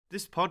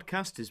This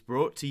podcast is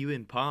brought to you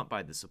in part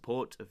by the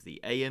support of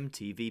the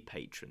AMTV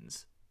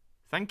patrons.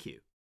 Thank you.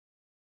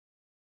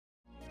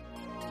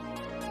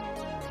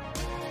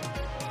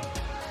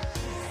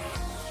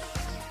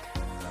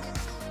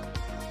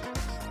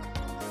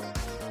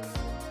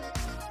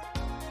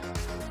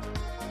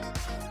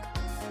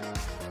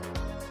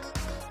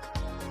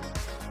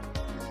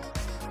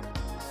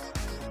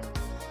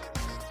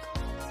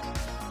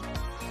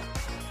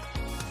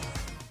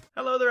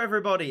 Hello there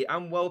everybody,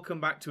 and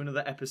welcome back to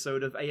another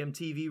episode of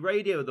AMTV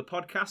Radio, the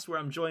podcast where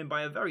I'm joined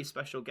by a very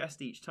special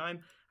guest each time,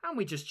 and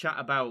we just chat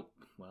about,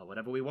 well,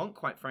 whatever we want,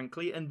 quite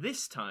frankly. And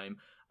this time,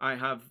 I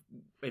have,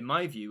 in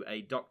my view,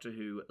 a Doctor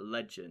Who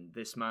legend.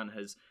 This man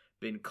has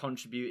been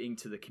contributing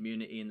to the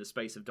community in the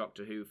space of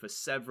Doctor Who for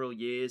several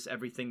years,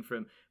 everything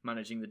from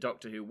managing the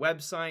Doctor Who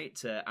website,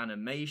 to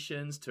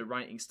animations, to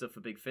writing stuff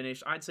for Big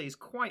Finish. I'd say he's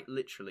quite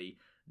literally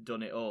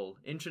done it all.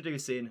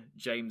 Introducing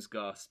James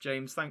Goss.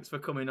 James, thanks for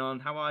coming on.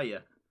 How are you?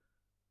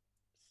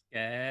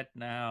 Scared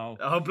now.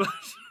 Oh,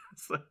 blush.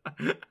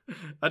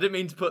 I didn't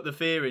mean to put the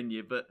fear in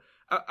you, but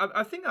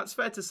I think that's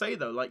fair to say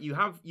though. Like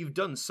you've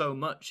done so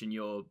much in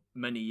your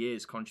many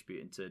years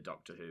contributing to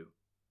Doctor Who.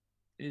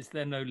 Is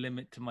there no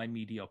limit to my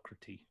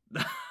mediocrity?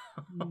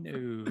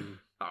 No.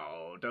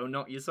 Oh, don't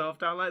knock yourself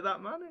down like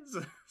that, man.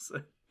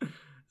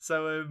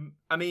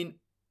 I mean,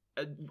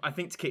 I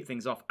think to kick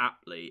things off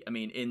aptly, I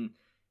mean,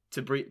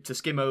 to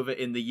skim over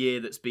in the year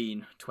that's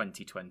been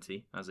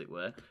 2020, as it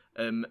were,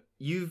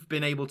 you've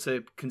been able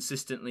to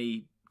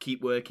consistently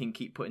keep working,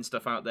 keep putting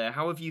stuff out there.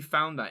 How have you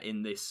found that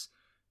in this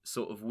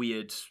sort of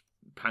weird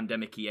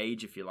pandemic-y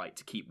age, if you like,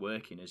 to keep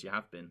working as you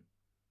have been?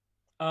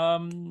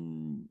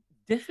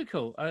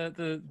 Difficult.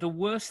 The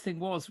worst thing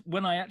was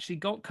when I actually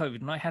got COVID,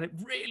 and I had it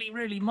really,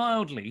 really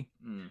mildly,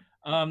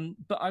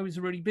 but I was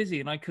really busy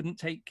and I couldn't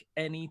take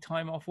any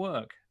time off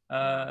work.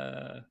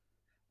 And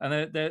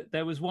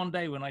there was one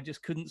day when I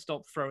just couldn't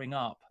stop throwing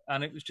up.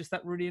 And it was just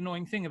that really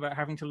annoying thing about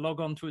having to log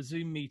on to a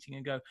Zoom meeting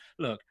and go,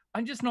 look,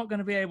 I'm just not going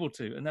to be able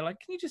to. And they're like,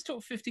 can you just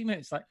talk 15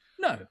 minutes? Like,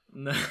 no,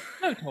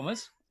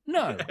 Thomas,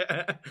 no.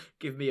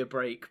 Give me a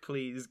break,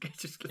 please.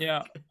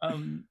 Yeah.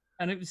 And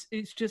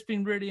it's just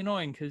been really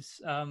annoying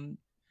because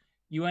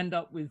you end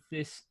up with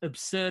this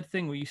absurd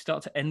thing where you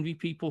start to envy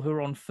people who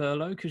are on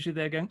furlough because you're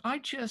there going, I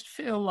just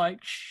feel like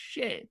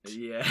shit.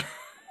 Yeah.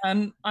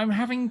 And I'm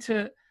having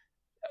to...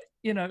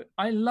 You know,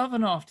 I love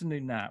an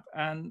afternoon nap,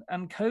 and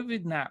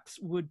COVID naps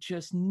were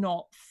just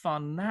not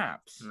fun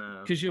naps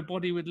because your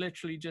body would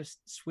literally just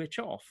switch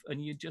off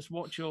and you'd just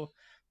watch your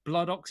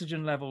blood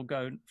oxygen level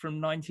go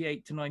from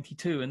 98 to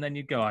 92, and then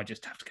you'd go, I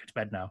just have to go to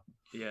bed now.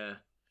 Yeah.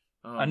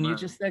 Oh, and man. You're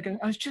just there going,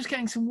 I was just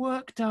getting some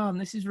work done.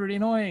 This is really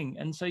annoying.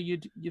 And so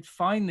you'd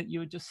find that you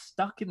were just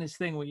stuck in this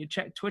thing where you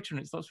check Twitter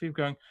and it's lots of people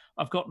going,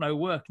 I've got no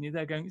work. And you're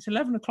there going, it's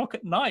 11 o'clock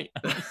at night.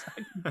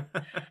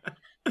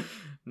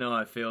 No,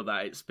 I feel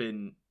that it's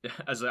been,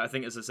 as I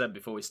said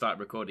before we started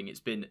recording, it's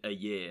been a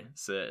year,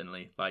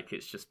 certainly. Like,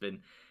 it's just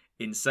been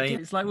insane.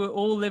 It's like we're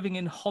all living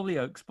in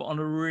Hollyoaks, but on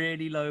a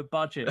really low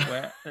budget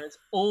where there's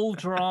all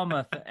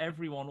drama for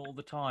everyone all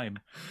the time.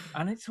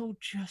 And it's all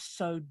just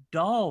so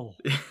dull.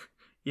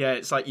 Yeah,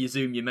 it's like you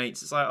Zoom your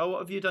mates. It's like, oh, what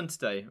have you done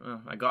today?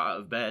 Oh, I got out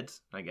of bed,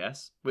 I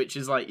guess. Which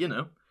is like, you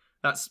know,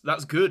 that's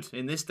good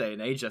in this day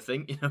and age, I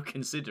think, you know,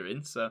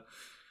 considering. So,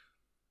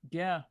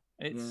 yeah,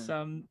 it's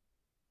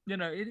you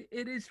know,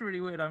 it is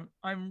really weird.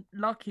 I'm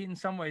lucky in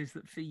some ways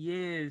that for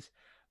years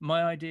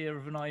my idea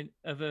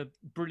of a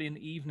brilliant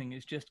evening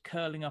is just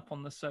curling up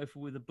on the sofa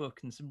with a book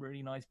and some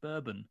really nice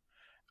bourbon,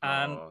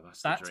 and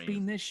that's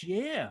been this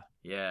year.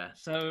 Yeah.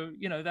 So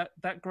you know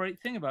that great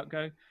thing about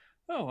going,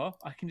 oh well,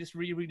 I can just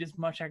reread as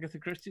much Agatha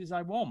Christie as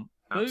I want.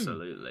 Boom.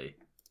 Absolutely.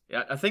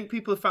 Yeah, I think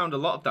people have found a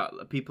lot of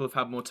that. People have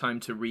had more time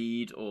to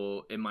read,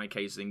 or in my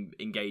case,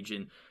 engage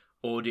in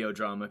audio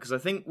drama, because I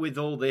think with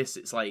all this,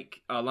 it's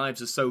like our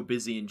lives are so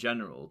busy in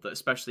general that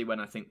especially when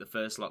I think the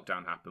first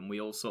lockdown happened, we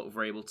all sort of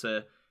were able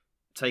to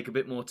take a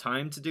bit more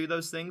time to do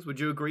those things. Would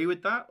you agree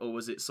with that, or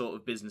was it sort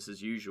of business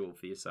as usual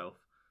for yourself?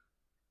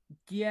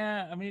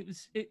 Yeah, I mean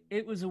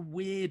it was a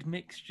weird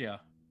mixture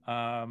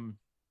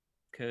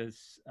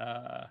because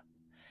that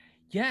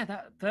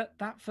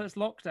first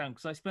lockdown,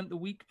 because I spent the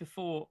week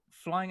before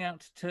flying out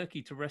to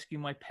Turkey to rescue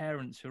my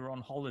parents who were on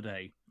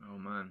holiday. Oh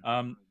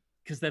man.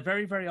 Because they're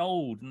very, very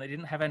old and they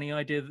didn't have any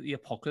idea that the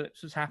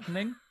apocalypse was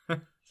happening.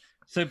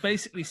 So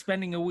basically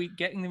spending a week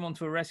getting them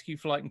onto a rescue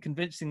flight and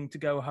convincing them to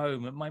go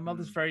home. And my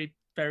mother's very,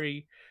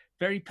 very,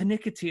 very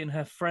pernickety in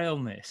her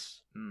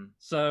frailness.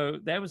 So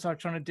there was I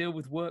trying to deal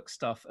with work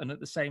stuff. And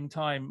at the same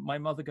time, my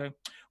mother going,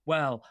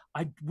 well,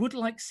 I would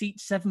like seat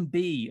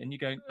 7B. And you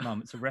go,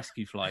 Mum, it's a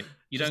rescue flight.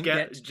 You just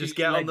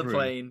get on the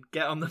plane,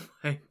 get on the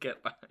plane,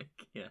 get back.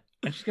 Yeah.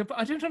 And she's going, but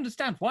I don't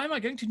understand. Why am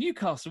I going to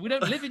Newcastle? We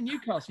don't live in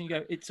Newcastle. And you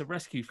go, it's a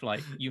rescue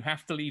flight. You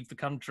have to leave the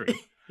country.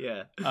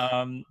 Yeah.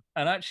 And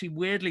actually,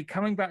 weirdly,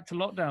 coming back to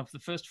lockdown for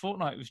the first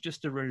fortnight was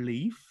just a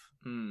relief.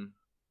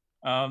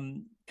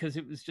 Because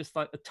it was just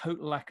like a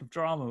total lack of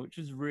drama, which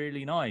was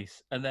really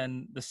nice. And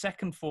then the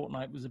second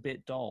fortnight was a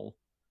bit dull.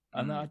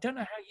 And I don't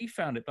know how you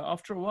found it, but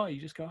after a while, you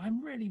just go,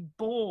 I'm really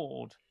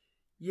bored.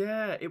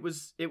 Yeah, it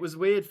was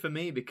weird for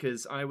me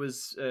because I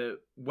was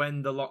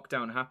when the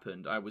lockdown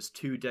happened, I was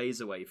 2 days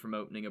away from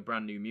opening a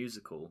brand new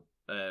musical,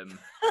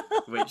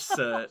 which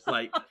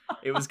like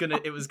it was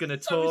gonna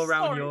tour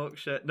around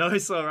Yorkshire. No,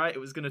 it's all right. It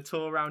was gonna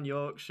tour around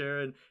Yorkshire,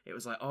 and it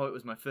was like, oh, it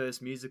was my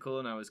first musical,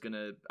 and I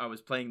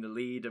was playing the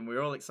lead, and we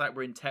were all excited.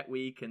 We're in Tech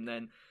Week, and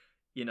then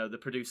the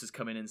producers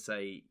come in and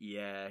say,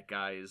 yeah,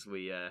 guys,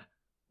 we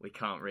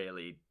can't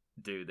really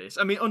do this.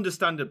 I mean,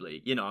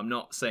 understandably, I'm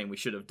not saying we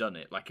should have done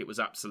it. Like, it was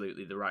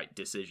absolutely the right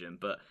decision.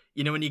 But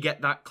when you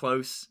get that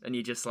close and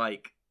you're just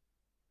like,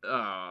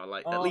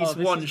 at least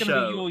one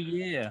show, be your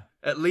year,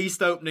 at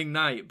least opening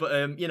night. But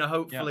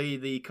hopefully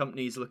the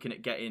company's looking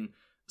at getting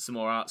some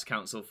more Arts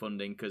Council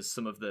funding because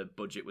some of the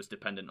budget was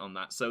dependent on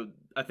that. So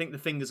I think the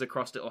fingers are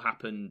crossed it'll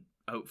happen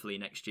hopefully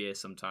next year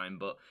sometime.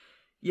 But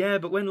yeah,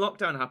 but when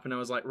lockdown happened, I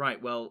was like, right,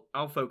 well,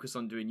 I'll focus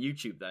on doing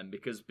YouTube then,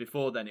 because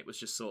before then it was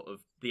just sort of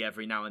the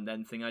every now and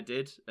then thing I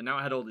did. And now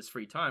I had all this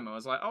free time. I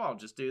was like, oh, I'll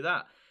just do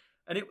that.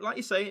 And it, like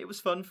you say, it was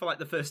fun for like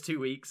the first 2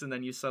 weeks. And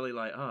then you're slowly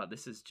like, oh,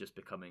 this is just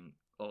becoming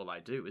all I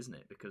do, isn't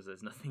it? Because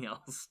there's nothing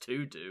else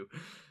to do.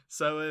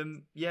 So,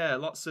 yeah,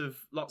 lots of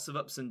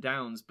ups and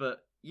downs.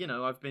 But,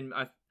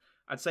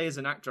 I'd say as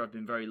an actor, I've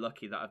been very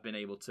lucky that I've been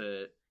able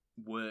to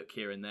work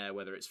here and there,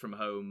 whether it's from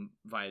home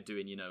via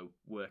doing,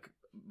 work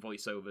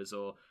voiceovers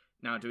or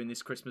now doing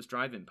this Christmas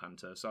drive-in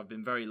panto. So I've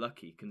been very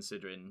lucky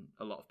considering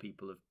a lot of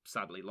people have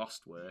sadly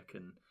lost work,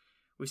 and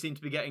we seem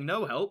to be getting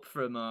no help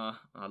from our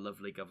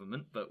lovely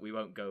government, but we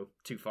won't go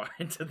too far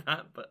into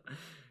that. But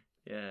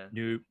yeah,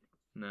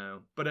 no.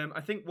 But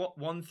I think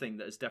one thing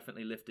that has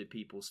definitely lifted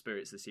people's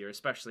spirits this year,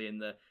 especially in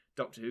the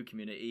Doctor Who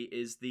community,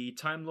 is the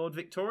Time Lord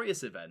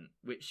Victorious event,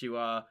 which you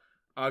are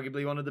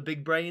arguably one of the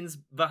big brains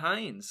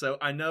behind. So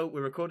I know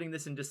we're recording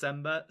this in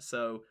December,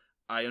 so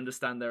I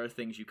understand there are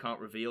things you can't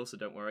reveal, so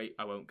don't worry,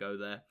 I won't go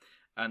there.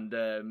 And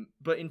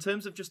but in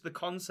terms of just the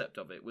concept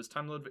of it, was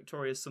Time Lord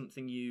Victorious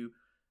something you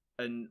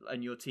and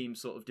your team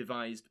sort of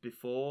devised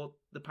before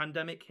the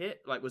pandemic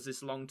hit? Like, was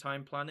this long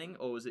time planning,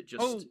 or was it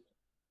just... Oh,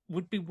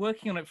 we'd be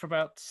working on it for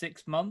about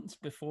 6 months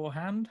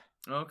beforehand.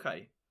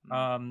 Okay.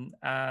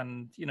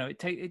 And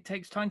it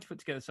takes time to put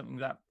together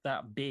something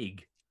that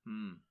big.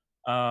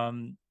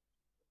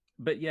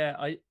 But yeah,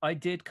 I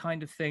did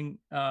kind of think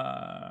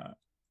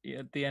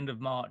at the end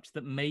of March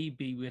that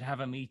maybe we'd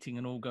have a meeting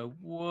and all go,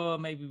 whoa,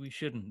 maybe we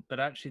shouldn't. But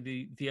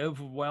actually the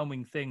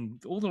overwhelming thing,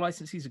 all the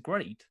licensees are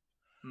great.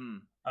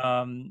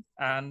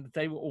 And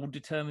they were all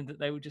determined that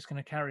they were just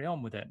going to carry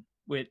on with it,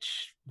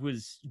 which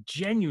was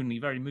genuinely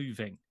very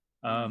moving.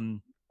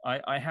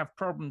 I have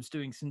problems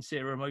doing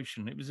sincere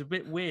emotion. It was a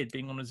bit weird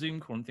being on a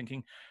Zoom call and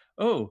thinking,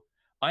 oh,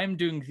 I am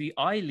doing the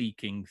eye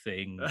leaking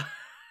thing.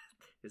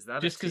 Is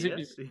that just because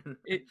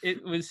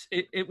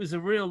it was a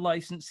real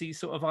licensee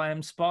sort of I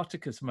am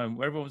Spartacus moment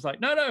where everyone was like,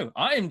 no,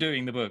 I am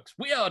doing the books,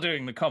 we are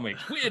doing the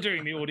comics, we are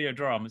doing the audio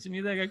dramas, and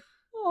you're there going,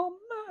 oh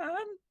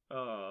man.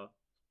 Oh,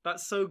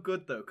 that's so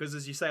good though, because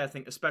as you say, I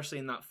think especially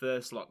in that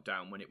first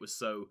lockdown when it was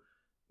so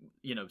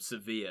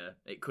severe,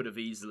 it could have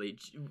easily,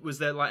 was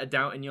there like a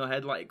doubt in your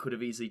head like it could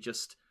have easily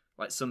just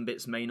like some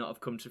bits may not have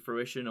come to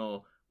fruition,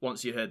 or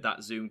once you heard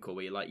that Zoom call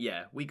where you're like,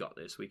 yeah, we got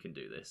this, we can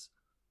do this?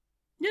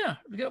 Yeah,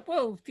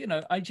 well,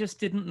 I just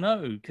didn't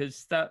know,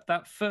 because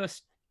that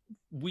first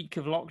week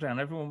of lockdown,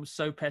 everyone was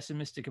so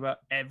pessimistic about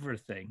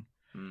everything.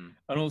 And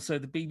also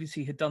the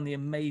BBC had done the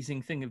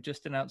amazing thing of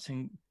just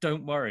announcing,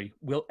 don't worry,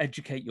 we'll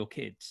educate your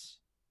kids.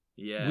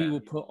 Yeah. We will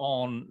put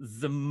on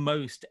the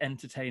most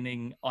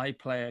entertaining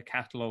iPlayer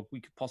catalogue we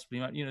could possibly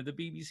imagine. The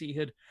BBC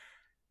had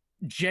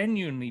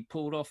genuinely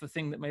pulled off a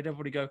thing that made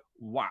everybody go,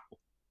 wow.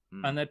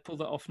 And they'd pull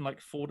that off in like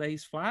 4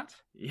 days flat.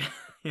 Yeah.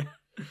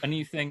 And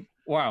you think,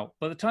 wow,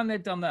 by the time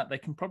they've done that, they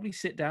can probably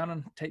sit down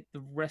and take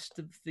the rest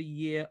of the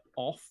year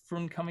off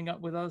from coming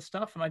up with other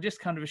stuff. And I just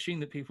kind of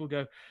assume that people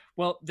go,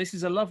 well, this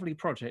is a lovely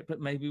project,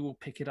 but maybe we'll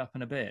pick it up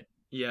in a bit.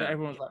 Yeah. But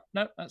everyone's like,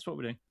 no, that's what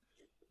we're doing.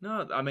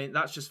 No, I mean,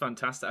 that's just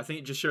fantastic. I think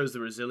it just shows the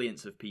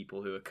resilience of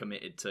people who are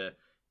committed to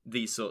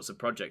these sorts of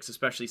projects,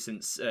 especially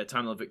since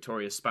Time Lord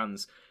Victorious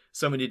spans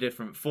so many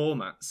different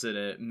formats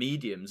and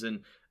mediums.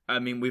 And I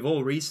mean, we've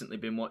all recently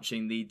been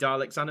watching the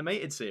Daleks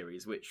animated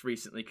series, which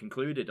recently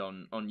concluded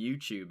on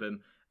YouTube.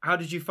 How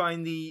did you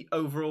find the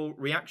overall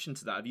reaction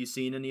to that? Have you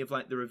seen any of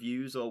like the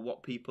reviews or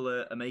what people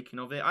are making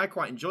of it? I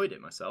quite enjoyed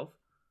it myself.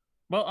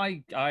 Well,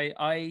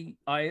 I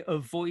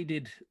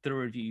avoided the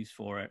reviews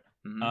for it.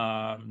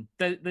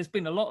 There's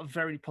been a lot of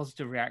very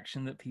positive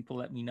reaction that people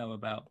let me know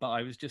about, but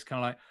I was just kind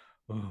of like,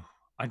 oh,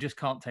 I just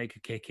can't take a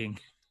kicking.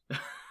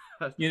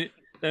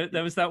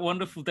 There was that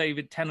wonderful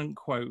David Tennant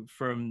quote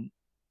from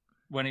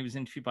when he was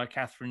interviewed by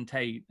Catherine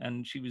Tate,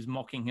 and she was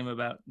mocking him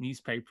about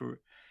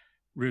newspaper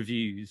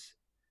reviews.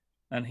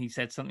 And he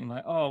said something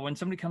like, oh, when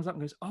somebody comes up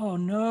and goes, oh,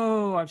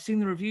 no, I've seen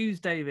the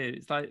reviews, David.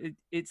 It's like,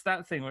 it's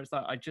that thing where it's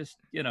like, I just,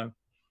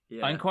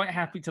 I'm quite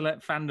happy to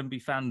let fandom be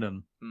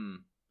fandom.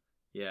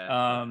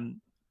 Yeah.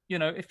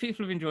 If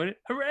people have enjoyed it,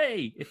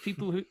 hooray. If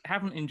people who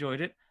haven't enjoyed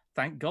it,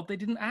 thank God they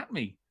didn't at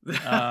me.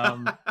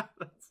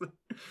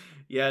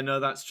 Yeah, no,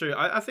 that's true.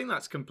 I think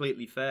that's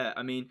completely fair.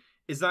 I mean,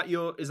 is that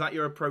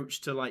your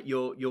approach to like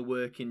your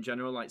work in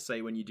general? Like,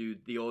 say when you do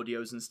the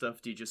audios and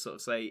stuff, do you just sort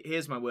of say,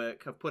 "Here's my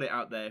work. I've put it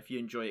out there. If you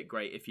enjoy it,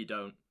 great. If you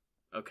don't,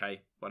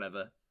 okay,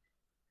 whatever."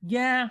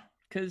 Yeah,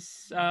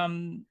 because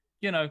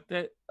you know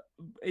that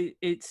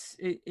it's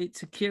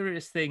a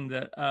curious thing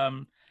that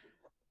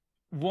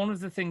one of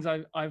the things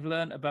I've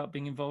learned about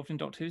being involved in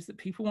Doctor Who is that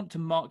people want to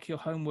mark your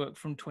homework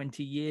from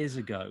 20 years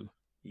ago.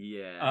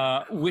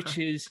 Yeah. Which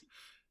is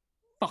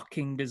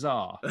fucking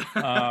bizarre.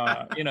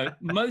 You know,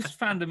 most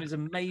fandom is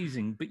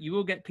amazing, but you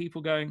will get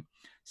people going,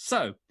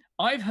 so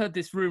I've heard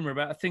this rumor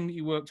about a thing that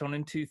you worked on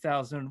in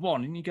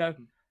 2001, and you go,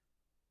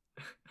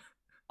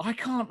 I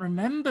can't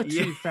remember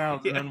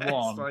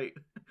 2001. Like,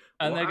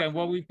 and they're going,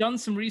 well, we've done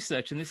some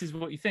research and this is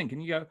what you think.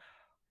 And you go,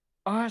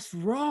 oh, that's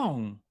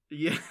wrong.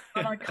 Yeah.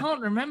 And I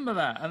can't remember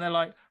that. And they're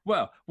like,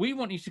 well, we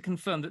want you to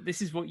confirm that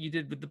this is what you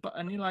did with the...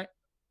 And you're like,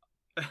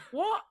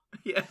 what?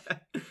 Yeah.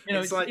 You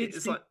know, it's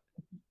like...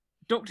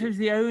 Doctor Who's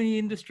the only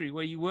industry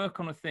where you work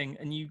on a thing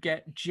and you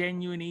get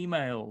genuine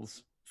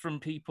emails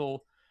from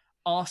people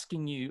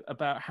asking you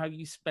about how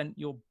you spent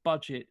your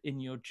budget in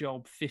your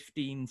job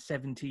 15,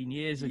 17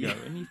 years ago.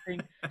 Yeah. And you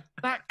think,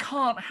 that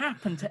can't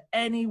happen to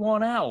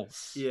anyone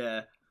else.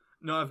 Yeah.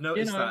 No, I've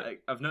noticed that.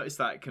 I've noticed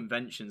that at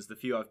conventions, the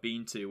few I've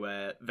been to,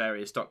 where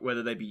various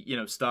whether they be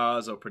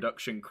stars or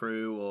production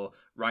crew or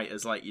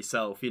writers like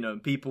yourself,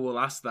 and people will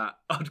ask that.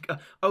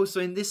 Oh, so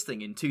in this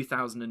thing in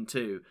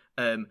 2002,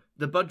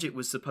 the budget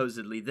was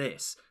supposedly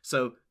this.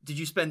 So did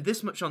you spend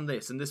this much on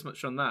this and this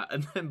much on that?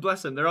 And then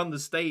bless them, they're on the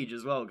stage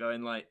as well,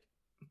 going like,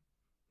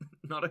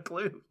 not a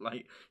clue.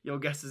 Like, your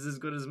guess is as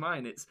good as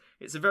mine.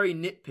 It's a very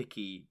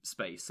nitpicky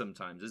space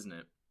sometimes, isn't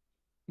it?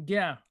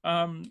 Yeah.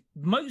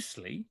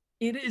 Mostly.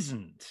 It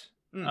isn't.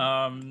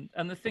 And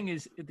the thing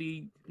is,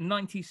 the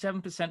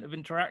 97% of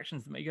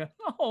interactions that make you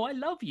go, oh, I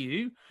love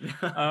you,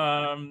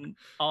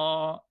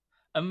 are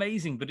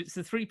amazing. But it's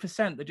the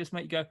 3% that just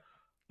make you go,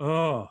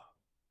 oh,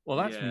 well,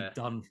 that's me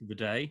done for the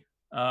day.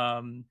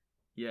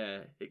 Yeah,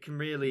 it can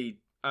really...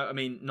 I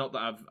mean, not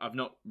that I've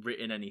not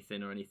written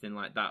anything or anything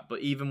like that, but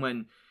even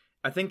when...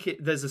 I think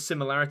there's a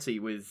similarity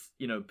with,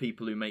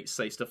 people who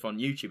say stuff on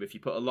YouTube. If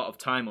you put a lot of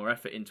time or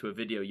effort into a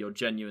video you're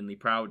genuinely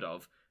proud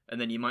of, and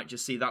then you might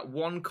just see that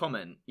one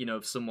comment,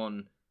 of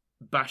someone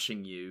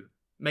bashing you,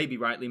 maybe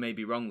rightly,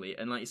 maybe wrongly.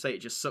 And like you say, it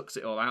just sucks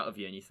it all out of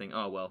you. And you think,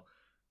 oh, well,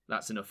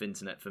 that's enough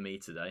internet for me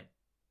today.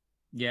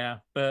 Yeah,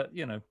 but,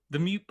 the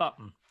mute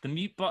button. The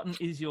mute button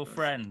is your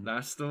friend.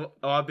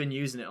 I've been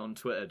using it on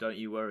Twitter, don't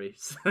you worry.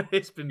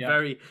 It's been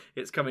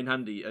it's come in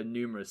handy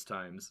numerous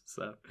times.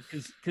 So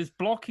because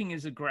blocking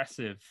is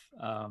aggressive.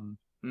 I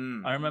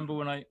remember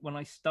when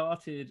I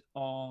started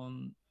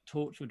on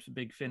Torchwood for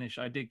Big Finish,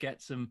 I did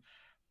get some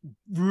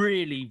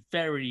really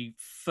very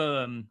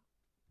firm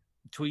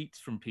tweets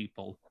from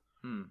people,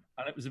 and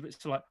it was a bit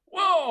like,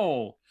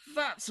 whoa,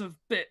 that's a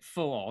bit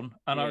full on.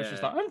 And I was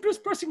just like, I'm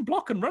just pressing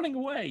block and running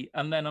away.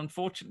 And then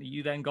unfortunately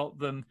you then got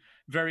them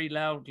very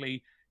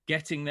loudly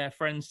getting their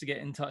friends to get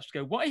in touch to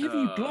go, why have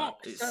you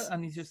blocked?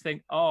 And you just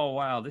think, oh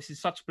wow, this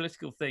is such a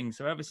political thing.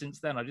 So ever since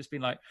then I've just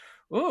been like,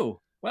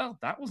 oh well,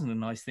 that wasn't a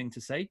nice thing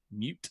to say.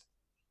 Mute.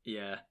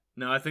 Yeah,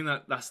 no, I think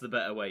that's the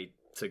better way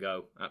to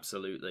go.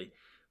 Absolutely.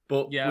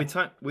 But I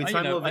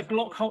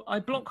block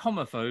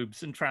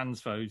homophobes and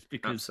transphobes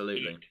because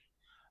absolutely,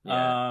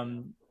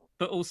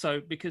 but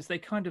also because they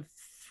kind of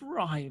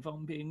thrive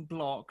on being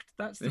blocked.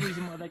 That's the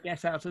reason why they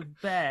get out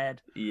of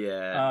bed.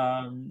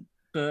 Yeah.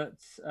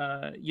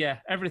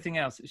 Everything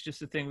else, it's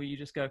just a thing where you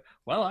just go,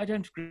 well, I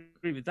don't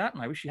agree with that,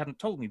 and I wish you hadn't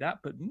told me that,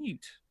 but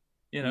mute.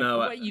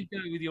 Away you go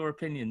with your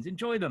opinions.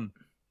 Enjoy them.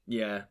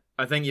 Yeah.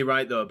 I think you're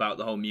right though about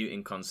the whole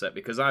muting concept,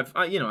 because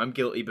I'm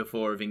guilty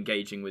before of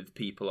engaging with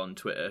people on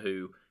Twitter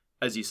who,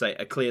 as you say,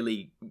 are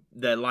clearly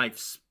their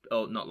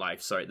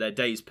their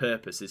day's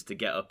purpose is to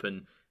get up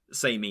and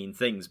say mean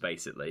things,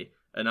 basically.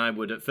 And I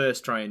would at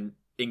first try and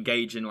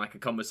engage in like a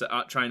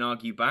conversation, try and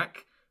argue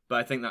back, but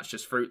I think that's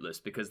just fruitless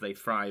because they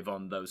thrive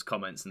on those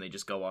comments and they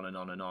just go on and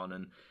on and on.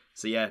 And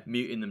so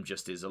muting them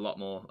just is a lot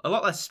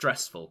less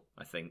stressful,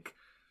 I think.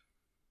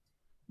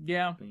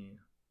 Yeah.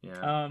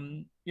 Yeah.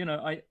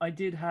 I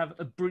did have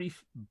a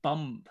brief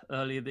bump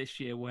earlier this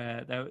year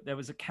where there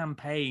was a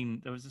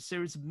campaign, there was a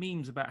series of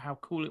memes about how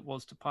cool it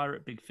was to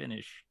pirate Big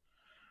Finish.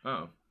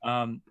 Oh.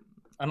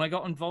 And I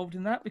got involved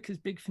in that because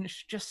Big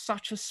Finish is just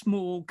such a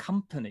small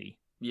company.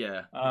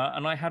 Yeah.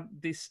 And I had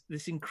this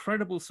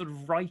incredible sort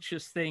of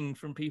righteous thing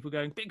from people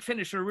going, Big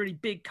Finish are a really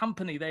big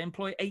company. They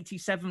employ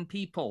 87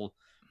 people.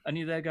 And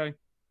you're there going,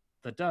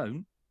 they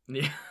don't.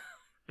 Yeah.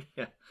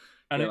 Yeah.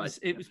 And it was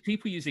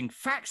people using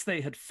facts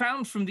they had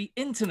found from the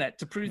internet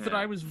to prove that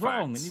I was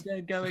wrong. And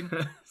you're going,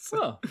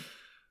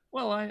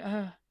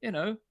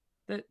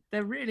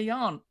 there really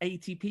aren't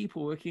 80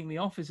 people working in the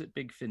office at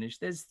Big Finish.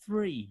 There's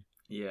 3.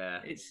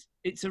 Yeah.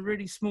 It's a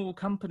really small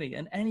company.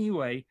 And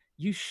anyway,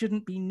 you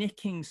shouldn't be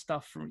nicking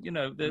stuff from,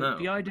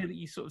 the idea that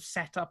you sort of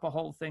set up a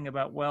whole thing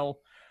about,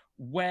 well,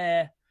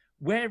 where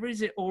where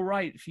is it all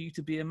right for you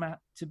to be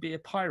a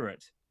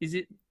pirate?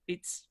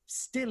 It's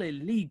still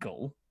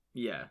illegal.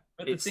 Yeah.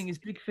 But the thing is,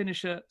 Big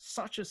Finish are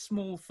such a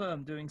small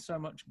firm doing so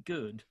much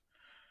good,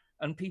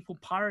 and people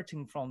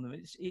pirating from them,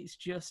 it's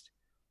just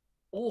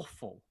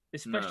awful.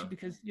 Especially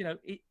because, you know,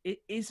 it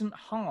isn't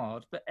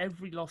hard, but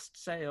every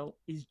lost sale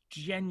is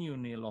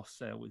genuinely a lost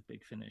sale with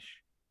Big Finish.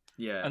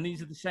 Yeah. And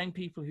these are the same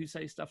people who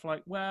say stuff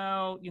like,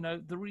 well, you know,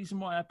 the reason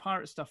why I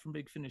pirate stuff from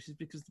Big Finish is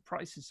because the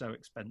price is so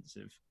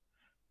expensive.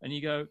 And you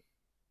go,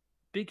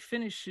 Big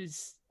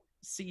Finish's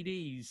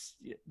CDs,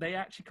 they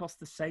actually cost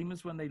the same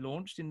as when they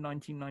launched in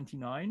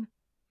 1999.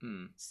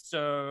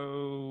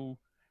 So,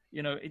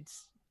 you know,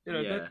 it's, you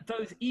know,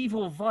 those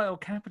evil, vile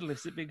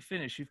capitalists at Big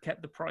Finish who've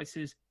kept the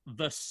prices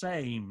the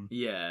same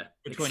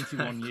for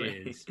 21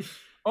 years.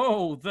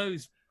 Oh,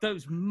 those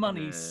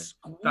money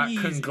squeezing. That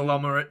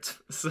conglomerate.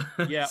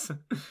 Yeah.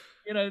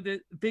 You know,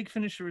 the Big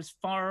Finish are as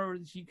far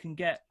as you can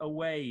get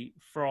away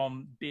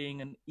from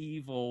being an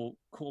evil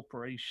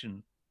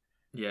corporation.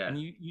 Yeah. And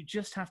you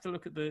just have to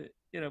look at the,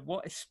 you know,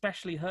 what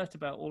especially hurt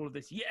about all of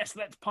this, yes,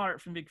 let's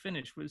pirate from Big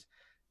Finish, was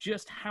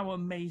just how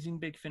amazing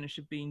Big Finish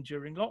have been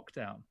during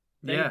lockdown.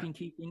 They've been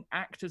keeping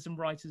actors and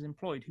writers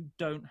employed who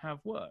don't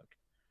have work.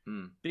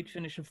 Big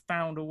Finish have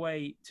found a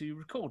way to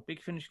record.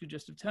 Big Finish could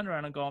just have turned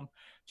around and gone,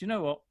 do you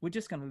know what? We're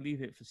just going to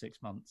leave it for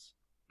 6 months.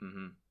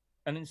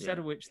 And instead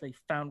of which, they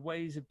found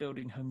ways of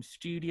building home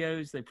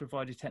studios. They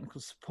provided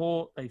technical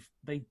support.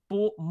 They've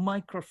bought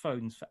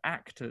microphones for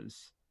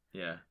actors.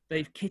 Yeah.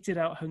 They've kitted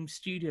out home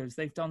studios.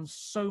 They've done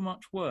so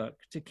much work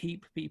to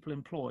keep people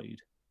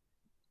employed.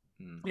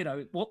 You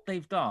know, what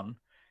they've done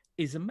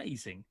is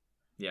amazing.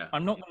 Yeah.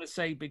 I'm not going to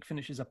say Big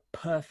Finish is a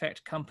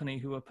perfect company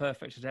who are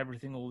perfect at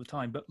everything all the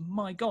time, but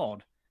my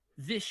God,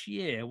 this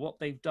year, what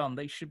they've done,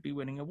 they should be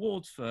winning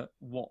awards for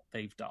what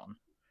they've done.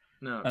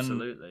 No,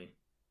 absolutely.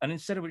 And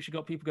instead of which, you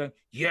got people going,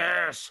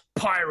 yes,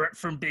 pirate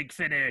from Big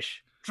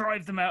Finish,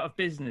 drive them out of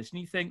business.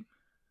 And you think,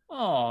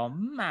 oh,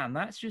 man,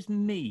 that's just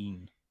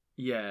mean.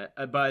 Yeah,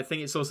 but I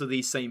think it's also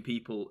these same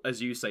people,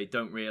 as you say,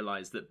 don't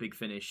realise that Big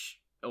Finish,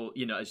 or,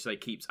 you know, as you say,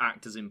 keeps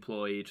actors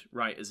employed,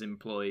 writers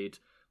employed.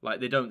 Like,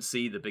 they don't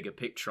see the bigger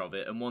picture of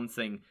it. And one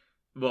thing,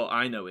 well,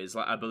 I know is,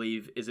 like, I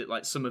believe, is it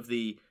like some of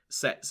the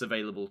sets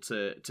available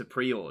to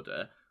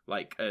pre-order,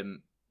 like,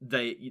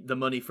 the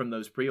money from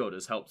those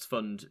pre-orders helps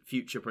fund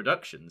future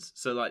productions.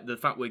 So, like, the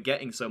fact we're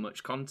getting so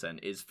much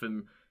content is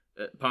from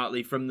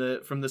partly from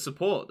the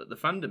support that the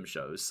fandom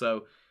shows.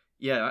 So,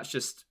 yeah, that's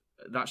just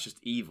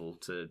evil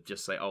to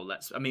just say, oh,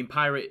 I mean,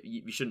 pirate,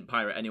 you shouldn't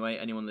pirate anyway.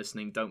 Anyone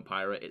listening, don't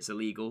pirate. It's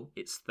illegal.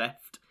 It's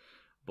theft.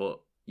 But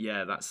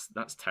yeah,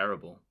 that's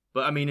terrible.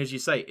 But I mean, as you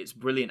say, it's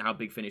brilliant how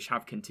Big Finish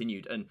have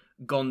continued and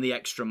gone the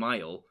extra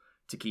mile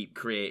to keep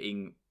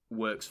creating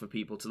works for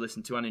people to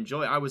listen to and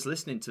enjoy. I was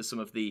listening to some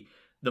of the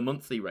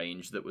monthly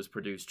range that was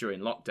produced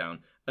during lockdown,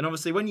 and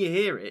obviously when you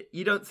hear it,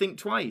 you don't think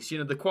twice. You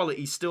know, the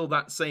quality's still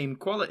that same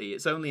quality.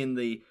 It's only in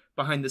the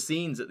behind the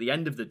scenes at the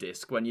end of the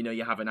disc when, you know,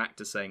 you have an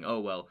actor saying, oh,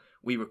 well,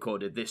 we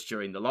recorded this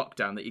during the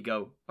lockdown, that you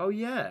go, oh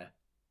yeah,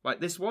 like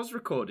this was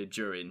recorded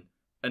during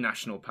a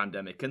national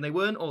pandemic and they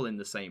weren't all in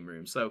the same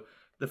room. So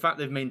the fact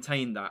they've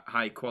maintained that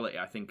high quality,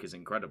 I think, is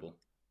incredible.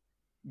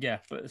 Yeah,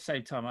 but at the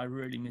same time, I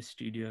really miss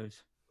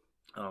studios.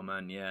 Oh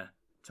man, yeah.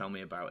 Tell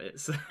me about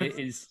it. It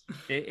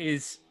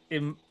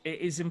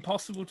is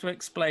impossible to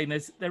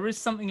explain. There is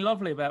something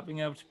lovely about being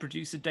able to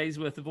produce a day's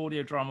worth of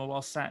audio drama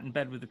while sat in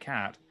bed with a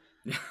cat.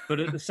 But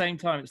at the same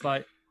time, it's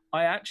like,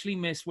 I actually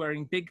miss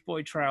wearing big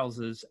boy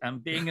trousers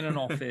and being in an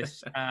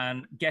office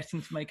and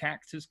getting to make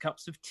actors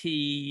cups of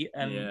tea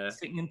and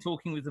sitting and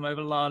talking with them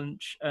over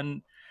lunch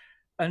and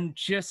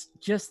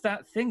just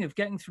that thing of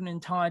getting through an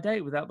entire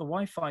day without the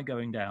Wi-Fi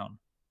going down.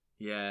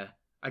 Yeah,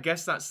 I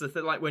guess that's the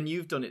thing. Like, when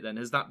you've done it, then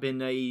has that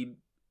been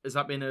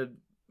a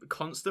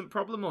constant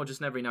problem, or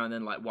just every now and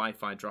then, like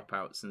Wi-Fi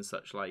dropouts and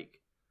such? Like,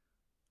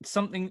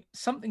 something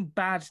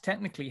bad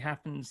technically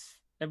happens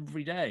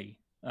every day,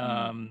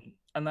 and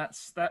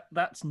that's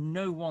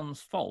no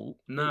one's fault.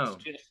 No,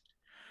 it's just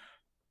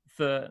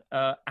the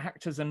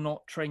actors are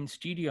not trained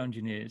studio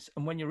engineers,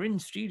 and when you're in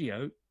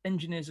studio,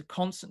 engineers are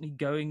constantly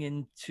going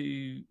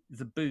into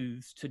the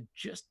booths to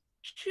just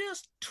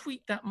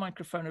tweak that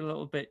microphone a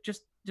little bit,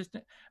 just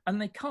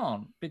and they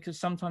can't, because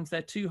sometimes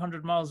they're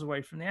 200 miles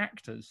away from the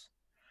actors.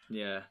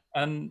 Yeah.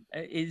 And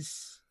it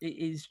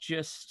is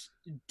just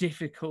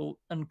difficult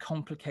and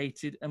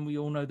complicated, and we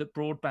all know that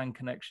broadband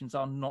connections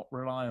are not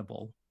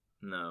reliable.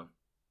 No.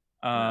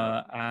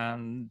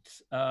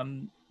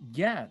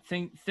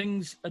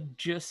 Things are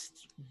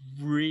just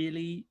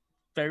really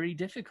very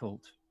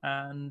difficult.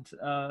 And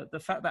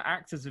the fact that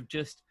actors have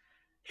just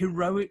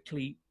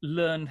heroically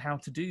learned how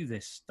to do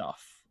this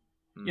stuff.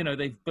 You know,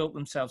 they've built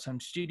themselves home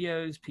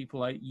studios, people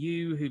like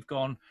you who've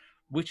gone,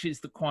 which is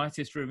the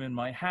quietest room in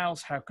my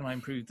house? How can I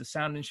improve the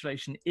sound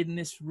insulation in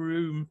this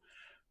room?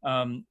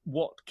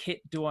 What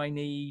kit do I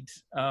need?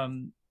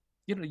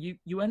 you know,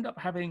 you end up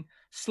having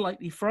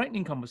slightly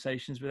frightening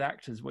conversations with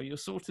actors where you're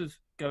sort of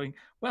going,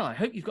 well, I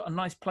hope you've got a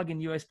nice plug-in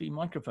USB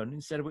microphone,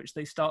 instead of which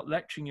they start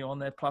lecturing you on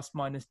their plus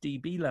minus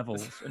dB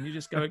levels, and you're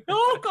just going,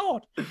 oh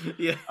God.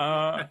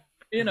 Yeah.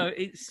 You know,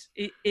 it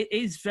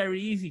is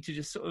very easy to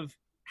just sort of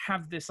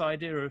have this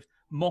idea of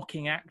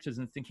mocking actors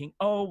and thinking,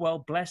 oh, well,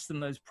 bless them,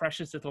 those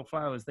precious little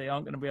flowers, they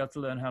aren't going to be able to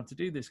learn how to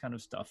do this kind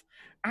of stuff.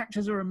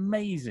 Actors are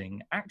amazing.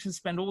 Actors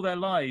spend all their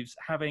lives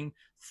having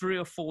 3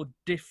 or 4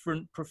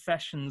 different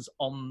professions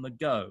on the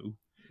go,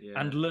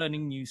 and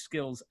learning new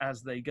skills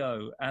as they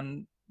go.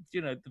 And,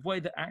 you know, the way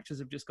that actors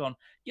have just gone,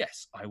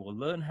 yes, I will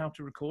learn how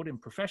to record in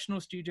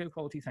professional studio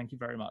quality, thank you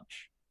very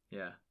much.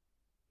 Yeah.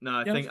 No,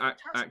 I think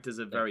actors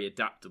are very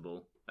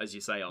adaptable, as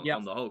you say, on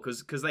the whole,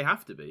 because they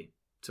have to be,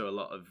 to a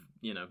lot of,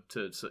 you know,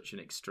 to such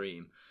an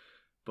extreme.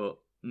 But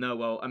no,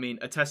 well, I mean,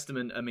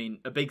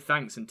 a big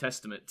thanks and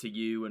testament to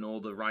you and all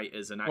the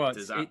writers and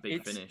actors at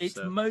Big Finish.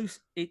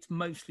 It's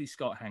mostly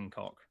Scott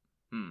Hancock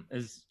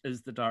as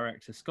the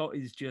director. Scott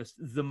is just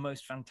the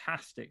most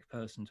fantastic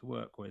person to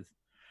work with.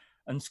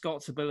 And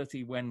Scott's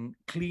ability when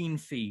clean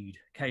feed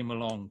came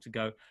along to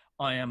go,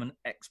 I am an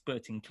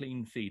expert in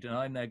clean feed. And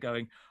I'm there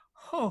going,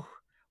 oh,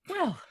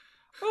 well,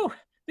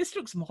 this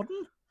looks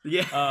modern.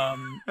 Yeah.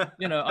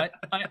 You know,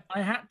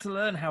 I had to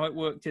learn how it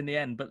worked in the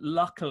end, but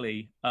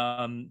luckily,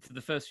 for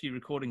the first few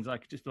recordings, I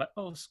could just be like,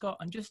 oh, Scott,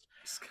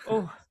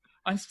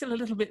 I'm still a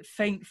little bit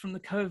faint from the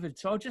COVID,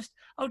 so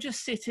I'll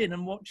just sit in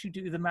and watch you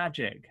do the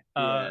magic,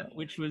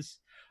 which was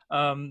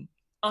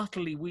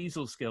utterly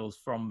weasel skills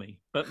from me,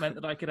 but meant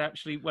that I could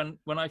actually, when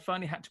I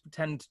finally had to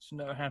pretend to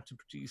know how to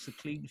produce a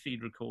clean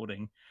feed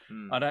recording,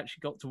 I'd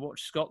actually got to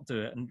watch Scott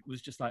do it, and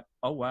was just like,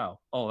 oh wow,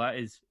 that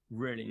is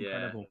really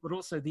incredible. But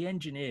also the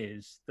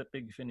engineers that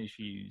Big Finish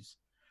use,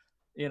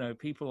 you know,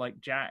 people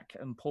like Jack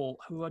and Paul,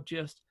 who are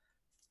just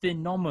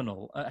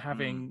phenomenal at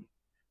having,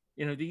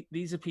 you know,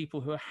 these are people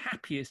who are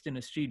happiest in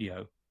a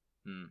studio.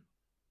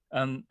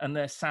 And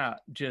they're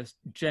sat just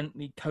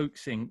gently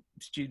coaxing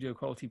studio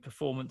quality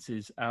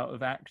performances out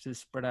of actors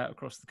spread out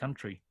across the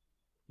country.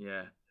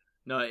 Yeah.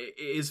 No, it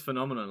is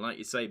phenomenal. Like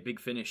you say, Big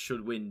Finish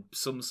should win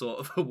some sort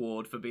of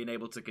award for being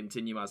able to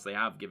continue as they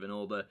have, given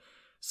all the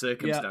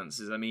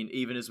circumstances. I mean,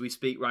 even as we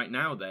speak right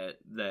now,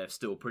 they're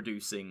still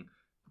producing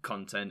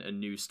content and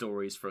new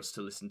stories for us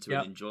to listen to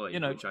and enjoy. You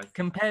know,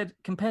 compared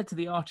to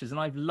the Archers, and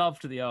I've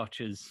loved the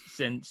Archers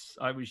since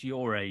I was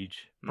your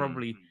age,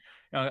 probably.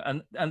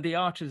 And the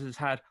Archers has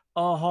had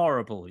a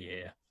horrible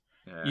year.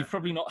 Yeah. You've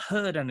probably not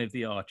heard any of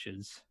the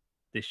Archers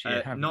this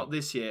year, have you? Not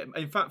this year.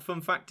 In fact, fun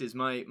fact is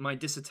my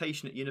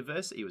dissertation at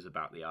university was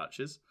about the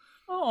Archers.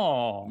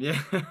 Oh. Yeah.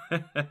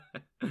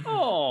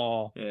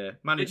 Oh. Yeah.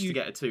 Managed to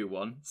get a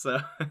 2-1, so...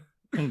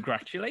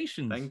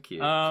 Congratulations. Thank you.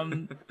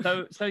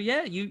 So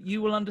yeah,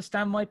 you will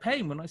understand my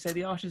pain when I say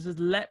the Archers has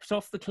leapt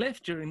off the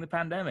cliff during the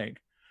pandemic.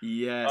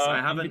 Yes,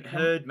 I haven't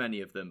heard many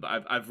of them,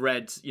 but I've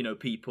read, you know,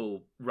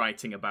 people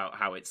writing about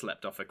how it's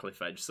leapt off a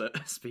cliff edge, so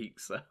to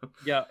speak. So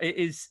yeah,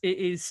 it's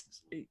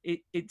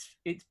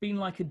been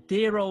like a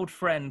dear old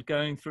friend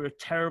going through a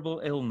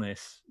terrible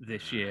illness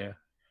this year,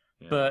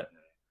 but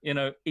you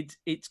know,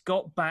 it's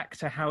got back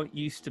to how it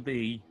used to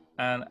be,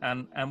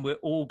 and we're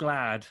all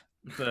glad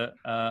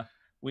that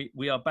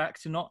we are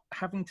back to not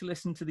having to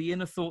listen to the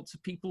inner thoughts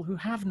of people who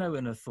have no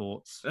inner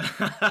thoughts.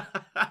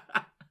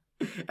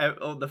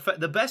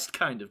 The best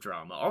kind of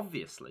drama,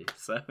 obviously.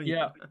 So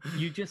yeah,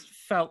 you just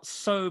felt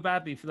so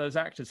badly for those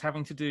actors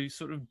having to do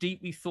sort of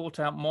deeply thought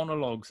out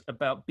monologues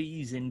about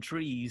bees in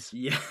trees.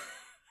 Yeah,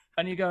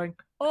 and you're going,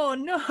 oh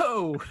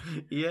no.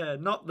 Yeah,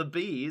 not the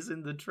bees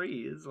in the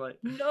trees. Like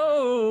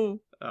no.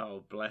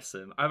 Oh, bless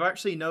him. I've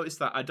actually noticed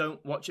that. I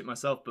don't watch it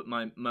myself, but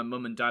my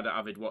mum and dad are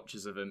avid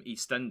watchers of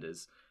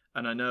EastEnders.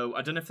 And I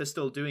don't know if they're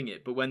still doing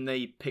it, but when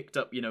they picked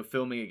up, you know,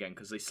 filming again,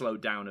 because they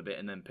slowed down a bit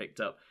and then picked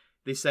up,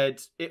 they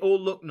said it all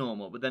looked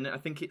normal, but then I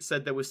think it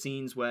said there were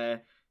scenes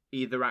where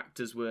either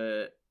actors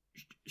were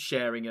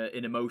sharing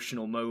an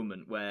emotional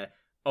moment where,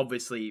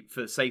 obviously,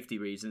 for safety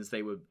reasons,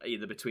 they were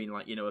either between,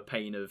 like, you know, a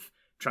pane of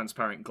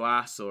transparent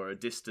glass or a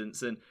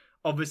distance. And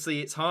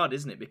obviously it's hard,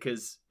 isn't it?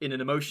 Because in an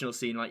emotional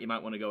scene, like, you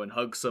might want to go and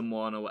hug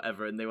someone or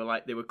whatever, and they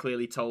were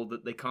clearly told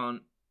that they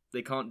can't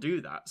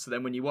do that. So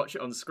then when you watch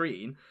it on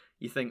screen,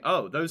 you think,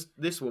 oh,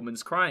 this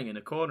woman's crying in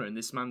a corner and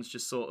this man's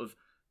just sort of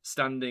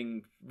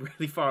standing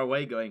really far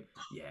away going,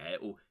 yeah,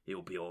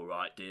 it'll be all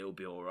right, dear, it'll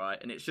be all right.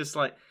 And it's just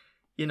like,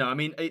 you know, I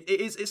mean,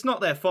 it's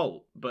not their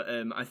fault, but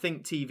I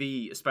think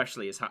TV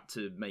especially has had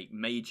to make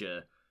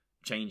major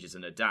changes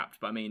and adapt.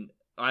 But I mean,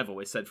 I've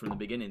always said from the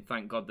beginning,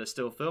 thank God they're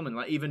still filming.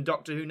 Like, even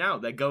Doctor Who now,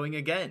 they're going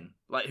again.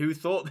 Like, who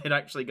thought they'd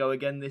actually go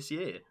again this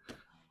year?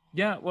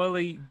 Yeah, well,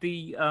 the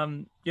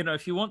you know,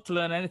 if you want to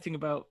learn anything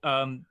about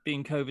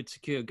being COVID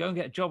secure, go and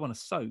get a job on a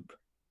soap.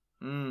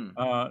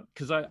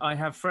 Because I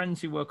have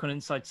friends who work on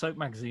Inside Soap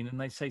Magazine, and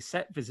they say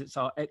set visits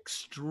are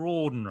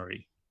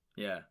extraordinary.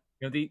 Yeah,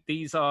 you know,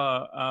 these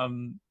are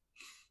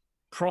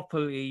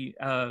properly,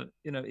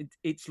 you know,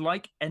 it's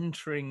like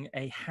entering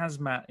a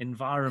hazmat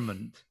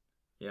environment.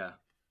 Yeah,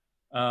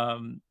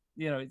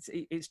 you know,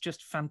 it's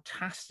just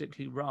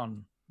fantastically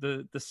run.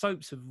 the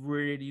soaps have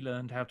really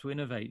learned how to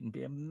innovate and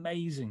be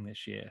amazing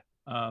this year.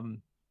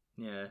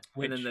 Yeah,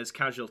 and then there's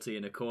Casualty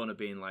in a corner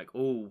being like,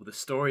 "Oh, the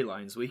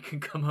storylines we can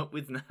come up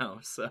with now."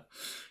 So,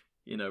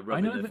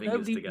 rubbing their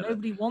fingers together.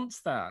 Nobody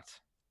wants that.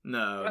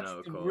 No, That's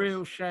of the course.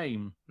 real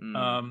shame.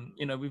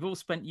 We've all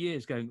spent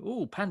years going,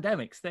 "Oh,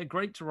 pandemics, they're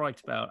great to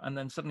write about," and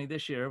then suddenly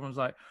this year, everyone's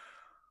like,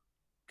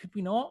 "Could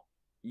we not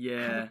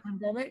have a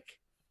pandemic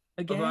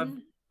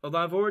again?" Although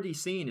I've already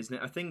seen, isn't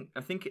it? I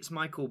think it's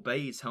Michael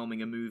Bay's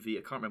helming a movie.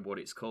 I can't remember what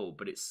it's called,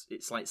 but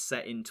it's like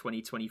set in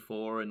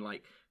 2024, and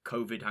like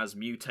COVID has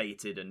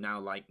mutated, and now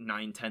like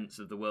 9/10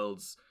 of the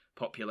world's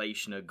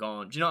population are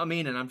gone. Do you know what I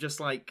mean? And I'm just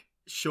like,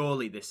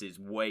 surely this is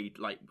way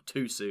like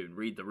too soon.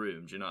 Read the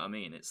room. Do you know what I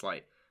mean? It's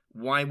like,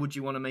 why would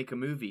you want to make a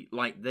movie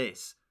like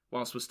this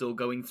whilst we're still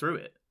going through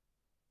it?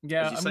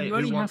 Yeah, as you say,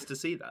 who wants to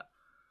see that?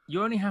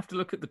 You only have to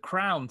look at The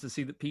Crown to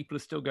see that people are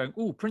still going,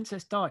 "Oh,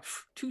 Princess Di,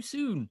 too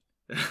soon."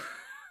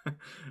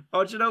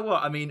 Oh, do you know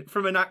what? I mean,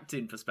 from an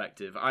acting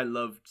perspective, I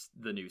loved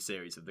the new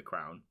series of The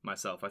Crown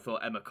myself. I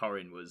thought Emma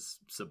Corrin was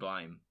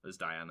sublime as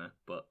Diana,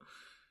 but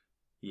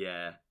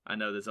yeah, I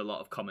know there's a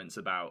lot of comments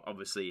about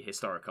obviously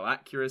historical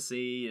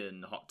accuracy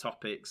and hot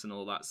topics and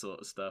all that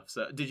sort of stuff.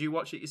 So, did you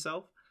watch it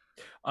yourself?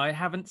 I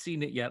haven't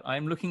seen it yet.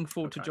 I'm looking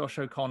forward to Josh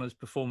O'Connor's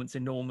performance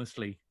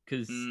enormously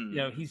because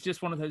he's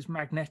just one of those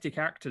magnetic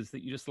actors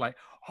that you just like,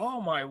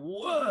 oh my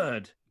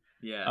word.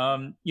 Yeah.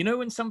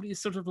 When somebody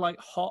is sort of like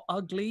hot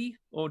ugly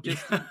or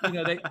just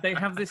they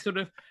have this sort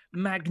of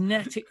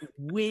magnetic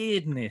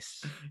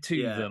weirdness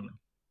to them.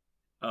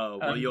 Oh,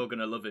 well, you're going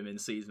to love him in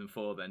season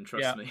 4 then,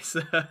 trust me.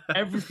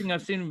 Everything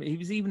I've seen him, he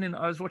was even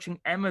I was watching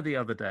Emma the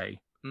other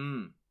day.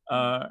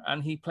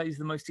 And he plays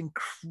the most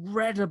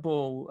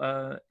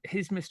incredible,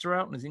 his Mr.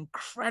 Elton is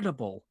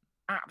incredible,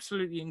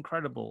 absolutely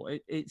incredible.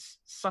 It's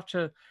such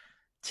a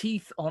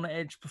teeth on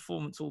edge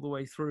performance all the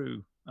way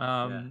through.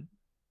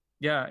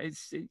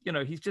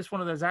 He's just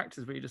one of those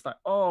actors where you're just like,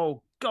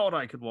 oh God,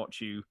 I could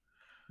watch you.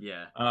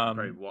 Yeah,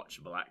 very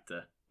watchable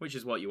actor, which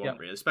is what you want,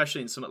 really,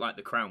 especially in something like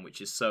The Crown,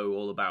 which is so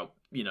all about,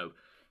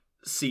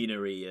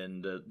 scenery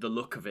and the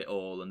look of it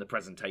all and the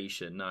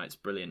presentation. No, it's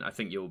brilliant. I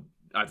think you'll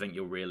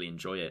really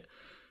enjoy it.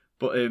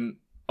 But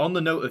on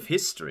the note of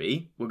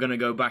history, we're going to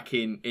go back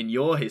in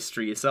your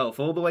history yourself,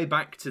 all the way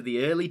back to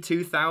the early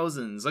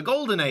 2000s, a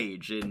golden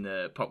age in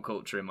pop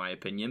culture, in my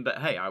opinion. But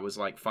hey, I was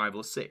like 5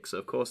 or 6, so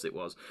of course it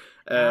was.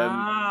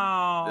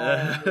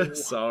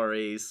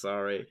 Sorry.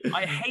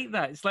 I hate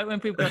that. It's like when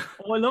people go,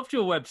 "Oh, I loved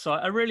your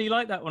website. I really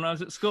liked that when I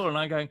was at school," and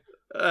I go,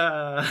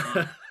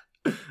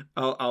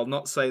 I'll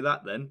not say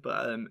that then,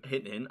 but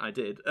hint, I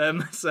did.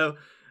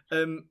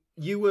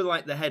 You were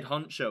like the head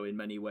honcho in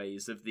many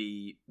ways of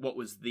I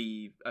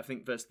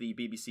think first the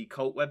BBC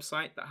Cult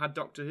website that had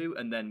Doctor Who,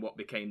 and then what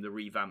became the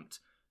revamped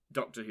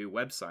Doctor Who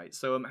website.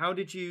 So how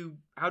did you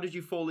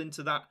fall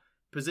into that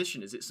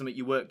position? Is it something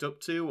you worked up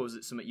to, or was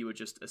it something you were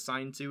just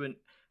assigned to? And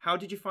how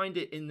did you find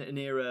it in an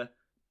era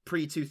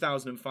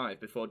pre-2005,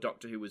 before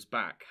Doctor Who was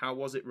back? How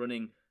was it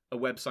running a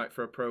website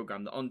for a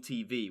programme that on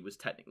TV was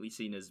technically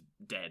seen as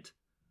dead?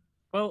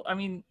 Well, I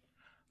mean,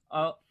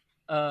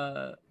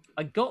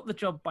 I got the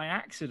job by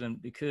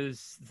accident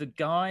because the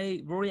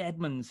guy, Rory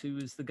Edmonds, who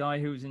was the guy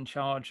who was in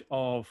charge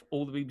of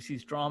all the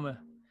BBC's drama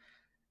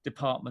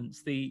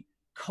departments, the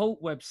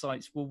Cult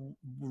websites were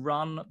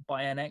run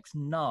by an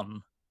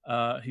ex-nun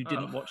who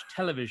didn't watch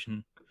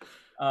television.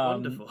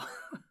 Wonderful.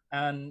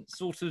 And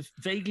sort of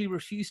vaguely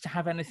refused to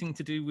have anything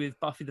to do with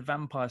Buffy the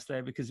Vampire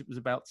Slayer because it was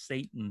about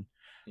Satan.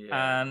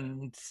 Yeah.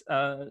 And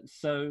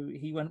so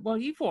he went, "Well,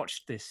 you've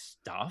watched this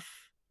stuff.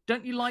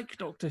 Don't you like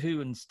Doctor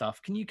Who and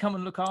stuff? Can you come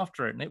and look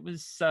after it?" And it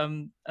was,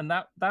 and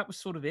that was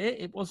sort of it.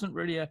 It wasn't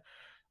really a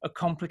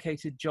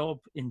complicated job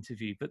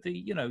interview, but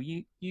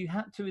you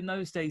had to in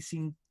those days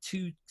seem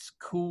too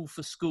cool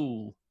for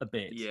school a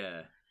bit.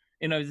 Yeah.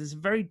 There's a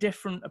very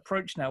different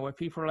approach now where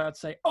people are allowed to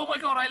say, "Oh my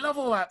God, I love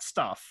all that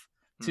stuff,"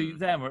 to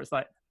them, where it's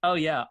like, "Oh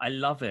yeah, I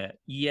love it.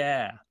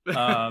 Yeah."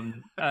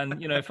 And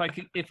if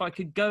I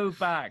could go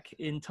back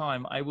in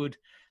time, I would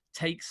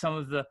take some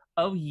of the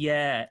 "oh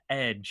yeah"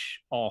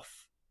 edge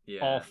off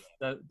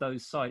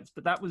those sites.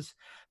 But that was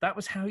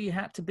how you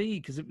had to be,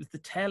 because it was the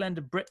tail end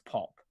of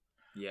Britpop.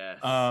 Yes.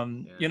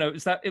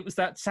 It was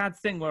that sad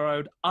thing where I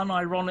would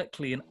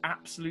unironically and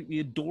absolutely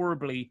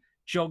adorably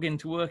jog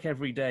into work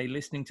every day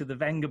listening to the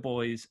Venga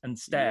Boys and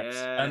Steps,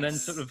 and then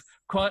sort of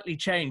quietly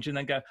change and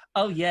then go,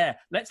 "Oh yeah,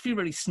 let's be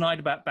really snide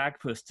about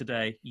Bagpuss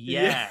today."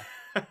 Yeah.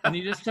 And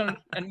you just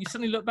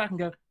suddenly look back and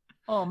go,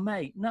 "Oh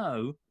mate,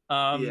 no."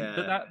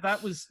 But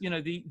that was,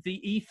 the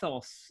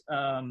ethos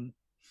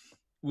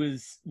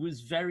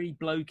was very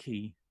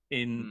blokey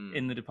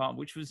in the department,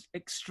 which was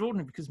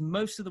extraordinary because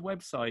most of the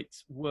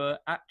websites were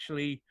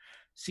actually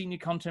senior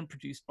content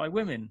produced by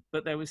women,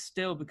 but there was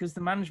still, because the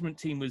management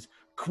team was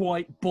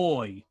quite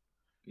boy,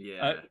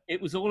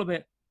 it was all a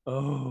bit,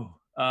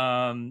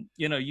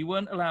 you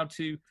weren't allowed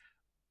to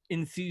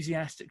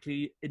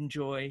enthusiastically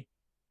enjoy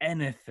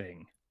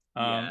anything.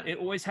 It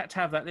always had to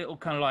have that little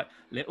kind of like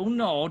little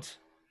nod,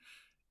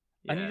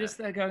 and you're just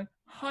there going,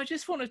 I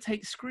just want to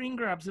take screen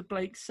grabs of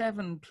Blake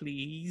 7,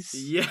 please.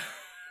 Yeah.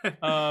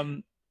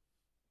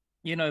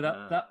 You know,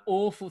 that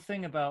awful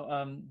thing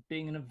about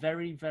being in a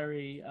very,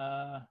 very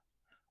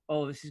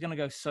oh, this is going to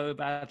go so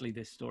badly,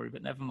 this story,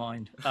 but never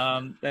mind.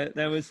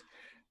 There was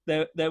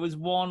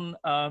one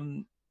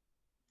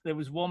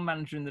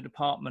manager in the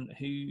department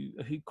who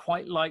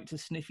quite liked a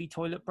sniffy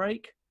toilet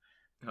break.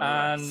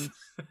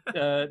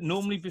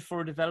 Normally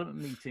before a development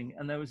meeting,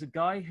 and there was a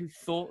guy who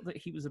thought that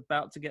he was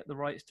about to get the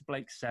rights to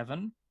Blake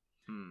 7.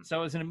 So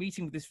I was in a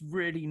meeting with this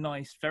really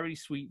nice, very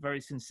sweet, very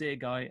sincere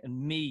guy, and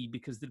me,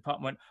 because the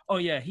department went, oh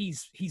yeah,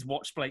 he's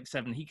watched Blake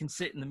 7. He can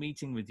sit in the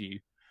meeting with you.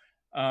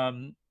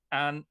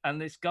 And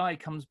this guy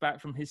comes back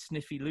from his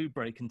sniffy loo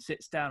break and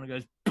sits down and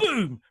goes,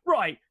 boom,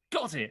 right,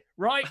 got it,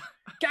 right?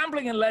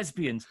 Gambling and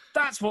lesbians.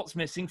 That's what's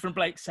missing from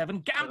Blake 7.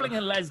 Gambling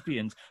and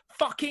lesbians.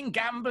 Fucking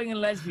gambling and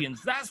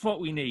lesbians. That's what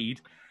we need.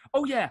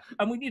 Oh yeah,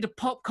 and we need a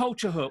pop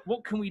culture hook.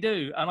 What can we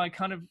do? And I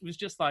kind of was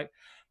just like,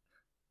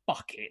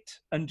 fuck it,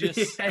 and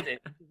just said it,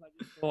 because I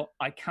just thought,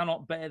 I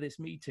cannot bear this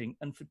meeting.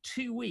 And for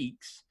 2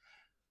 weeks,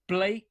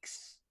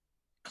 Blake's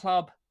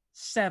Club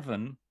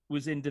 7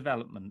 was in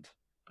development.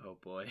 Oh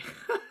boy.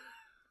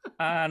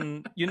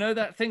 And you know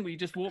that thing where you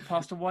just walk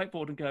past a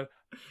whiteboard and go,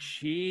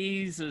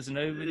 Jesus,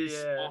 nobody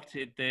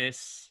spotted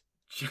this.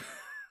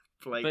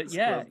 But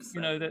yeah,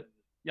 you know that.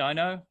 Yeah,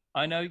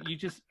 I know. You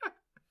just,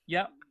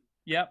 yep.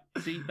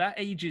 See, that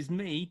ages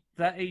me.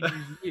 That ages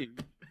you.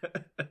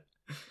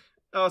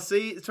 Oh,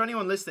 see, to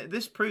anyone listening,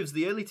 this proves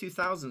the early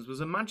 2000s was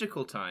a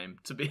magical time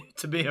to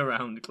be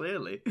around.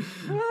 Clearly,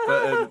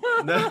 but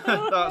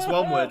no, that's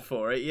one word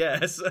for it.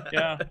 Yes.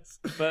 Yeah,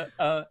 but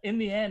in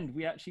the end,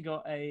 we actually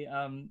got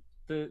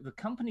the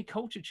company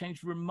culture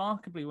changed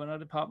remarkably when our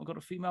department got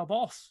a female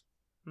boss.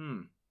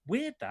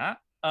 Weird that.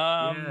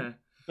 Yeah.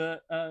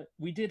 But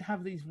we did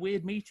have these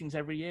weird meetings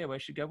every year where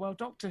she'd go, well,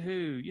 Doctor Who,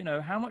 you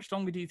know, how much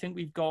longer do you think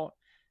we've got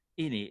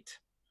in it?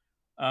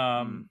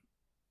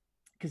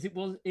 Because it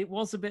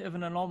was a bit of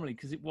an anomaly,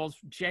 because it was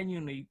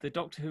genuinely, the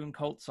Doctor Who and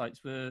cult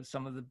sites were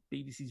some of the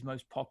BBC's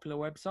most popular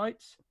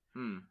websites.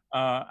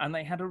 And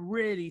they had a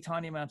really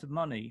tiny amount of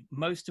money,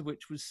 most of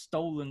which was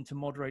stolen to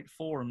moderate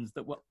forums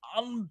that were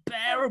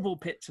unbearable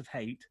pits of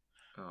hate.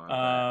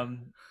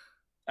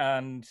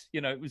 And,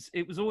 you know,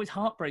 it was always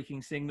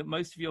heartbreaking seeing that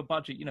most of your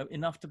budget, you know,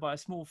 enough to buy a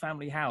small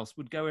family house,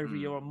 would go every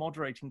year on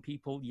moderating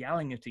people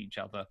yelling at each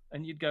other.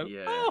 And you'd go,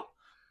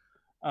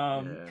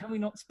 can we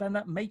not spend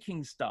that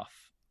making stuff?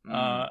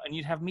 And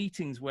you'd have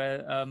meetings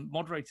where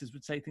moderators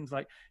would say things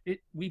like,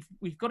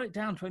 we've got it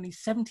down to only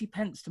 70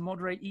 pence to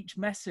moderate each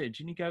message.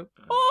 And you go,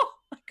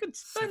 I could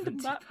spend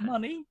that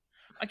money.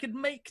 I could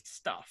make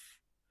stuff.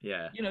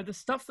 Yeah. You know, the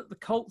stuff that the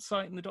cult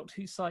site and the Doctor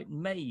Who site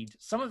made,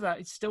 some of that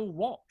is still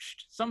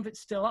watched. Some of it's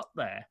still up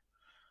there.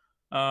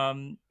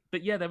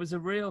 But yeah, there was a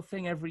real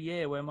thing every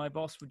year where my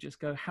boss would just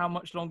go, how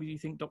much longer do you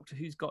think Doctor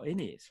Who's got in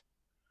it?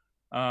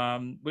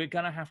 We're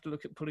going to have to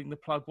look at pulling the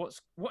plug.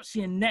 What's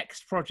your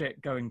next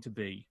project going to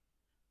be?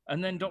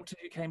 And then Doctor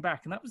Who came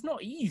back, and that was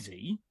not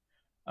easy.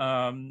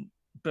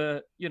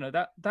 But, you know,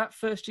 that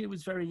first year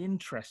was very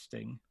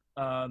interesting,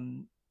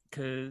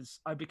 because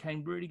I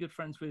became really good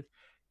friends with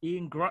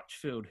Ian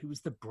Grutchfield, who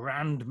was the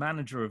brand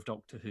manager of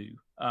Doctor Who.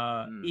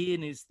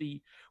 Ian is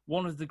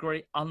one of the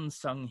great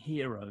unsung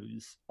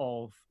heroes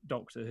of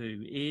Doctor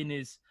Who.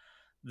 Ian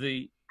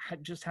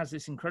just has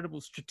this incredible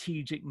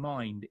strategic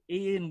mind.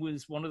 Ian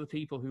was one of the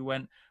people who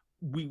went,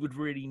 we would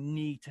really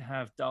need to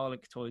have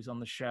Dalek toys on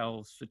the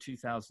shelves for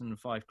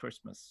 2005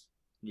 Christmas.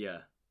 Yeah.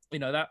 You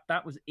know,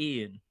 that was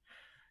Ian.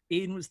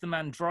 Ian was the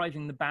man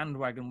driving the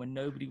bandwagon when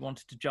nobody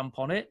wanted to jump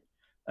on it.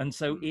 And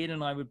so Ian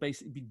and I would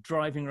basically be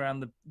driving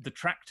around the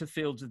tractor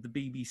fields of the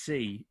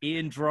BBC,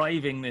 Ian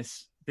driving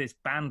this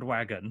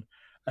bandwagon,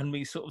 and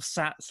we sort of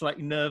sat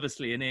slightly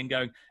nervously, and Ian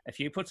going, if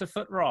you put a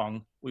foot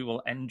wrong, we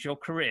will end your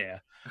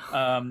career.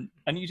 And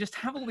you just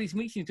have all these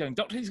meetings going,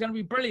 Doctor Who's going to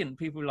be brilliant.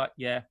 People were like,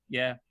 yeah,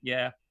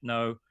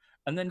 no.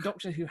 And then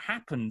Doctor Who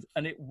happened,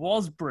 and it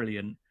was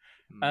brilliant.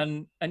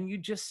 And you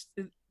just,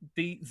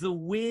 the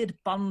weird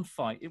bun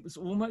fight, it was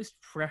almost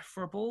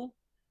preferable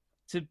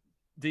to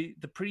the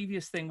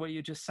previous thing where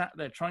you just sat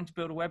there trying to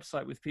build a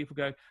website with people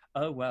going,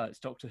 oh, well, it's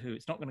Doctor Who,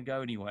 it's not going to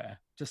go anywhere.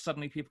 Just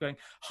suddenly people going,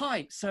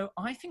 hi, so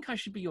I think I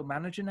should be your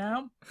manager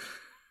now.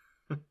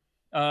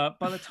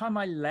 By the time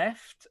I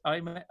left,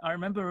 I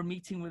remember a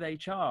meeting with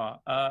HR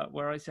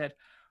where I said,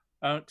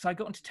 because I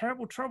got into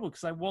terrible trouble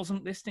because I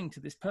wasn't listening to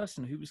this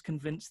person who was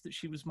convinced that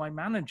she was my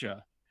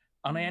manager.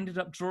 And I ended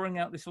up drawing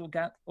out this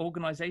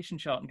organization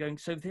chart and going,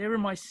 so there are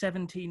my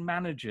 17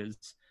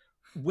 managers.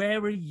 Where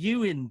are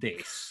you in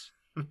this?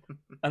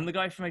 And the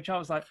guy from HR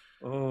was like,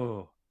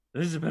 oh,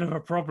 this is a bit of a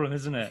problem,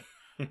 isn't it?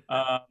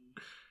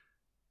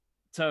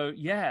 So,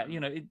 yeah, you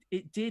know,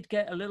 it did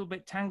get a little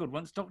bit tangled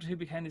once Doctor Who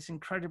became this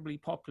incredibly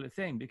popular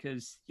thing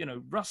because, you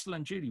know, Russell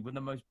and Julie were the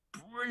most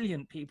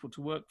brilliant people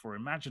to work for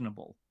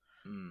imaginable.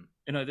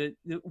 You know, the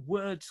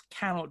words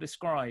cannot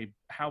describe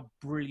how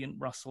brilliant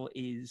Russell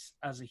is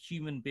as a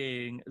human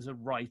being, as a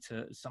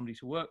writer, as somebody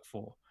to work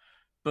for.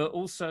 But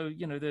also,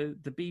 you know, the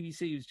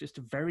BBC was just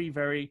a very,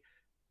 very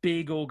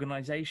big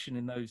organization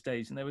in those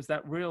days, and there was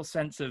that real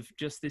sense of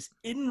just this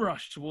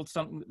inrush towards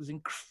something that was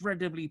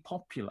incredibly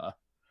popular.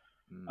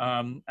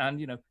 And,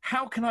 you know,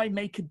 how can I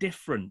make a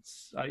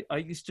difference? I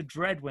used to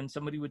dread when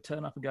somebody would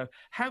turn up and go,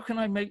 how can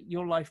I make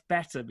your life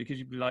better? Because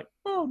you'd be like,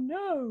 oh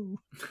no,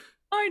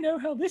 I know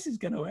how this is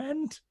going to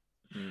end.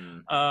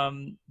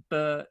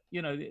 But,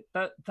 you know,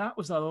 that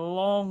was a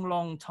long,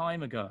 long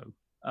time ago.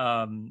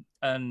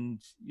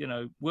 And, you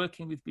know,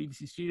 working with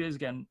BBC Studios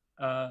again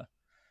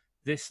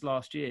this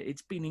last year,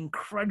 it's been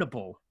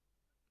incredible.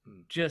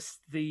 Just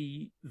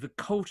the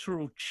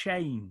cultural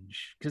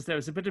change, because there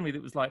was a bit of me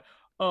that was like,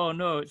 oh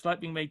no, it's like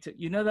being made to,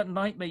 you know, that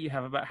nightmare you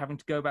have about having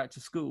to go back to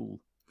school.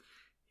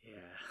 Yeah.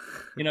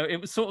 You know, it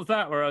was sort of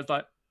that where I was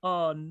like,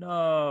 oh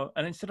no.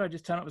 And instead I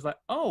just turned up and was like,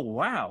 oh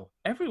wow,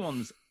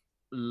 everyone's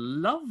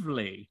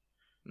lovely.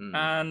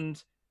 And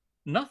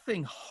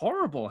nothing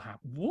horrible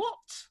happened.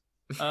 What?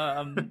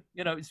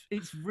 You know,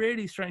 it's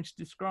really strange to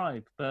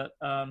describe, but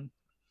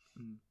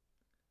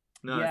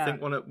no, yeah. I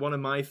think one of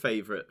my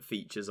favourite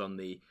features on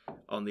the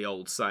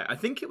old site, I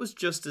think it was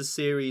just as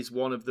series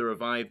 1 of the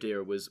revived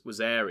era was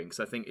airing,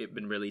 because I think it'd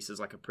been released as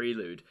like a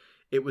prelude.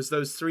 It was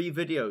those 3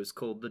 videos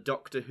called the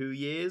Doctor Who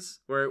years,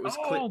 where it was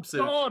clips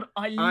of. Oh God,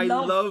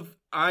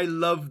 I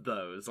loved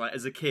those. Like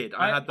as a kid,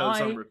 I had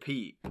those on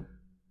repeat.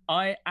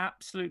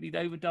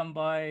 They were done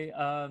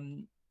by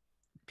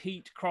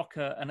Pete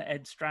Crocker and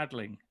Ed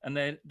Stradling, and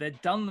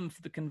they'd done them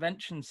for the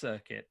convention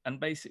circuit. And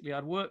basically,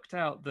 I'd worked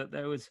out that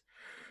there's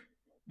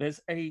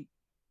a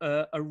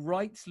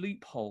rights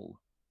loophole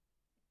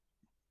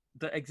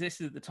that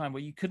existed at the time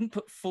where you couldn't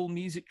put full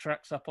music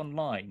tracks up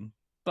online,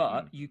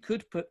 but you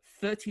could put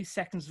 30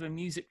 seconds of a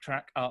music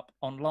track up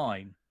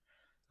online.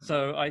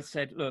 So I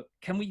said, look,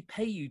 can we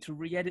pay you to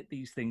re-edit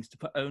these things to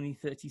put only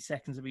 30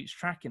 seconds of each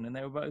track in? And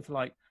they were both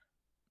like,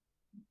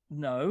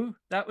 no,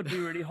 that would be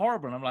really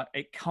horrible. And I'm like,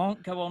 it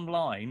can't go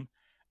online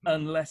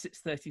unless it's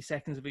 30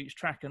 seconds of each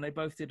track. And they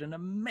both did an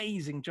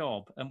amazing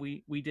job. And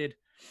we did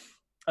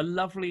a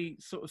lovely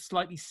sort of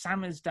slightly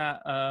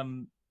samizdat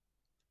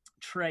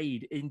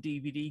trade in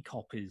DVD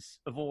copies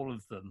of all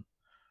of them,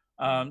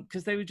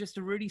 because they were just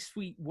a really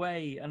sweet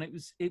way. And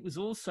it was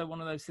also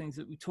one of those things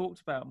that we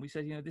talked about, and we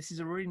said, you know, this is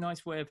a really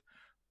nice way of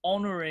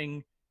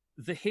honoring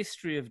the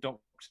history of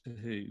Doctor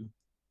Who,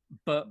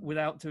 but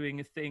without doing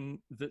a thing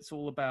that's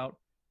all about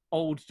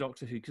old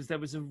Doctor Who, because there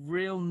was a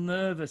real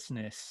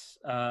nervousness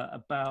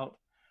about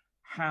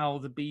how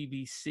the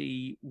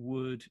BBC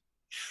would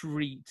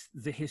treat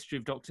the history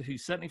of Doctor Who,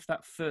 certainly for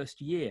that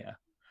first year,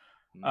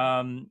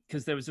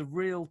 because there was a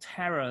real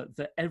terror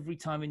that every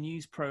time a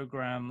news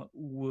program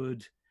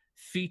would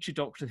feature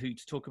Doctor Who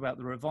to talk about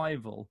the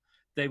revival,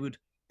 they would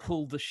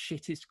pull the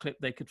shittest clip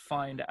they could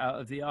find out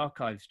of the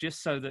archives,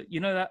 just so that, you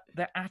know,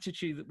 that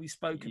attitude that we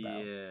spoke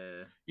about.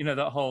 Yeah. You know,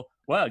 that whole,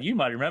 well, you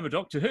might remember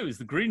Doctor Who as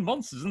the green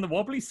monsters and the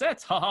wobbly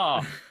sets. Ha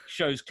ha!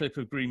 Shows clip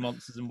of green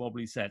monsters and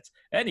wobbly sets.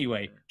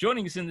 Anyway,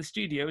 joining us in the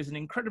studio is an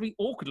incredibly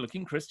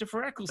awkward-looking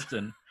Christopher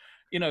Eccleston.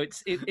 You know,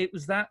 it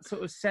was that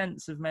sort of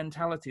sense of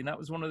mentality, and that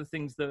was one of the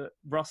things that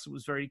Russell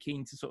was very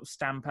keen to sort of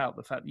stamp out,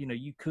 the fact that, you know,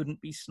 you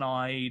couldn't be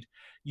snide.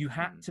 You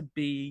had to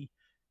be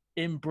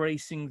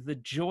embracing the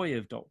joy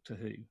of Doctor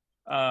Who.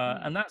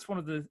 And that's one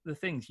of the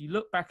things. You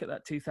look back at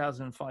that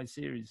 2005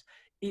 series,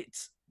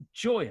 it's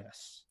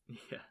joyous.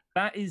 Yeah.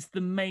 That is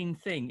the main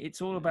thing.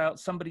 It's all about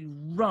somebody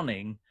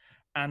running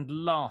and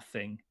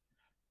laughing.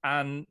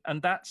 And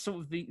that's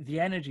sort of the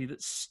energy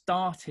that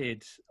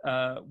started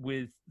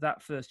with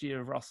that first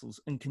year of Russell's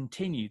and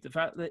continued. The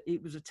fact that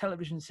it was a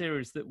television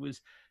series that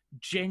was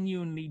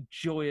genuinely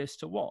joyous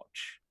to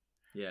watch.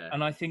 Yeah.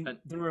 And I think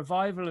the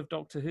revival of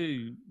Doctor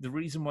Who, the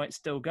reason why it's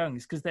still going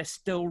is because they're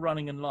still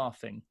running and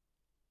laughing.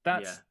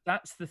 That's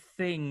the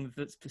thing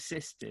that's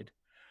persisted.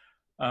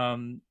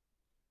 No,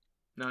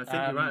 I think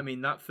you're right. I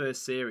mean, that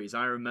first series,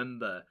 I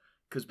remember,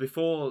 because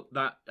before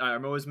that, I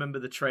always remember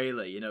the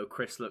trailer, you know,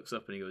 Chris looks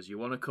up and he goes, you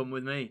want to come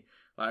with me?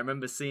 Like, I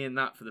remember seeing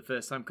that for the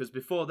first time, because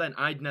before then,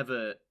 I'd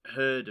never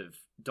heard of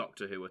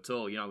Doctor Who at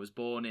all. You know, I was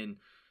born in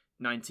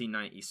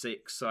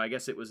 1996, so I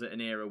guess it was at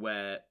an era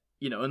where,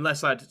 you know,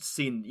 unless I'd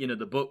seen, you know,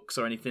 the books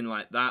or anything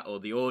like that, or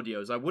the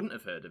audios, I wouldn't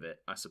have heard of it,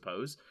 I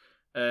suppose.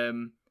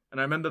 And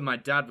I remember my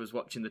dad was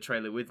watching the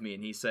trailer with me,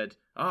 and he said,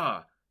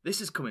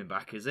 this is coming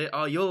back, is it?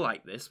 Oh, you'll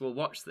like this. We'll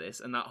watch this.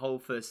 And that whole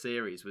first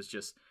series was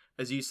just,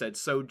 as you said,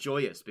 so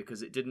joyous,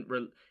 because it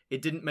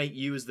didn't make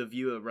you as the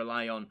viewer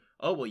rely on,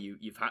 oh, well,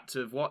 you've had to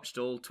have watched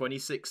all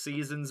 26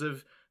 seasons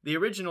of the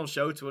original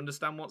show to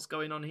understand what's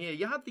going on here.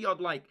 You had the odd,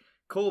 like,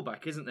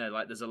 callback, isn't there?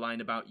 Like, there's a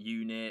line about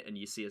UNIT, and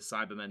you see a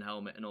Cybermen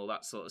helmet and all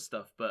that sort of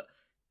stuff. But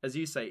as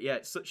you say, yeah,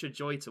 it's such a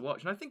joy to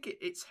watch, and I think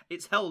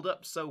it's held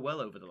up so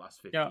well over the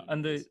last 15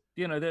 years.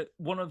 Yeah, and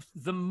one of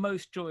the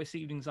most joyous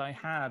evenings I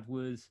had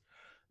was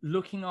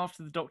looking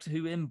after the Doctor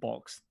Who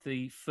inbox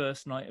the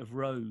first night of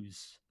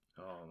Rose.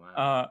 Oh,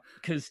 man.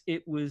 Because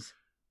it was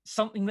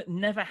something that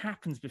never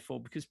happens before,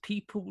 because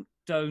people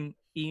don't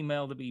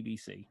email the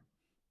BBC.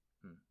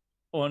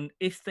 And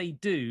if they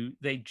do,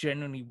 they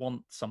genuinely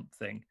want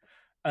something.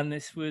 And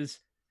this was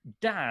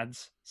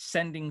dads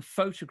sending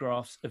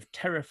photographs of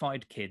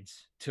terrified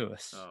kids to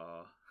us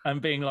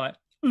and being like,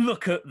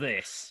 look at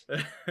this.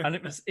 And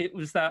it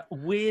was that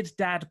weird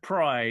dad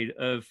pride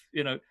of,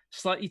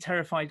 slightly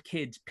terrified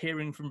kids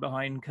peering from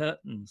behind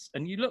curtains.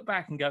 And you look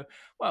back and go,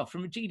 well,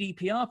 from a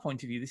GDPR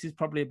point of view, this is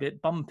probably a bit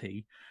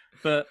bumpy.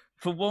 But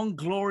for one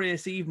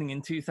glorious evening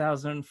in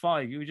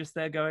 2005, you were just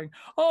there going,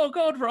 oh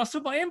God,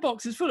 Russell, my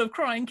inbox is full of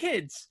crying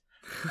kids.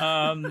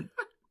 And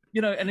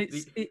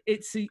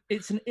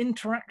it's an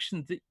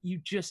interaction that you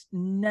just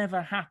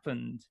never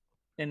happened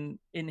in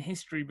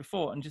history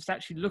before. And just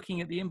actually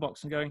looking at the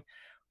inbox and going,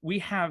 we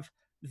have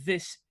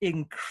this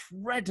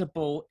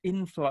incredible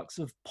influx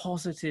of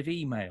positive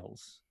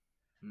emails.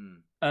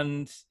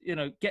 And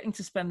getting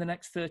to spend the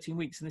next 13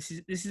 weeks, and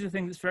this is a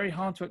thing that's very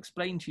hard to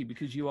explain to you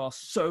because you are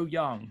so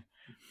young,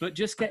 but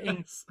just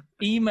getting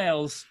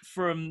emails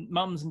from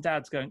mums and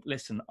dads going,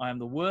 listen, I am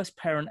the worst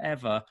parent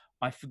ever.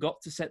 I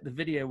forgot to set the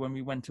video when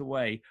we went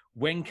away.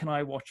 When can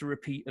I watch a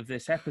repeat of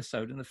this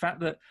episode? And the fact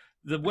that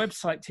the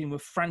website team were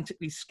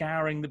frantically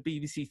scouring the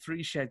BBC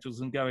Three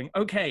schedules and going,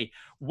 okay,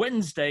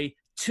 Wednesday,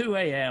 2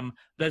 a.m.,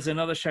 there's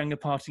another showing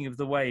of Parting of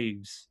the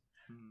Waves.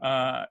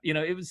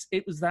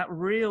 It was that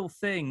real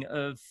thing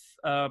of,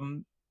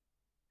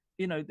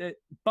 the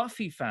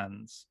Buffy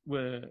fans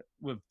were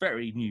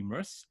very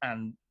numerous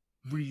and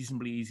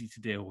reasonably easy to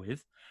deal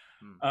with.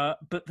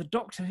 But the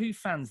Doctor Who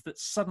fans that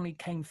suddenly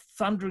came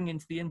thundering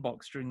into the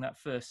inbox during that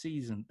first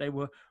season, they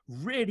were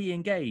really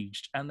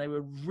engaged and they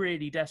were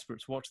really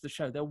desperate to watch the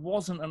show. There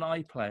wasn't an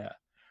iPlayer.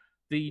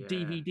 The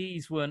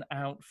DVDs weren't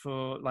out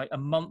for like a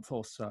month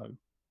or so.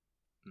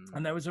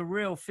 And there was a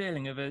real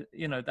feeling of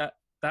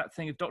that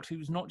thing of Doctor Who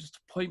was not just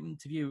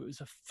appointment to view, it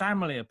was a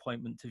family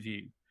appointment to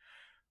view,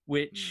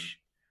 which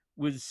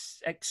was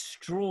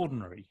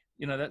extraordinary.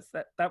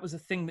 That was a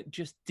thing that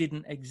just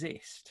didn't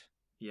exist.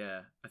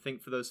 Yeah, I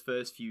think for those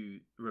first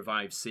few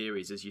revived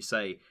series, as you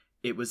say,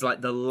 it was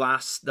like the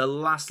last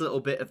little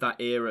bit of that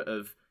era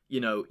of,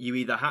 you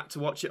either had to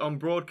watch it on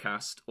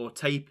broadcast or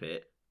tape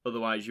it,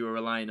 otherwise you were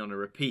relying on a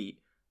repeat,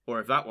 or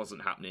if that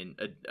wasn't happening,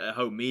 a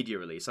home media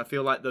release. I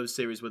feel like those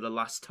series were the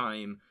last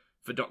time,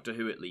 for Doctor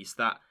Who at least,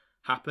 that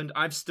happened.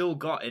 I've still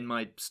got in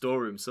my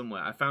storeroom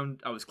somewhere,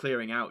 I was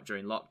clearing out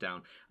during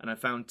lockdown, and I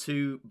found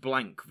 2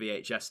 blank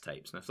VHS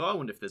tapes, and I thought, I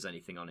wonder if there's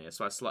anything on here,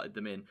 so I slotted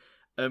them in.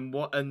 And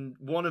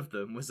one of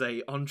them was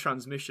a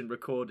on-transmission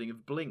recording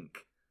of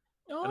Blink.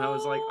 And I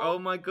was like, oh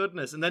my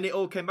goodness. And then it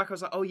all came back. I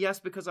was like, oh yes,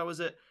 because I was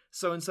at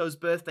so-and-so's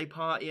birthday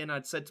party and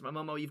I'd said to my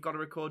mum, oh, you've got to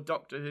record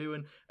Doctor Who.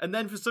 And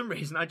then for some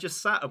reason, I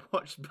just sat and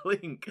watched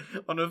Blink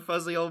on a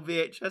fuzzy old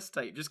VHS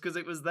tape just because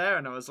it was there.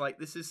 And I was like,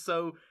 this is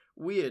so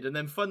weird. And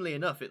then funnily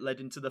enough, it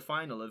led into the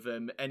final of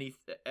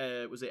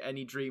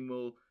Any Dream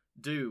Will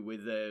Do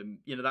with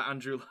that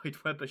Andrew Lloyd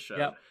Webber show.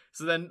 Yep.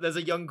 So then there's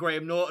a young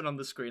Graham Norton on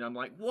the screen. I'm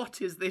like, what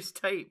is this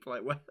tape?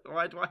 Like,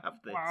 why do I have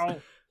this?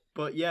 Wow.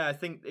 But yeah, I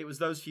think it was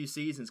those few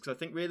seasons, because I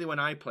think really when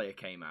iPlayer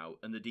came out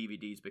and the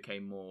DVDs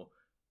became more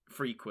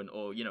frequent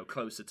or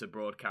closer to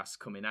broadcasts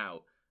coming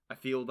out, I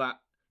feel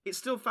that it's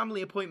still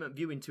family appointment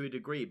viewing to a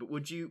degree. But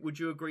would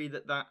you agree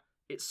that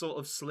it sort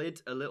of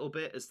slid a little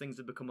bit as things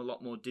have become a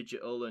lot more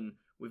digital and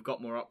we've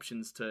got more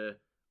options to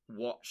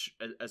watch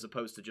as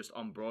opposed to just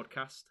on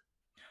broadcast?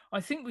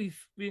 I think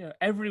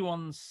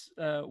everyone's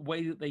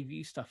way that they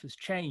view stuff has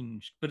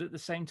changed, but at the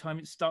same time,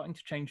 it's starting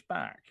to change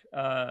back.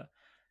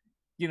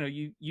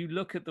 You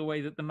look at the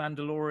way that The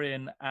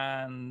Mandalorian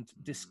and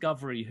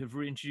Discovery have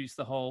reintroduced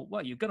the whole,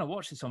 well, you're going to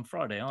watch this on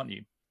Friday, aren't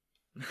you?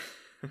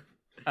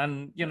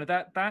 And,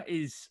 that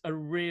is a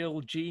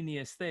real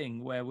genius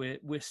thing where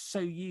we're so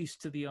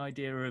used to the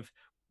idea of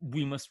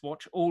we must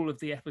watch all of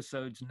the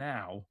episodes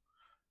now.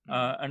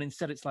 And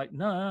instead it's like,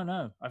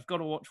 no, I've got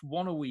to watch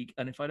one a week.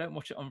 And if I don't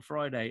watch it on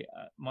Friday,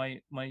 my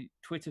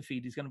Twitter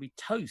feed is going to be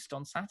toast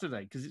on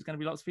Saturday because it's going to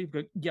be lots of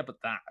people going, yeah,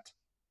 but that.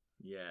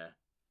 Yeah,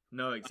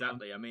 no,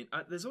 exactly. I mean,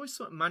 there's always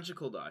something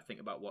magical that I think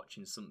about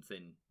watching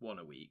something one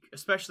a week,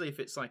 especially if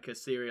it's like a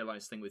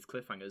serialized thing with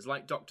cliffhangers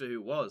like Doctor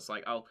Who was.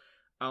 Like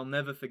I'll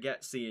never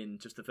forget seeing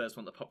just the first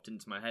one that popped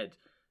into my head.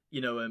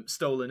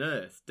 Stolen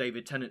Earth,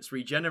 David Tennant's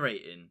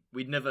regenerating.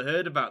 We'd never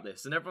heard about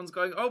this. And everyone's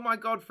going, oh my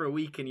God, for a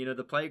week in,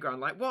 the playground.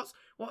 Like, what's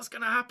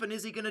going to happen?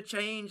 Is he going to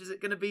change? Is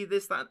it going to be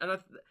this, that? And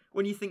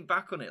when you think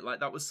back on it, like,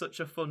 that was such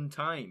a fun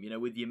time,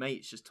 with your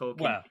mates just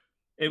talking. Well,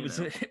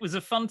 it was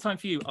a fun time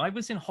for you. I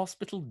was in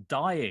hospital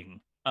dying.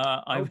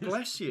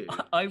 Bless you.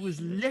 I was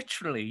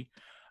literally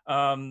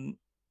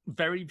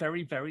very,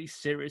 very, very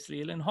seriously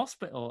ill in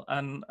hospital.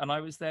 And I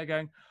was there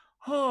going,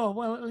 oh,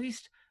 well, at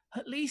least,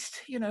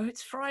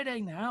 it's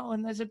Friday now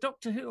and there's a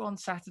Doctor Who on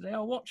Saturday.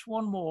 I'll watch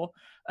one more.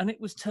 And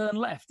it was Turn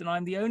Left. And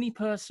I'm the only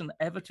person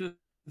ever to have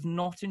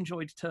not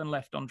enjoyed Turn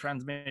Left on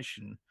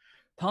transmission,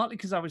 partly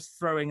because I was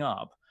throwing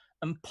up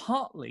and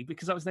partly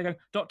because I was there going,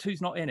 Doctor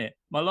Who's not in it.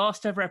 My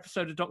last ever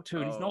episode of Doctor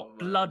Who, and he's not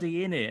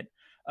bloody in it.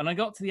 And I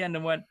got to the end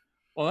and went,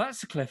 well,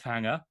 that's a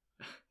cliffhanger.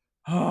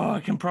 Oh, I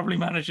can probably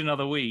manage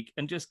another week.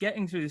 And just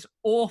getting through this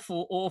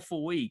awful,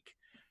 awful week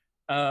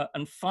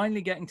and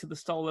finally getting to the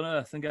Stolen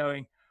Earth and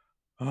going,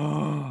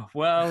 oh,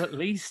 well, at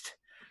least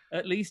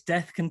at least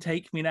death can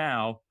take me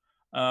now.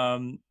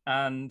 And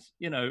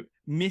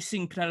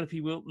missing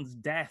Penelope Wilton's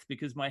death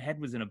because my head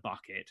was in a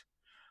bucket,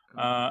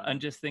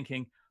 and just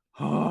thinking,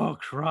 oh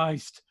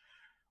Christ.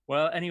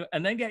 Well, anyway,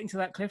 and then getting to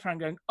that cliffhanger,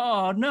 going,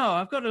 oh no,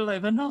 I've got to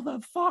live another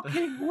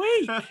fucking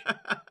week.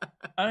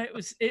 And it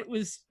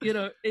was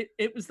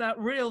that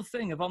real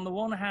thing of, on the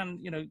one hand,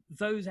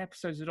 those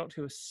episodes of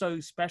Doctor Who are so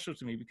special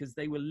to me because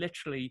they were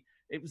literally,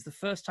 it was the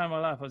first time in my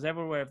life I was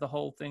ever aware of the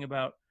whole thing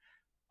about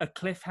a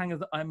cliffhanger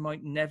that I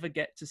might never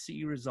get to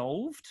see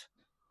resolved.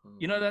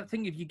 You know that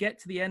thing, if you get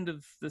to the end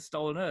of The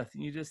Stolen Earth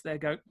and you're just there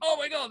going, oh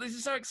my God, this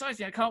is so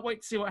exciting, I can't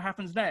wait to see what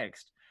happens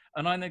next.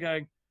 And I'm there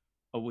going,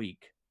 a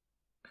week.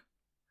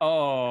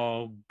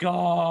 Oh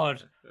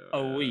God,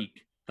 a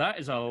week. That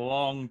is a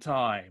long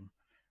time.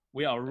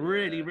 We are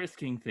really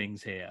risking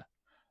things here.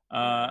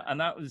 And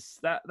that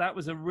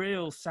was a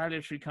real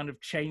salutary kind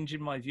of change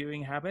in my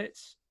viewing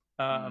habits.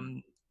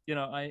 I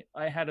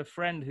had a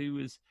friend who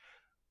was,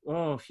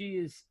 she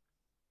is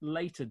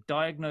later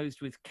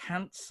diagnosed with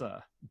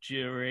cancer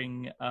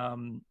during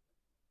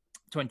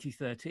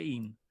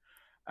 2013.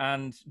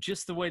 And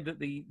just the way that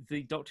the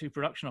Doctor Who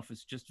production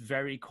office just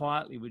very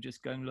quietly were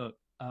just going, look,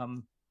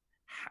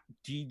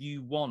 do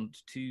you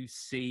want to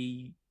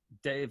see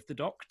Day of the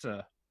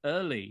Doctor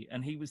early?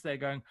 And he was there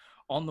going,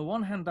 on the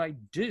one hand, I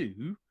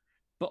do,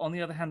 but on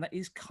the other hand, that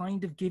is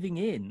kind of giving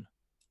in.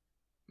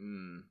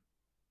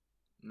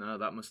 No,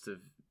 that must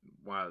have,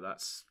 wow,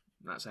 that's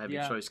a heavy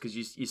choice, because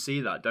you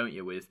see that, don't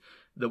you, with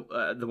the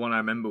one I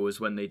remember was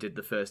when they did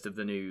the first of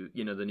the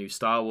new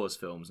Star Wars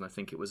films, and I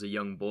think it was a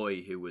young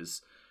boy who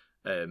was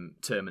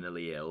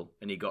terminally ill,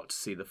 and he got to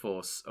see The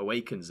Force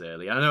Awakens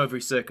early. I know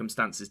every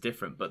circumstance is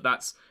different, but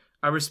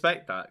I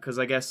respect that, because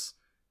I guess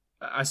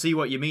I see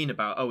what you mean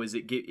about,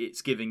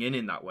 it's giving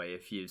in that way,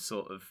 if you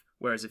sort of,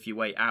 whereas if you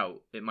wait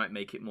out, it might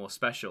make it more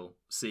special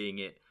seeing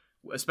it,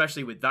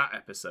 especially with that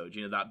episode,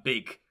 that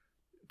big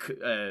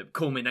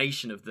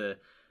culmination of the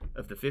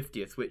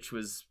 50th, which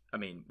was, I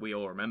mean, we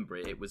all remember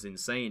it. It was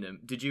insane.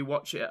 Did you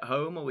watch it at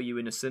home, or were you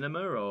in a cinema,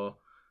 or?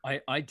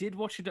 I did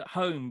watch it at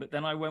home, but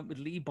then I went with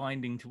Lee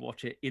Binding to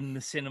watch it in the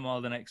cinema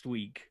the next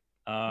week,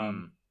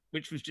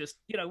 which was just,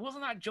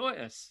 wasn't that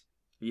joyous?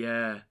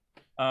 Yeah.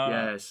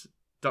 Yes.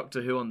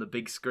 Doctor Who on the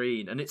big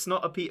screen. And it's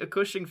not a Peter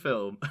Cushing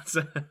film.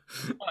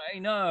 I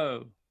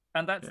know.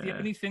 And that's the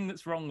only thing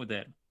that's wrong with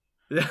it.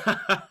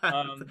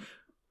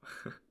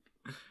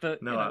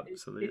 But no,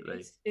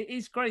 absolutely. It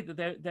is great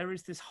that there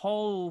is this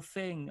whole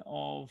thing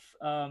of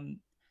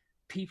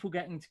people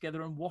getting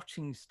together and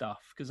watching stuff.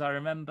 Because I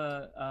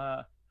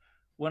remember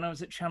when I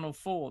was at Channel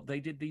 4, they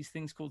did these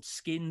things called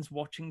Skins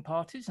watching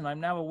parties, and I'm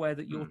now aware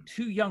that you're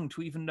too young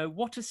to even know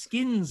what a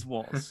Skins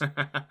was.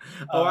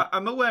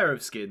 I'm aware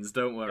of Skins,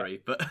 don't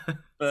worry. Yeah.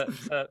 But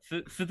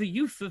for the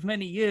youth of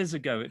many years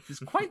ago, it was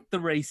quite the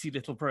racy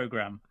little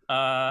program.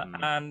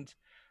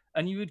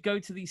 And you would go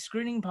to these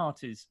screening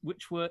parties,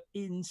 which were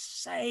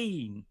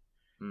insane.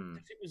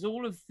 It was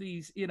all of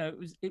these,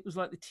 it was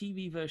like the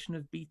TV version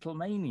of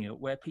Beatlemania,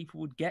 where people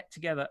would get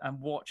together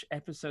and watch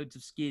episodes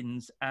of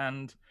Skins,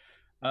 and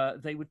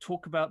they would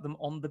talk about them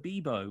on the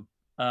Bebo,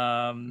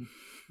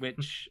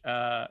 which,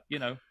 hi,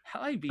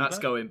 Bebo. That's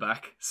going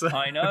back. So.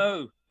 I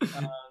know.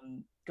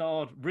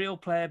 God, real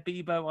player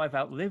Bebo, I've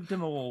outlived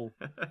them all.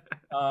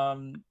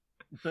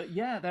 But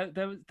yeah,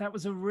 that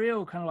was a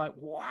real kind of like,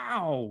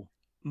 wow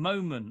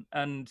moment.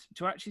 And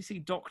to actually see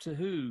Doctor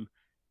Who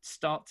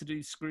start to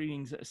do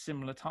screenings at a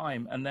similar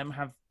time and them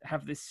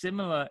have this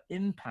similar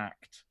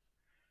impact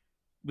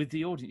with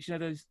the audience,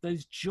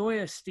 those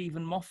joyous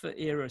Stephen Moffat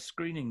era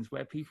screenings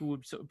where people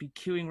would sort of be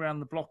queuing around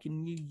the block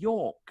in New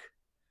York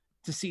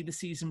to see the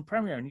season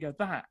premiere, and you go,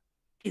 that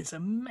is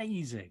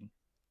amazing.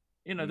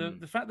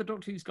 The fact that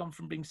Doctor Who's gone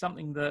from being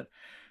something that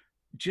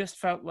just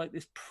felt like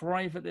this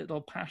private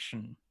little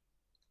passion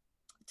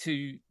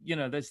to,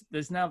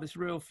 there's now this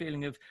real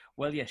feeling of,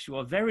 well, yes, you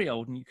are very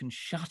old and you can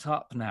shut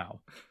up now.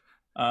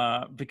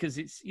 Because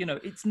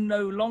it's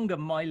no longer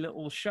my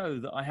little show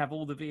that I have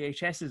all the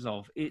VHSs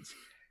of. It's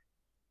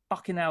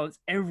fucking hell, it's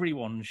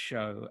everyone's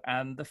show,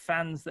 and the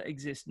fans that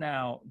exist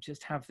now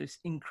just have this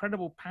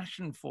incredible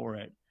passion for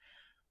it.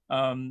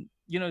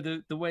 The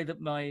way that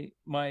my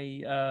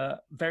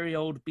very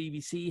old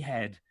BBC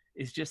head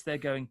is just there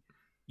going,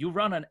 you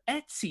run an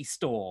Etsy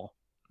store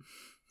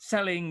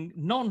selling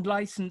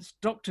non-licensed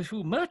Doctor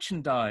Who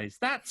merchandise.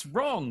 That's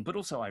wrong. But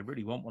also, I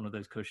really want one of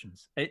those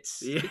cushions.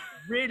 It's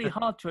really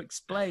hard to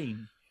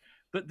explain.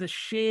 But the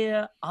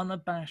sheer,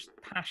 unabashed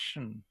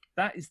passion,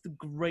 that is the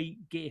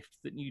great gift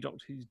that New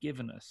Doctor Who's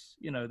given us.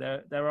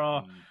 There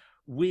are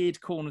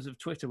weird corners of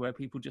Twitter where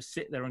people just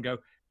sit there and go,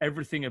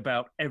 everything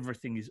about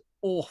everything is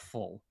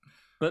awful.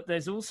 But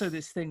there's also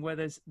this thing where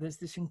there's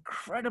this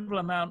incredible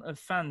amount of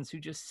fans who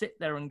just sit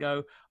there and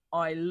go,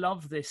 I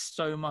love this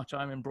so much,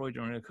 I'm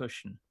embroidering a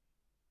cushion.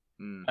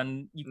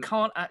 And you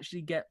can't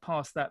actually get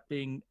past that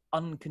being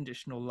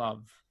unconditional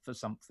love for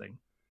something.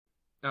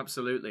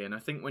 Absolutely. And I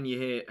think when you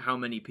hear how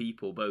many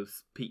people,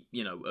 both,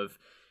 of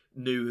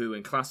New Who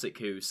and Classic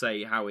Who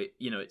say how it,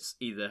 it's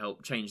either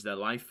helped change their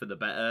life for the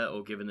better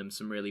or given them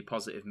some really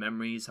positive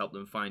memories, help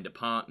them find a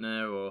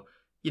partner, or,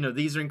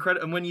 these are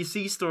incredible. And when you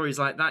see stories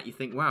like that, you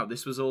think, wow,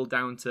 this was all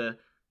down to,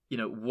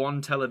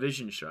 one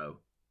television show.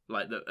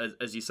 Like,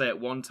 as you say, at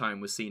one time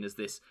was seen as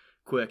this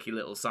quirky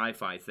little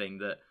sci-fi thing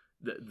that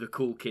the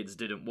cool kids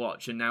didn't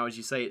watch. And now, as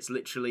you say, it's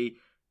literally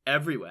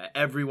everywhere.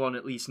 Everyone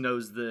at least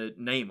knows the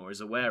name or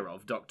is aware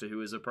of Doctor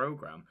Who as a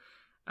programme.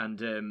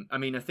 And,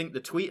 I think the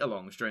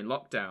tweet-alongs during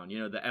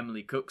lockdown, that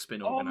Emily Cook's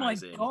been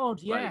organising. Oh, my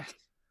God, yes.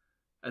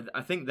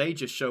 I think they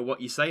just show what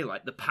you say,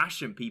 like, the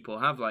passion people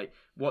have, like,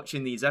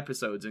 watching these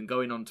episodes and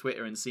going on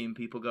Twitter and seeing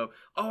people go,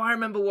 oh, I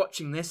remember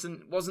watching this,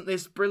 and wasn't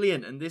this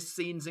brilliant? And this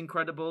scene's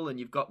incredible, and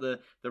you've got the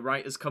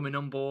writers coming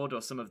on board,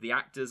 or some of the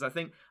actors. I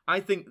think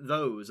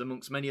those,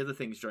 amongst many other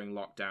things during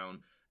lockdown,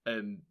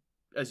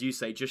 as you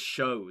say, just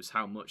shows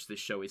how much this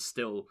show is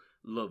still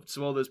loved.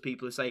 So all those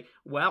people who say,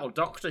 well,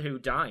 Doctor Who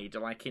died,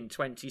 like, in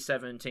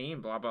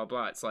 2017, blah, blah,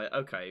 blah. It's like,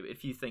 okay,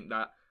 if you think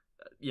that,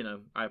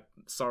 I'm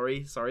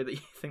sorry that you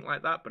think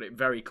like that, but it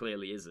very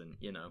clearly isn't,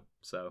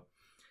 so.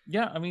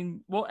 Yeah,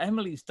 what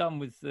Emily's done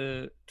with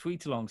the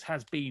tweet-alongs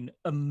has been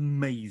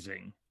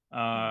amazing.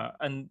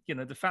 And,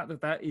 the fact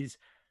that is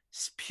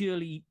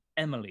purely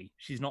Emily.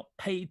 She's not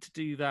paid to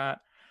do that.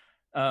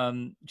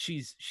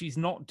 She's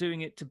not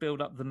doing it to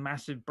build up the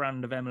massive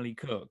brand of Emily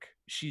Cook.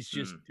 She's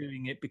just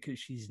doing it because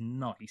she's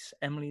nice.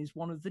 Emily is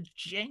one of the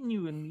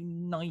genuinely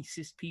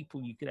nicest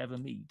people you could ever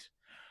meet.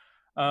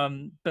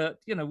 But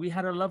we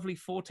had a lovely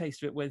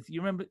foretaste of it with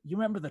you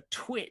remember the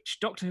Twitch,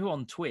 Doctor Who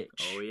on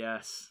Twitch. Oh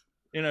yes.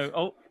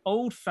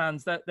 Old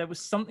fans, that there was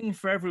something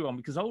for everyone,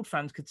 because old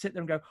fans could sit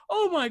there and go,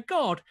 oh my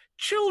God,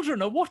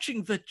 children are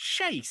watching The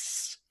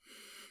Chase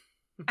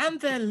and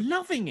they're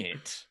loving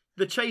it.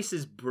 The Chase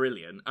is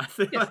brilliant. I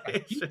think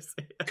it's just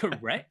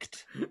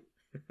correct.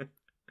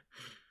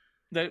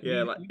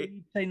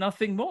 We say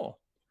nothing more.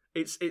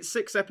 It's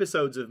 6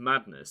 episodes of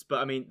madness,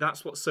 but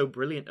that's what's so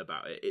brilliant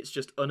about it. It's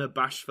just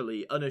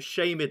unabashedly,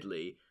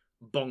 unashamedly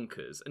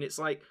bonkers, and it's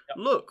like,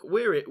 look,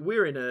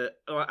 we're in a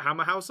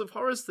Hammer House of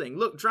Horrors thing.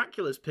 Look,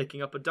 Dracula's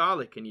picking up a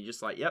Dalek, and you're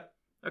just like, yep,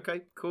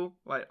 okay, cool.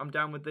 Like, I'm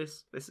down with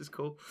this. This is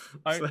cool.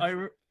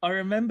 I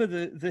remember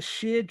the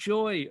sheer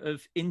joy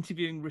of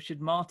interviewing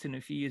Richard Martyn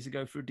a few years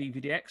ago for a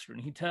DVD extra,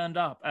 and he turned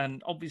up,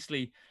 and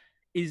obviously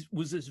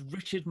was as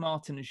Richard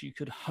Martyn as you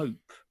could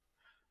hope.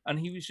 And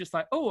he was just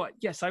like, oh,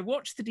 yes, I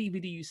watched the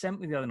DVD you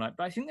sent me the other night,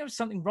 but I think there was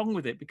something wrong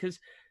with it because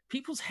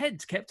people's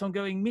heads kept on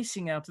going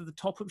missing out of the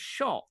top of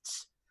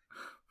shots.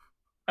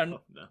 And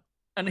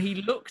and he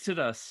looked at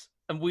us,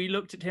 and we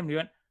looked at him, and he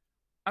went,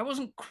 I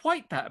wasn't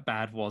quite that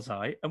bad, was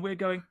I? And we're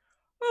going,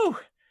 oh,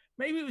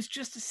 maybe it was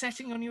just a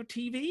setting on your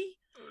TV?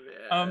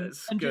 Yeah,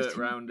 and just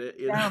around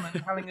it. Down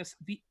and telling us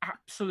the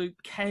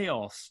absolute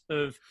chaos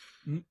of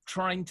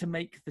trying to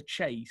make the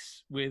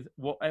chase with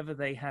whatever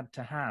they had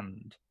to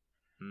hand.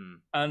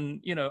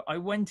 And, I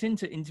went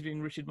into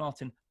interviewing Richard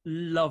Martyn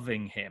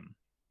loving him.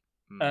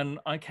 And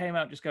I came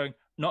out just going,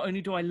 not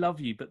only do I love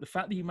you, but the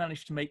fact that you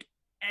managed to make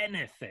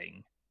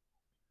anything,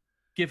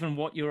 given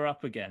what you're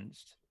up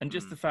against, and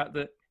just the fact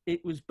that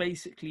it was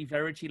basically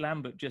Verity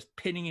Lambert just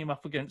pinning him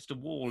up against a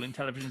wall in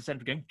Television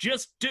Central going,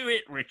 just do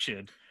it,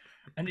 Richard.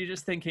 And you're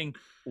just thinking,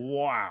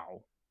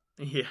 wow.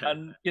 Yeah.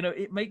 And,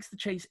 it makes the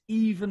chase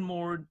even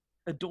more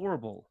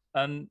adorable.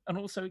 And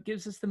also it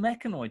gives us the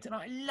mechanoids, and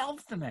I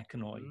love the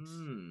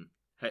mechanoids.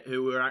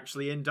 Who were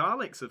actually in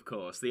Daleks, of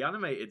course, the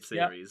animated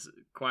series,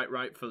 quite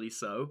rightfully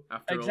so.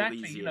 After all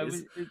these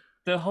years,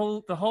 the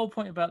whole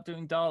point about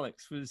doing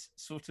Daleks was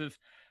sort of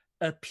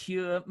a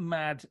pure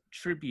mad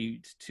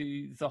tribute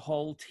to the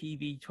whole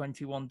TV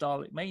 21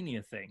 Dalek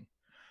Mania thing,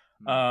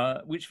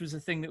 which was a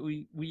thing that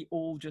we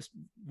all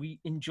we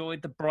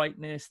enjoyed the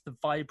brightness, the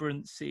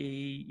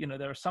vibrancy.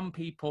 There are some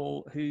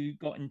people who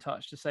got in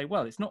touch to say,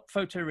 well, it's not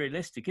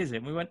photorealistic, is it?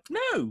 And we went,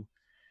 no,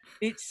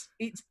 it's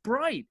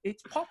bright,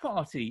 it's pop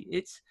arty,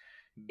 it's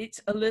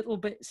a little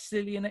bit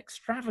silly and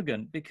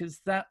extravagant,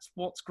 because that's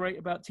what's great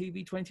about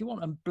TV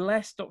 21. And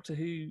bless Doctor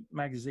Who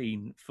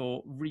magazine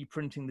for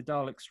reprinting the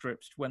Dalek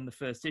strips when the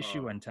first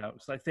issue went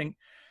out. So I think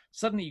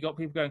suddenly you got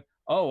people going,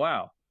 oh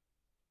wow,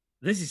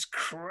 this is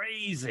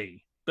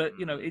crazy. But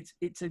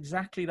it's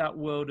exactly that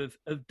world of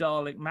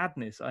Dalek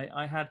madness.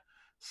 I had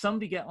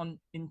somebody get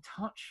in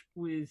touch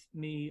with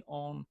me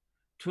on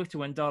Twitter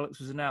when Daleks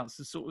was announced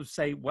to sort of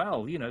say,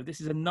 well,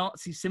 this is a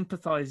Nazi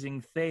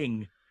sympathizing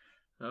thing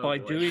by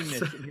doing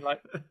this. And you're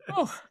like,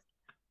 oh,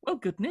 well,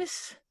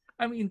 goodness.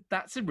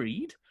 That's a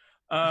read.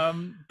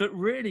 But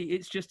really,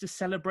 it's just a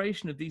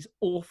celebration of these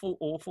awful,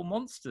 awful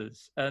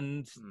monsters.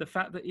 And the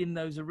fact that in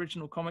those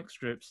original comic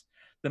strips,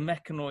 the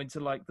mechanoids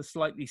are like the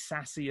slightly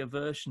sassier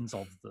versions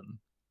of them.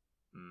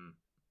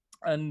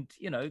 And,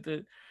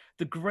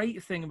 the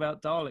great thing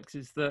about Daleks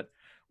is that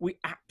we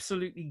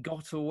absolutely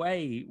got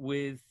away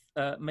with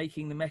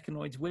making the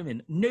mechanoids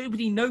women.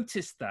 Nobody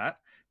noticed that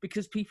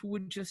because people were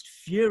just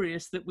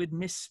furious that we'd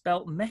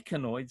misspelt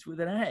mechanoids with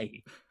an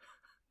A.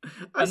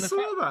 I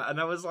saw that and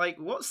I was like,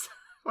 what's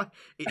that?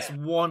 It's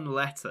one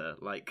letter.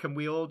 Like, can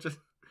we all just...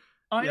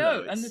 I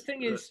know. And the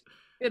thing is,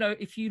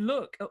 if you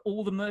look at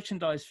all the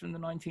merchandise from the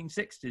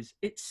 1960s,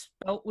 it's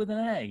spelt with an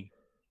A.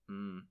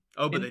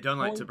 Oh, but they don't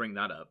like to bring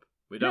that up.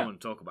 We don't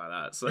want to talk about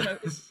that. So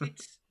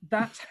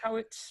that's how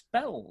it's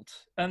spelled.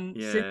 And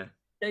since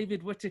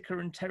David Whittaker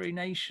and Terry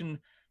Nation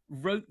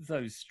wrote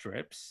those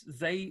strips,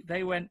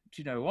 they went,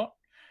 you know what?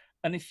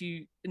 And if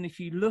you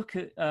look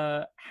at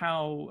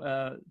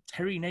how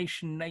Terry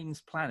Nation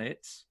names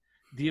planets,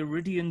 the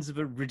Iridians of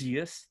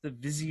Iridius, the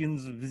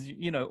Visians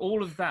of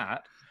all of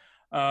that.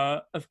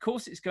 Of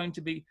course, it's going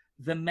to be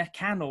the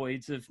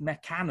mechanoids of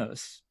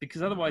Mechanus,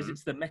 because otherwise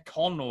it's the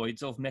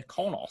mechonoids of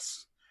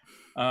Mechonos.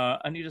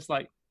 And you're just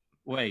like,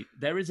 wait,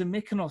 there is a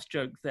Mykonos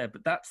joke there,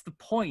 but that's the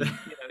point.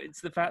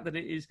 It's the fact that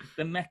it is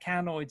the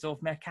mechanoids of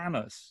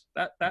Mechanus.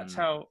 That's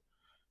how,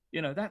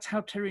 that's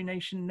how Terry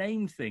Nation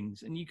named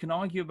things. And you can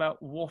argue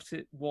about what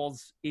it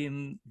was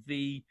in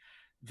the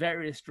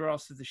various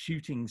drafts of the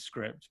shooting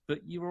script, but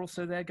you were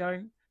also there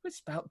going,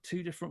 it's about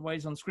two different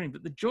ways on screen.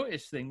 But the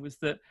joyous thing was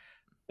that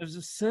there was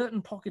a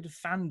certain pocket of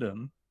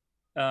fandom.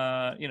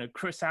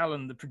 Chris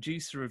Allen, the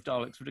producer of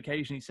Daleks, would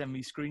occasionally send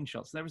me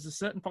screenshots. There was a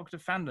certain pocket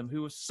of fandom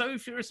who was so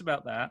furious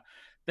about that,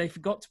 they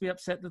forgot to be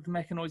upset that the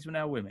mechanoids were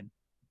now women.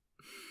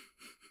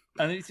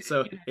 And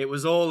it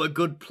was all a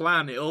good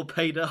plan. It all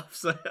paid off.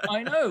 So.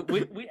 I know.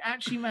 We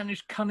actually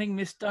managed cunning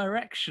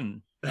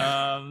misdirection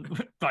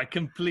by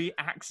complete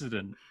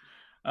accident.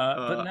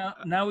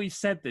 But now we've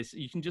said this,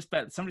 you can just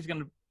bet somebody's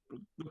going to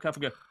look up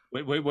and go,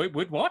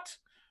 wait, what?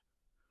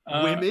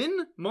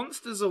 Women?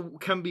 Monsters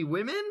can be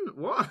women?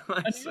 What?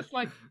 And it's just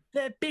like,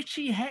 they're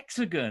bitchy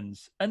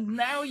hexagons, and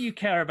now you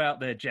care about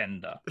their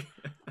gender.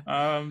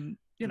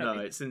 No,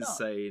 it's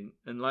insane.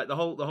 And like the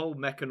whole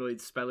mechanoid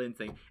spelling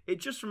thing, it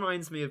just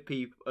reminds me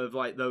of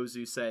like those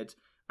who said,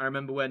 I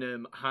remember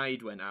when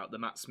Hyde went out, the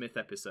Matt Smith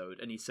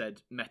episode, and he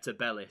said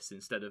Metabellis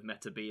instead of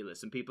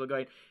Metabelis, and people are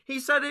going, he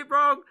said it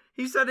wrong.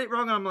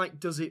 And I'm like,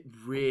 does it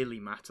really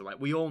matter? Like,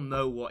 we all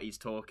know what he's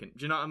talking.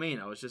 Do you know what I mean?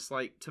 I was just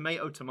like,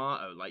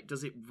 tomato. Like,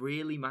 does it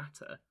really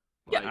matter?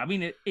 Like, yeah, I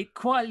mean, it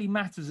quietly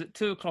matters at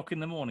 2:00 in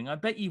the morning. I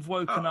bet you've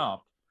woken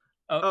up.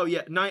 Oh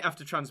yeah, night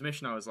after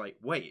transmission, I was like,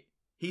 wait,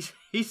 he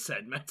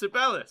said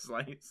Metabellis.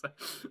 Like, so...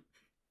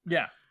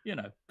 yeah.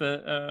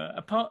 But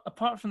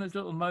apart from those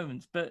little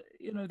moments, but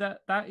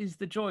that is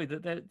the joy,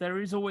 that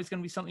there is always going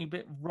to be something a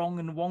bit wrong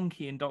and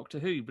wonky in Doctor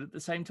Who, but at the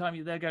same time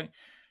you're there going,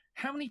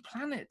 how many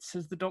planets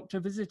has the Doctor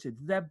visited?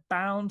 They're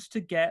bound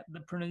to get the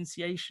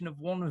pronunciation of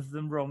one of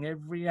them wrong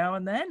every now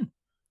and then.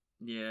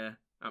 Yeah,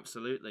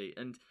 absolutely.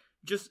 And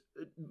just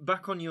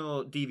back on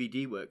your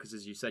DVD work, because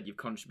as you said, you've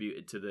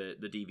contributed to the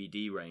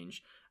DVD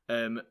range.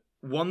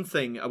 One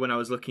thing when I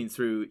was looking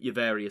through your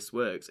various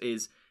works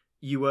is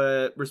you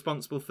were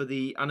responsible for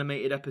the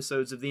animated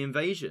episodes of The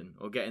Invasion,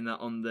 or getting that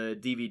on the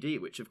DVD,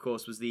 which of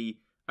course was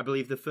I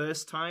believe the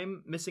first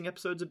time missing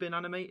episodes have been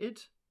animated,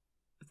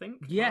 I think.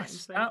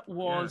 Yes, that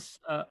was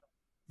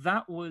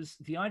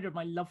the idea of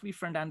my lovely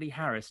friend Andy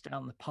Harris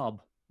down the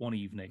pub one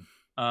evening,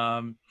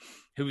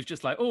 who was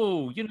just like,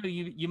 oh,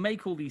 you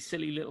make all these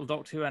silly little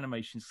Doctor Who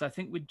animations. So I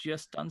think we'd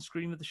just done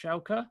Scream of the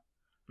Shellker.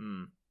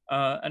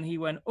 And he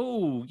went,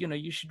 oh,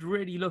 you should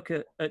really look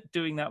at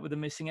doing that with a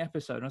missing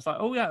episode. And I was like,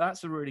 oh, yeah,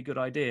 that's a really good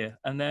idea.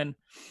 And then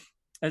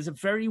there's a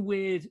very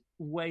weird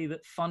way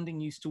that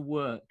funding used to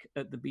work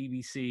at the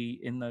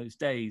BBC in those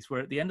days,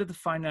 where at the end of the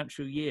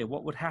financial year,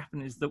 what would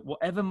happen is that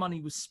whatever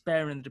money was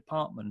spare in the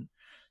department,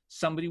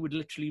 somebody would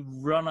literally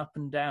run up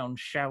and down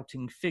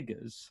shouting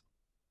figures.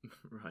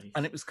 Right.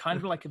 And it was kind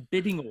of like a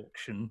bidding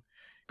auction,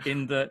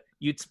 in that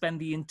you'd spend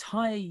the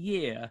entire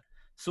year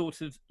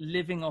sort of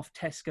living off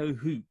Tesco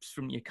hoops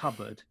from your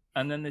cupboard.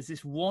 And then there's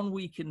this 1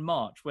 week in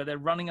March where they're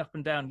running up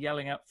and down,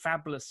 yelling out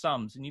fabulous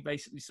sums. And you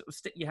basically sort of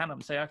stick your hand up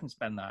and say, I can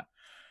spend that.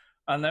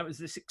 And there was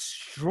this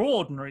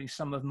extraordinary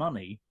sum of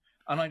money.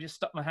 And I just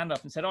stuck my hand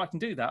up and said, oh, I can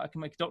do that. I can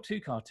make a Doctor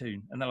Who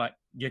cartoon. And they're like,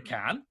 you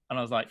can? And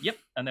I was like, yep.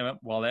 And they went,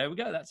 well, there we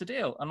go. That's a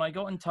deal. And I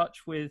got in touch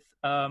with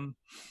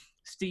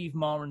Steve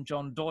Marr and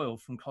John Doyle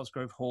from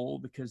Cosgrove Hall,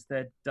 because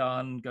they'd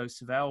done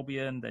Ghosts of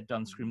Albion, they'd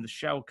done Scream of the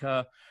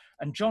Shellker.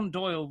 And John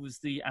Doyle was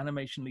the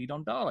animation lead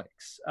on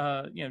Daleks.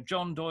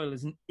 John Doyle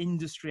is an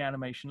industry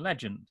animation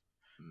legend.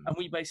 And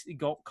we basically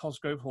got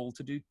Cosgrove Hall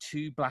to do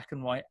 2 black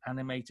and white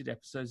animated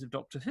episodes of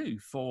Doctor Who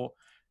for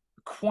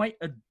quite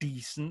a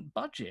decent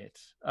budget,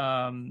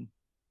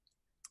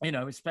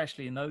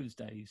 especially in those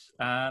days.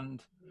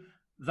 And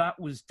that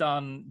was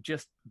done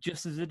just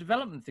as a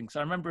development thing.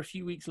 So I remember a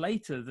few weeks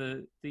later,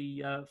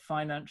 the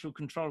financial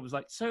controller was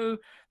like, so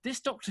this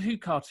Doctor Who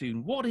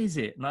cartoon, what is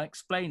it? And I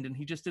explained, and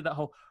he just did that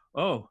whole,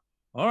 oh,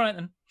 all right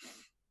then.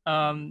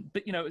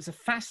 But it was a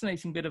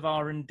fascinating bit of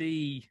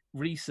R&D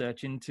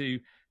research into,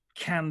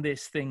 can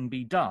this thing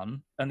be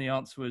done? And the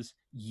answer was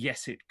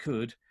yes, it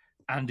could,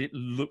 and it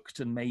looked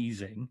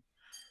amazing.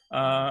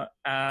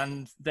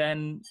 And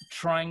then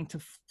trying to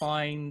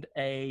find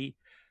a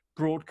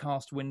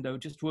broadcast window,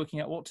 just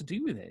working out what to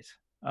do with it.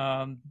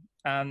 And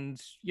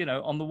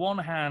on the one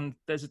hand,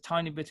 there's a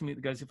tiny bit of me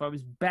that goes, if I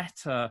was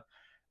better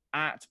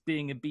at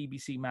being a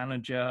BBC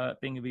manager,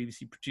 being a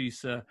BBC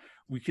producer,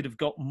 we could have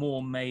got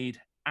more made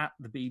at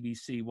the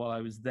BBC while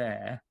I was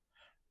there.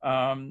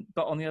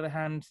 But on the other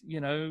hand,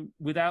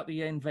 without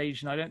the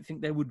invasion, I don't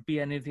think there would be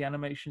any of the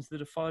animations that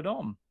have followed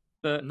on.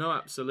 But no,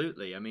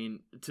 absolutely. I mean,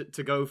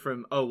 to go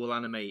from, we'll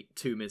animate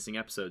 2 missing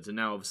episodes, and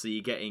now obviously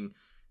you're getting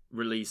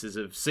releases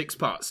of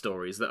 6-part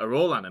stories that are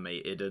all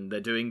animated, and they're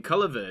doing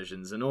colour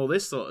versions and all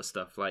this sort of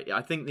stuff. Like,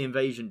 I think the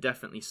invasion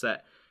definitely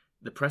set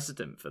the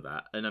precedent for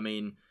that. And I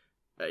mean,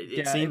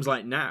 it seems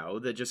like now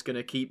they're just going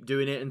to keep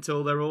doing it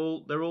until they're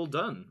all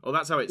done. Or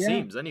that's how it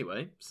seems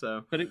anyway.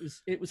 So, but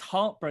it was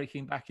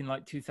heartbreaking back in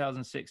like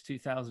 2006,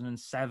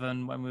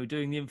 2007 when we were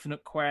doing the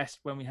Infinite Quest,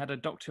 when we had a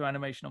Doctor Who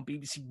animation on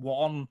BBC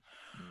One.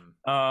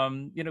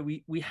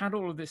 We had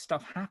all of this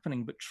stuff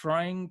happening, but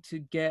trying to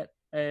get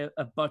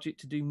a budget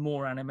to do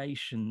more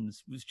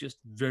animations was just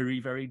very,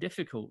 very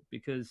difficult,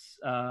 because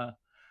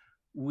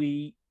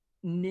we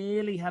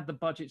nearly had the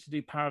budget to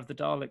do Power of the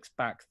Daleks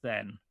back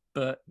then.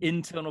 But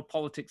internal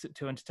politics at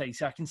 2 Entertain.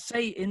 So I can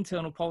say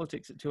internal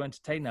politics at 2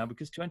 Entertain now,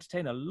 because 2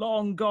 Entertain are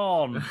long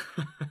gone.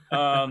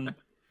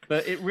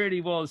 But it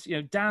really was,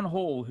 Dan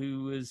Hall,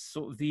 who was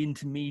sort of the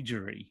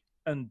intermediary.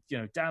 And,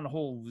 Dan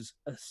Hall was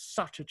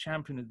such a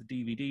champion of the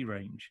DVD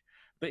range.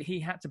 But he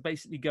had to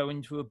basically go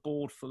into a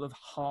board full of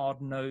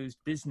hard-nosed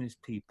business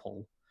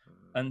people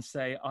and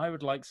say, I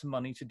would like some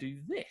money to do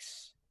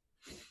this.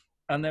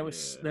 And there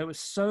was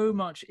so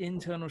much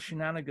internal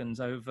shenanigans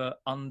over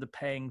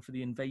underpaying for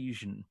the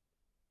invasion.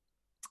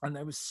 And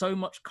there was so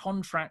much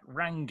contract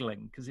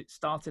wrangling, because it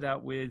started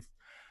out with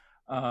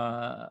 2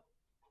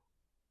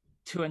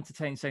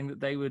 Entertain saying that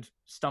they would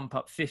stump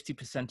up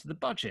 50% of the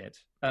budget.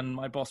 And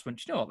my boss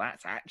went,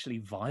 that's actually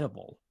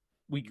viable.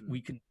 We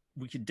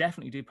could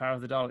definitely do Power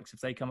of the Daleks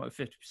if they come up with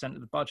 50%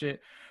 of the budget.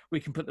 We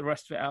can put the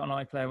rest of it out on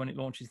iPlayer when it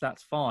launches.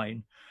 That's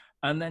fine.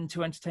 And then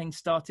 2 Entertain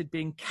started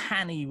being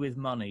canny with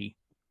money.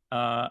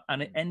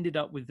 And it ended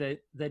up with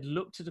they'd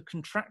looked at a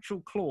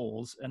contractual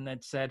clause and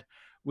they'd said,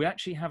 we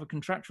actually have a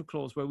contractual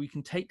clause where we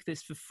can take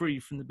this for free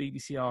from the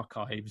BBC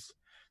archives.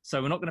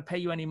 So we're not going to pay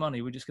you any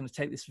money. We're just going to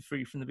take this for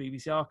free from the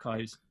BBC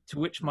archives. To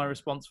which my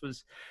response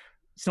was,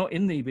 it's not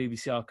in the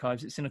BBC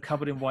archives. It's in a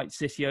cupboard in White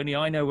City. Only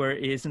I know where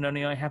it is, and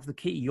only I have the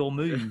key. Your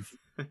move.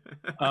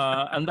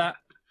 And that,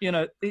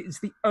 it's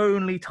the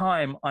only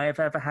time I have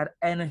ever had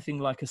anything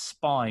like a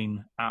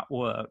spine at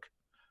work.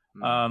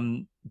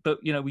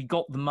 But we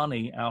got the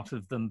money out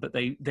of them, but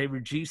they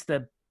reduced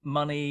their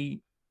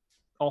money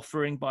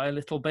offering by a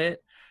little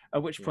bit,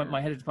 at which point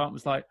my head of department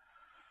was like,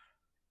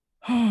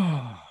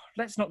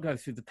 let's not go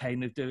through the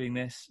pain of doing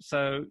this.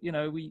 So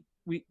we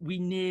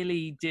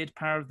nearly did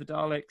Power of the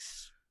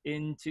Daleks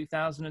in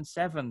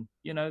 2007.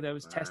 There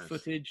was test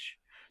footage.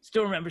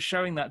 Still remember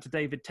showing that to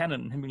David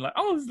Tennant and him being like,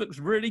 this looks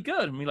really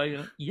good, and me like,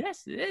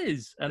 yes it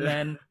is. And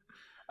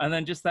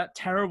then just that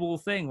terrible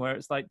thing where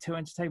it's like 2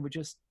 Entertain were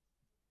just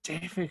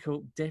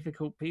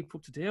difficult people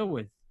to deal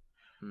with.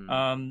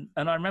 And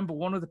I remember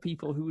one of the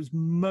people who was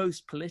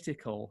most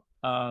political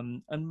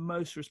and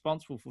most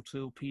responsible for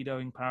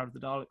torpedoing Power of the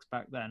Daleks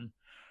back then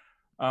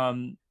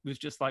was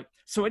just like,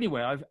 so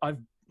anyway, I've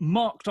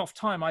marked off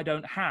time I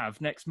don't have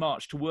next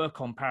March to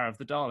work on Power of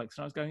the Daleks. And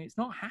I was going, it's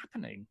not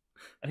happening.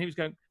 And he was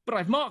going, but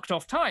I've marked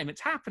off time,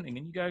 it's happening.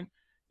 And you go,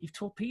 you've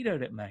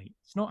torpedoed it, mate.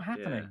 It's not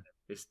happening.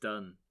 It's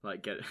done.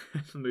 Like, get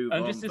move and on.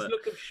 And just this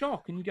look of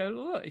shock, and you go,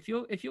 look, if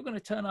you're going to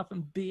turn up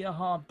and be a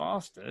hard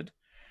bastard,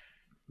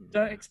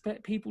 don't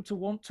expect people to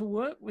want to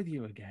work with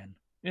you again.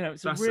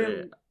 It's a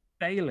real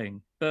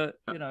failing. But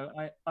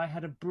I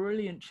had a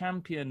brilliant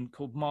champion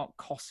called Mark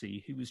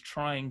Cossey who was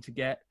trying to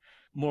get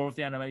more of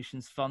the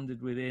animations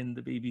funded within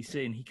the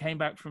BBC, and he came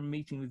back from a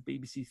meeting with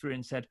BBC Three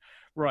and said,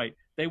 right,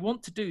 they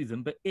want to do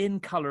them, but in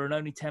colour and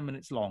only 10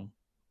 minutes long.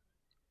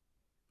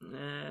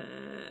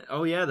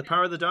 The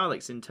Power of the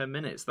Daleks in 10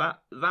 minutes. That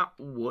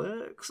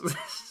works.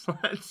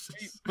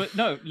 But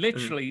no,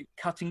 literally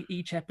cutting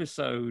each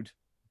episode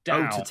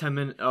down. To 10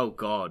 minutes. Oh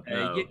God,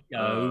 no. There you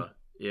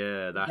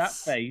go.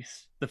 That's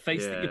the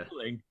face that you're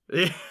pulling.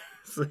 Yeah.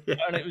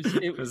 And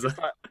it was just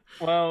like,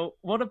 well,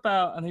 what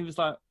about? And he was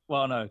like,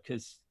 well, no,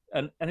 because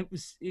and it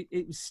was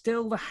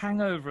still the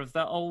hangover of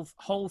that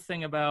whole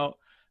thing about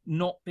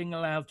not being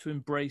allowed to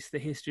embrace the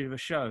history of a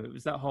show. It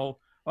was that whole,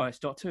 it's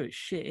Doctor Who, it's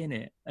shit in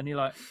it, and you're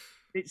like,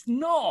 it's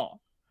not.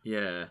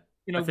 Yeah.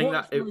 I think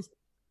what's the most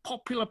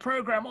popular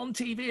program on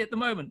TV at the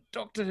moment?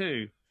 Doctor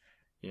Who.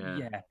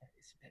 Yeah.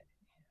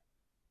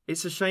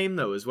 It's a shame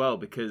though as well,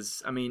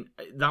 because I mean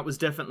that was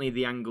definitely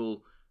the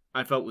angle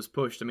I felt was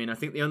pushed. I mean, I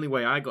think the only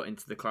way I got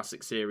into the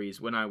classic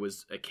series when I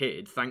was a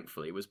kid,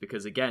 thankfully, was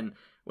because, again,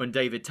 when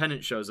David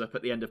Tennant shows up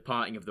at the end of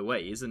Parting of the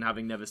Ways and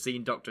having never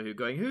seen Doctor Who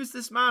going, who's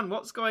this man?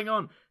 What's going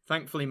on?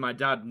 Thankfully, my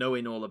dad,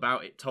 knowing all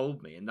about it,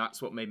 told me, and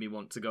that's what made me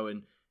want to go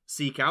and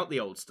seek out the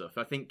old stuff.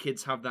 I think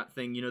kids have that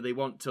thing, they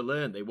want to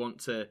learn, they want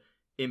to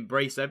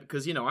embrace it,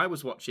 because, I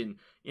was watching,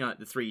 like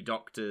the Three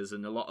Doctors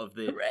and a lot of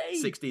the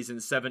Hooray! 60s and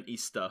 70s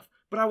stuff,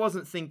 but I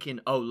wasn't thinking,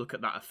 oh, look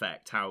at that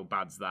effect, how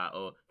bad's that?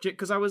 Or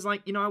because I was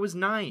like, I was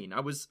 9. I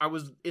was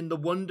in the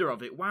wonder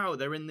of it. Wow,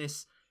 they're in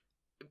this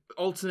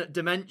alternate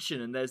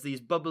dimension, and there's these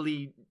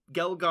bubbly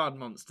Gelgard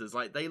monsters.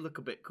 Like, they look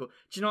a bit cool.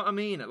 Do you know what I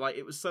mean? Like,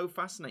 it was so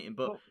fascinating.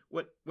 But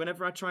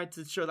whenever I tried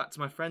to show that to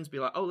my friends, be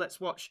like, oh, let's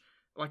watch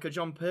like a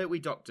John Pertwee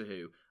Doctor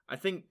Who. I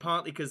think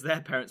partly because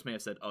their parents may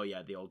have said, oh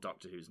yeah, the old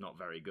Doctor Who's not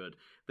very good.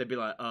 They'd be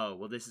like, oh,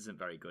 well, this isn't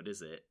very good,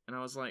 is it? And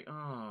I was like,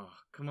 oh,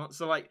 come on.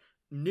 So like,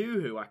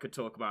 New Who I could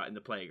talk about in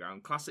the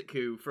playground. Classic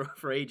Who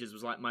for ages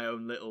was like my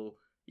own little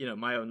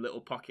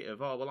pocket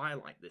of, oh, well, I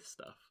like this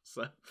stuff.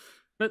 So,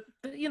 but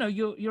you know,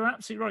 you're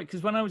absolutely right,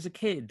 because when I was a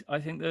kid, I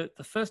think that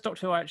the first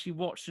Doctor Who I actually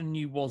watched and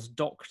knew was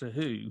Doctor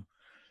Who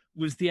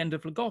was the end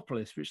of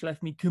Logopolis, which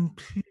left me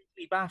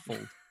completely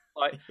baffled.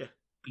 Like,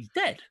 he's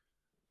dead.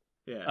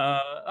 Yeah,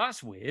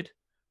 that's weird.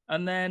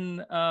 And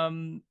then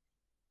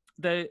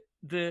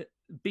the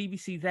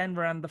BBC then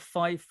ran the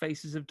 5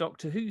 Faces of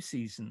Doctor Who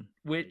season,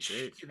 which,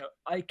 you know,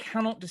 I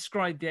cannot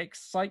describe the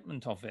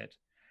excitement of it.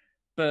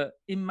 But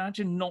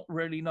imagine not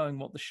really knowing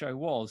what the show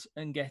was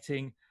and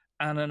getting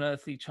An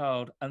Unearthly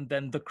Child, and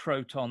then the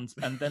Crotons,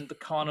 and then the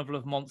Carnival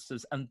of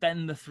Monsters, and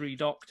then the 3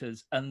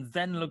 Doctors, and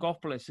then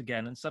Logopolis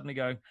again, and suddenly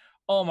going,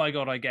 oh my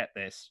God, I get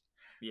this.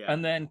 Yeah.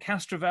 And then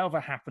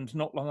Castrovalva happened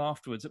not long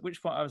afterwards, at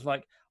which point I was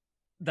like,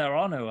 there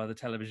are no other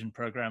television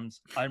programs.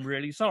 I'm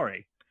really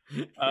sorry.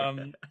 You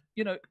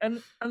know,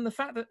 and the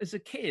fact that as a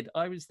kid,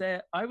 I was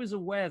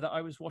aware that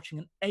I was watching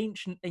an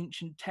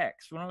ancient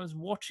text. When I was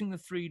watching the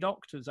 3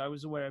 Doctors, I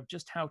was aware of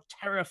just how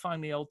terrifying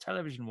the old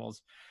television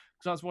was,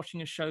 because I was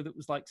watching a show that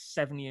was like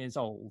 7 years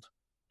old.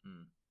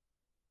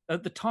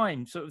 At the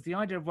time. So the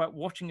idea of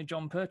watching a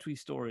John Pertwee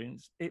story, and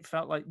it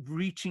felt like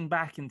reaching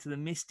back into the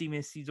misty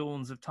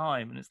dawns of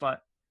time. And it's like,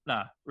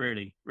 nah,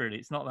 really,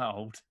 it's not that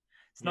old.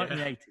 It's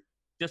 1980.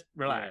 Just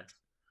relax.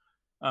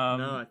 Yeah.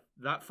 No,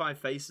 that 5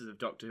 Faces of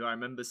Doctor Who, I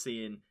remember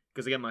seeing,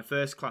 because again, my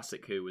first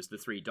classic Who was the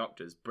 3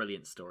 Doctors.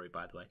 Brilliant story,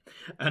 by the way.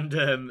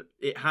 And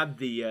it had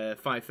the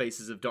 5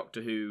 Faces of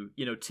Doctor Who,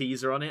 you know,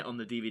 teaser on it on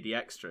the DVD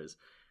extras.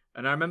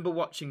 And I remember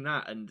watching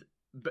that, and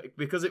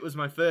because it was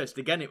my first,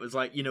 again, it was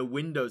like, you know,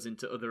 windows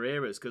into other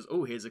eras, because,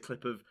 oh, here's a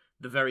clip of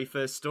the very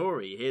first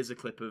story. Here's a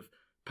clip of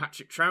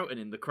Patrick Troughton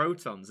in the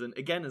Crotons. And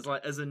again, as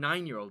a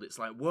 9-year-old, it's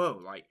like,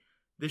 whoa, like,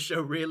 this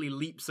show really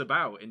leaps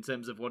about in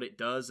terms of what it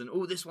does, and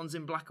oh, this one's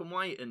in black and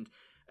white, and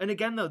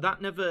again though,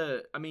 that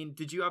never. I mean,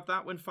 did you have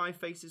that when 5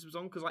 Faces was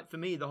on? Because like for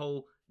me,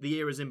 the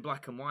era's in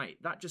black and white.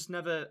 That just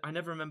never. I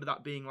never remember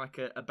that being like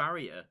a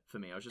barrier for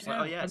me. I was just like,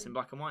 oh yeah, it's in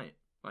black and white.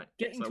 Like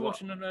getting to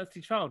watch An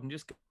Unearthly Child and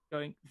just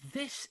going,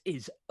 this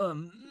is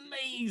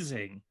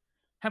amazing,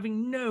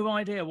 having no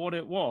idea what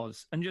it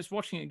was, and just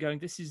watching it going,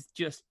 this is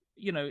just,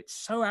 you know, it's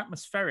so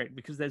atmospheric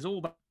because there's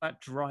all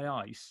that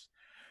dry ice.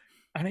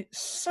 And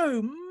it's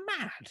so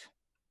mad.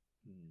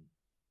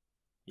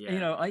 Yeah. You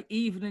know, I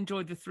even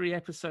enjoyed the 3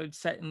 episodes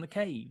set in the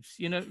caves.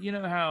 You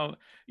know how,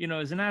 you know,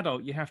 as an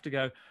adult, you have to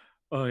go,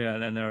 oh yeah,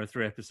 then there are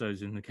 3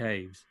 episodes in the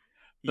caves.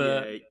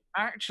 But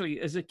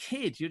actually, as a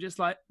kid, you're just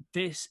like,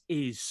 this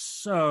is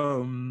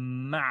so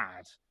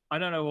mad. I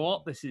don't know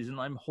what this is, and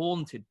I'm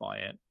haunted by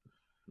it.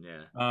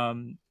 Yeah.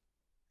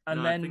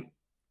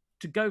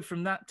 To go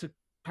from that to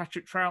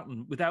Patrick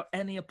Troughton without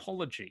any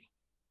apology.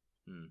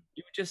 You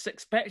would just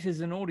expect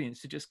as an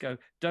audience to just go,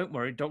 don't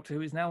worry, Doctor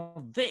Who is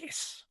now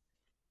this.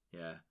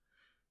 Yeah.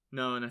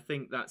 No, and I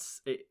think that's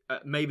it.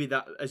 Maybe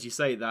that, as you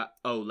say, that,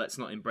 oh, let's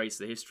not embrace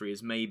the history,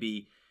 is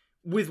maybe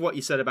with what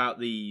you said about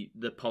the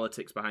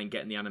politics behind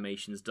getting the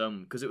animations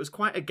done, because it was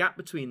quite a gap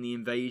between the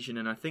invasion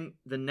and I think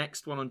the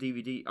next one on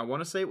DVD, I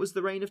want to say it was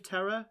the Reign of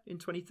Terror in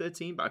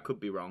 2013, but I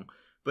could be wrong.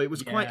 But it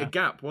was quite a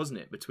gap,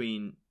 wasn't it,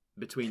 between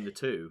the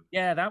two?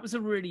 Yeah, that was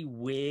a really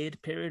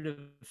weird period of.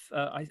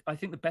 I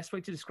think the best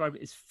way to describe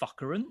it is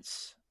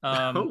fuckerance.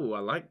 Oh, I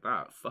like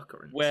that,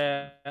 fuckerance.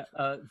 Where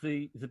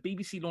the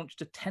BBC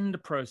launched a tender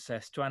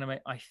process to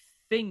animate. I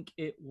think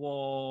it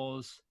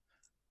was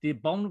The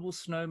Abominable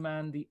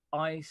Snowman, The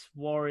Ice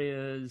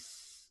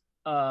Warriors,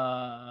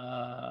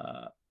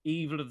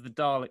 Evil of the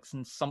Daleks,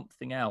 and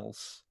something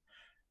else.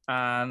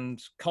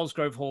 And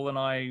Cosgrove Hall and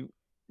I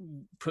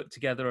put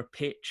together a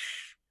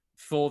pitch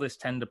for this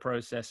tender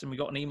process, and we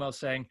got an email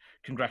saying,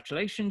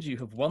 congratulations, you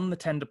have won the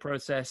tender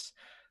process.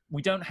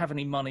 We don't have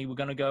any money. We're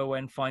going to go away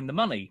and find the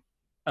money.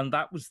 And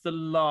that was the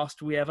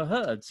last we ever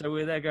heard. So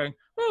we're there going,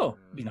 oh,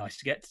 it'd be nice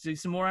to get to do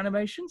some more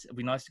animations. It'd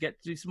be nice to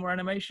get to do some more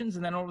animations.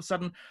 And then all of a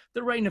sudden,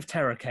 The Reign of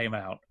Terror came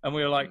out. And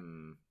we were like,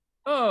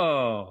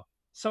 oh.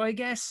 So I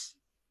guess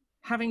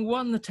having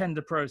won the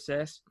tender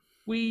process,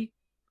 we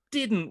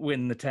didn't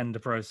win the tender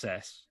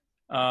process.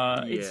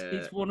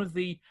 It's one of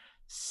the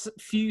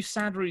few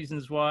sad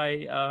reasons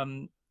why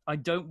I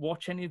don't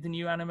watch any of the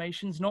new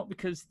animations, not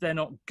because they're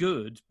not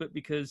good, but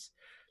because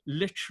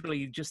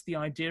literally just the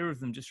idea of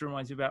them just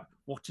reminds me about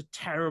what a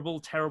terrible,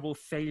 terrible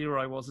failure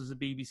I was as a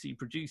BBC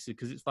producer,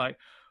 because it's like,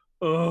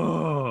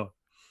 oh,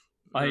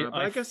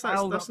 I guess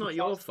that's not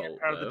your fault.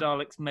 Out of the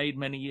Daleks made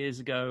many years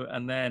ago,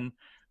 and then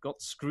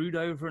got screwed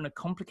over in a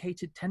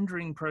complicated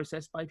tendering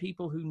process by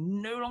people who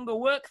no longer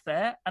work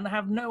there and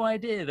have no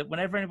idea that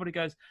whenever anybody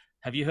goes,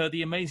 have you heard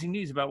the amazing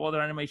news about what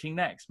they're animating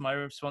next? My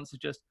response is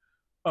just,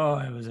 oh,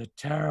 it was a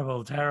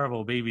terrible,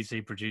 terrible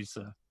BBC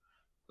producer.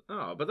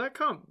 Oh, but that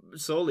can't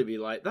solely be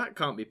like, that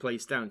can't be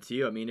placed down to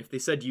you. I mean, if they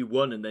said you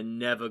won and then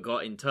never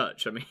got in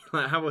touch, I mean,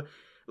 like how,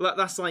 like,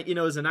 that's like, you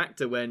know, as an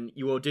actor when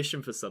you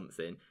audition for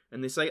something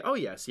and they say, oh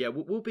yes, yeah,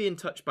 we'll be in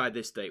touch by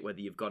this date, whether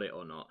you've got it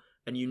or not.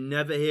 And you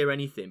never hear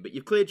anything, but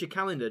you've cleared your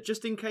calendar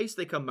just in case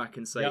they come back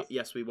and say,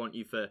 yes, we want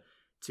you for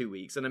 2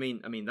 weeks. And I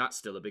mean, that's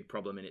still a big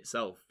problem in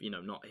itself, you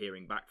know, not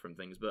hearing back from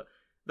things. But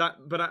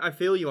I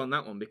feel you on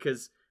that one,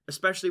 because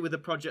especially with a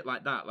project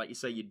like that, like you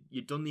say,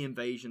 you'd done the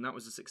invasion, that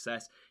was a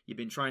success. You've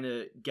been trying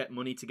to get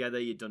money together,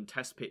 you'd done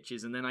test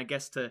pitches, and then I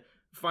guess to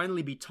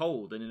finally be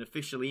told in an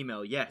official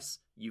email, yes,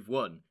 you've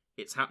won,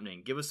 it's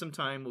happening, give us some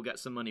time, we'll get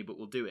some money, but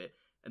we'll do it.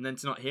 And then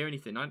to not hear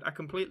anything, I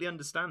completely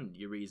understand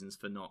your reasons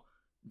for not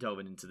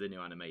delving into the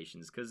new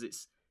animations, because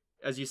it's,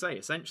 as you say,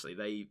 essentially,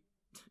 they,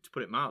 to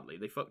put it mildly,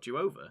 they fucked you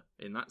over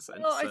in that sense.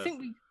 Well,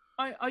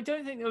 I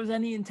don't think there was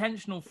any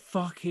intentional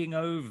fucking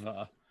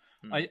over.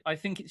 I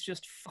think it's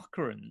just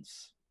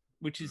fuckerance,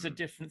 which is a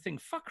different thing.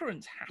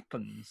 Fuckerance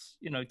happens.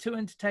 You know, To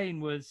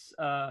Entertain was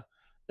a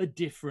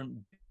different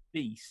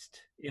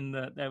beast in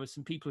that there were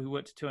some people who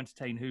worked at To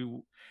Entertain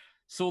who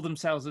saw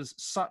themselves as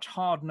such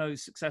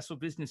hard-nosed, successful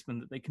businessmen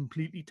that they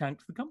completely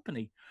tanked the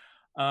company.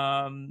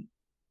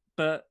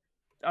 But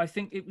I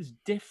think it was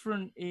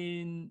different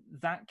in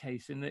that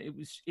case, in that it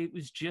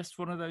was just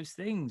one of those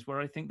things where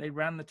I think they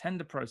ran the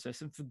tender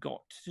process and forgot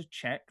to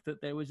check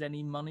that there was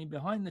any money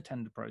behind the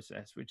tender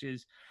process, which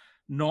is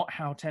not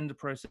how tender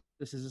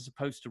processes are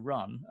supposed to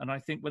run. And I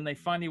think when they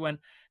finally went,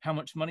 how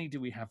much money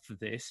do we have for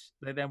this?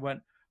 They then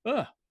went,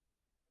 oh,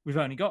 we've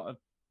only got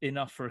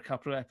enough for a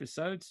couple of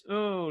episodes.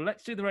 Oh,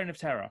 let's do the Reign of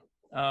Terror.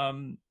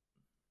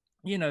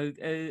 You know,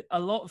 a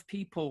lot of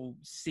people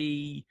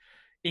see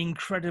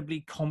incredibly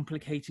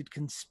complicated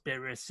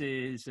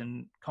conspiracies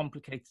and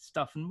complicated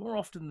stuff, and more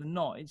often than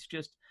not it's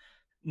just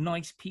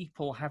nice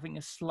people having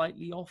a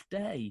slightly off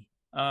day,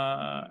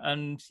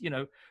 and you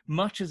know,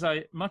 much as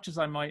I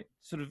might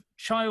sort of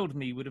child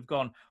me would have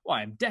gone, well,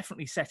 I'm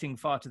definitely setting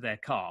fire to their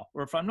car,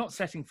 or if I'm not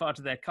setting fire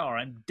to their car,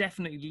 I'm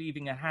definitely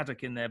leaving a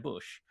haddock in their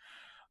bush.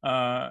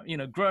 You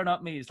know, grown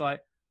up me is like,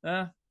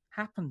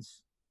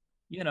 happens,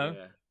 you know.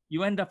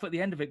 You end up at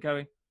the end of it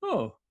going,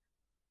 oh,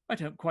 I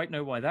don't quite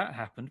know why that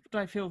happened, but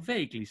I feel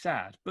vaguely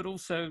sad. But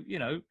also, you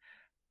know,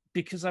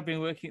 because I've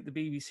been working at the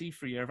BBC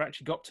for a year, I've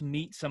actually got to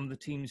meet some of the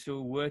teams who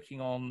are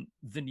working on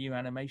the new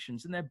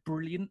animations, and they're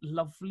brilliant,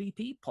 lovely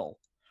people.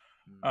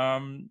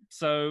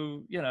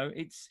 So, you know,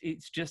 it's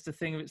just a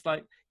thing of, it's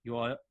like, you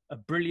are a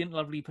brilliant,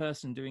 lovely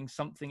person doing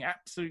something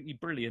absolutely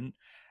brilliant.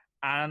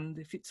 And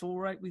if it's all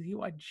right with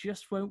you, I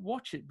just won't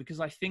watch it, because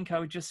I think I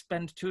would just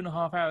spend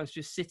 2.5 hours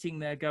just sitting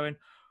there going,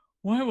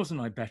 why wasn't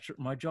I better at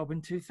my job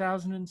in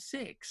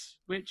 2006?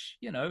 Which,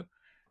 you know,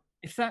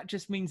 if that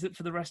just means that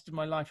for the rest of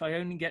my life, I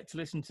only get to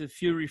listen to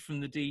Fury from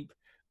the Deep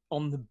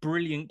on the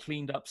brilliant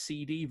cleaned up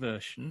CD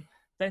version,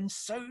 then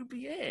so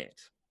be it.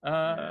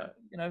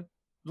 You know,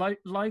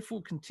 life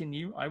will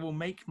continue. I will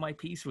make my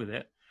peace with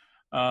it.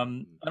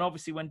 And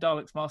obviously when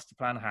Dalek's master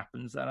plan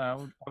happens, then I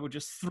will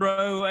just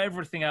throw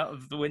everything out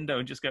of the window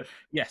and just go,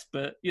 yes,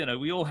 but, you know,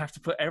 we all have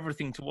to put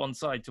everything to one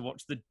side to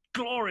watch the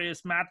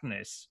glorious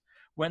madness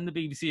when the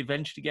BBC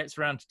eventually gets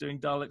around to doing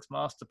Dalek's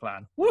master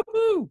plan.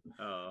 Woohoo!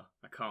 Oh,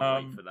 I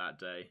can't wait for that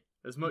day.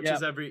 As much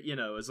as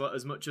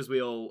as much as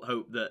we all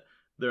hope that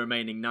the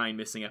remaining 9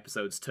 missing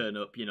episodes turn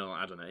up, you know,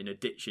 I don't know, in a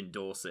ditch in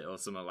Dorset or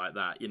something like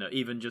that, you know,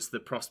 even just the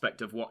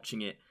prospect of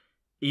watching it,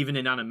 even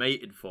in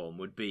animated form,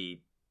 would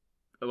be,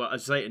 well,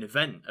 I'd say, an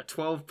event, a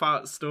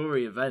 12-part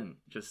story event,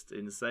 just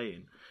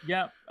insane.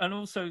 Yeah, and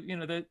also, you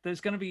know, there's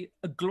going to be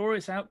a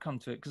glorious outcome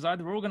to it, because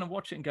either we're all going to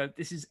watch it and go,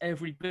 this is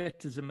every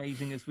bit as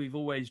amazing as we've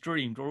always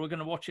dreamed, or we're going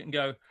to watch it and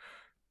go,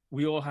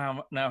 we all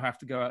now have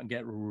to go out and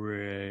get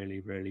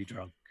really, really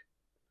drunk.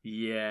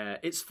 Yeah,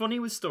 it's funny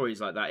with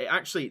stories like that.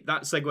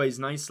 That segues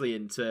nicely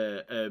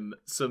into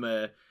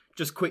some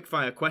just quick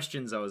fire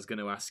questions I was going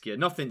to ask you.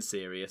 Nothing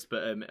serious,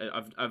 but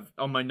I've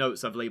on my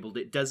notes I've labelled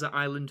it Desert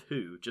Island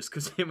Who, just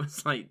because it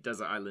was like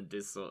Desert Island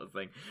is sort of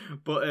thing.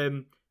 But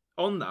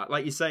on that,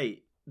 like you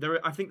say,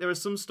 I think there are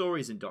some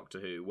stories in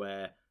Doctor Who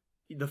where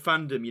the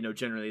fandom, you know,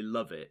 generally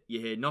love it. You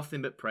hear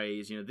nothing but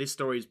praise. You know, this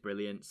story is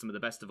brilliant, some of the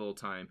best of all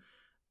time,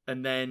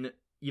 and then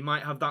you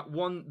might have that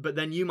one, but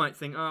then you might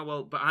think, oh,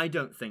 well, but I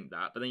don't think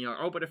that. But then you're like,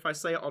 oh, but if I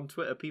say it on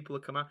Twitter, people will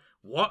come out,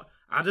 what?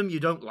 Adam, you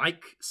don't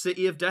like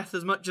City of Death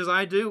as much as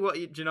I do?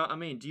 Do you know what I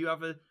mean? Do you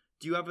have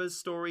a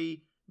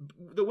story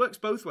that works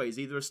both ways?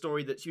 Either a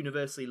story that's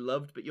universally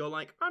loved, but you're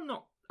like, I'm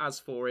not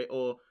as for it,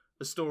 or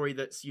a story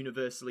that's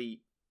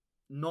universally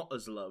not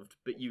as loved,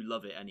 but you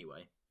love it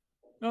anyway?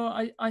 No,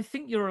 I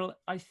think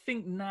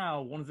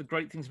now one of the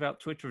great things about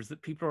Twitter is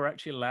that people are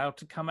actually allowed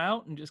to come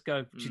out and just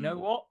go, do you know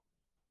what?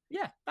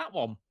 Yeah, that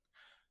one.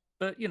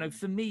 But, you know,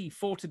 for me,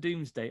 Four to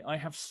Doomsday, I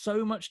have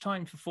so much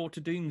time for Four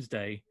to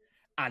Doomsday,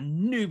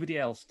 and nobody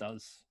else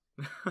does.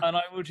 And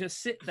I will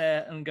just sit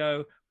there and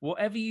go,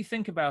 whatever you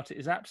think about it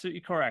is absolutely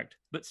correct,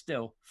 but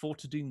still, Four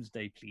to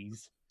Doomsday,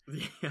 please.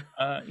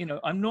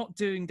 I'm not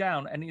doing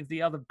down any of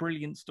the other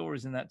brilliant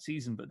stories in that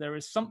season, but there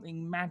is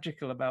something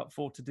magical about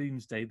Four to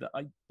Doomsday that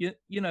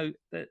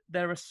that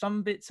there are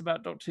some bits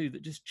about Doctor Who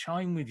that just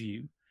chime with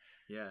you.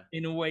 Yeah.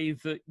 In a way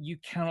that you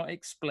cannot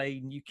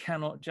explain, you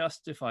cannot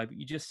justify, but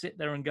you just sit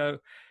there and go,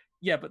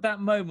 yeah, but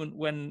that moment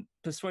when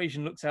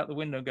Persuasion looks out the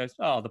window and goes,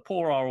 the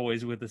poor are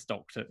always with us,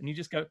 Doctor. And you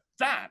just go,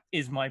 that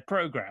is my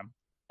program.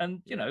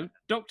 And,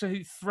 Doctor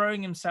Who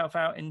throwing himself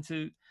out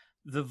into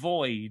the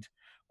void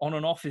on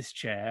an office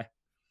chair,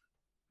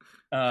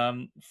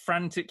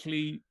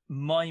 frantically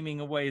miming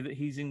away that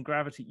he's in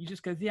gravity. You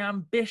just go, the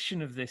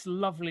ambition of this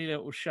lovely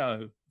little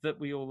show that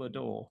we all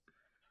adore.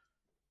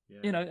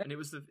 Yeah. And it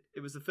was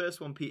the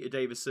first one Peter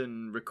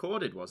Davison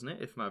recorded, wasn't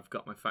it? If I've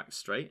got my facts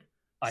straight.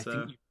 I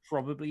think you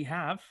probably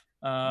have.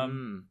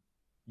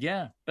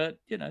 Yeah, but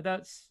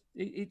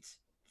it's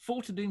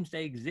Four to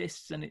Doomsday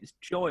exists and it's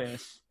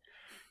joyous.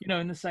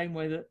 In the same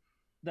way that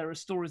there are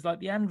stories like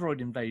the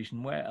Android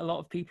Invasion where a lot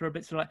of people are a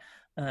bit sort of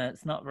like,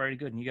 it's not very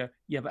good, and you go,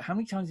 yeah, but how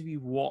many times have you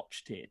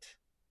watched it?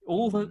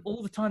 All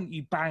the time that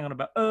you bang on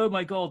about, oh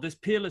my god, this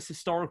peerless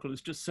historical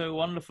is just so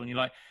wonderful, and you're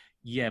like,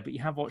 yeah, but you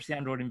have watched the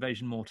Android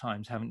Invasion more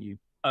times, haven't you?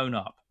 Own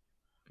up.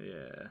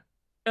 Yeah.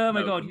 Oh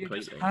my god, completely.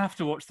 You just have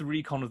to watch the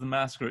Recon of the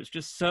Massacre. It's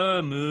just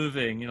so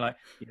moving. You're like,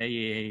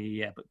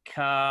 yeah, but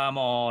come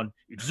on.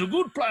 It's a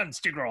good plan,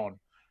 sticker on.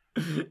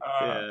 There's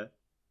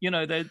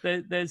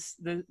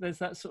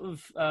that sort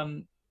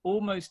of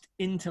almost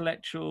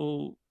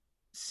intellectual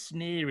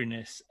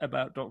sneeriness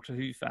about Doctor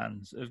Who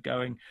fans of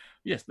going,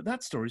 yes, but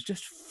that story is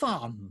just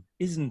fun,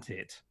 isn't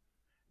it?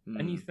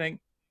 And you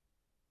think,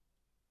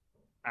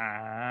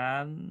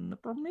 and the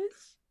problem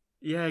is?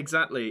 Yeah,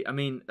 exactly. I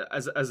mean,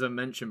 as I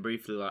mentioned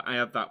briefly, like I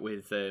have that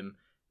with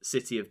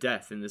City of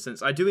Death in the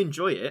sense I do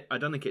enjoy it. I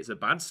don't think it's a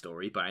bad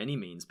story by any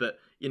means, but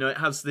it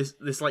has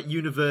this like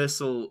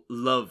universal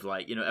love.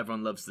 Like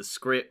everyone loves the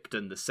script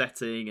and the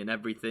setting and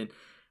everything,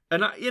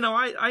 and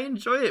I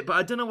enjoy it. But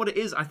I don't know what it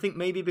is. I think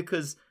maybe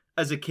because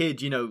as a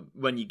kid,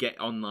 when you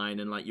get online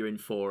and like you're in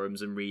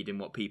forums and reading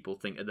what people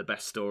think are the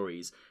best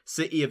stories,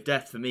 City of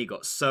Death for me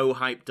got so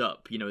hyped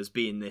up, as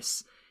being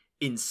this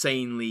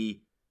insanely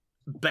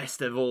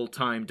best of all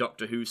time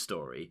Doctor Who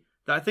story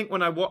that I think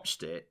when I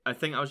watched it, I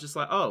was just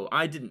like, oh,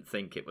 I didn't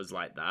think it was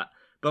like that.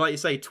 But like you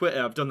say,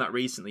 Twitter, I've done that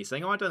recently,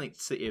 saying, oh, I don't think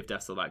City of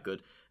Death's all that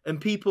good.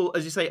 And people,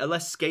 as you say, are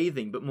less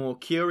scathing but more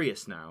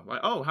curious now.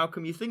 Like, oh, how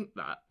come you think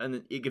that?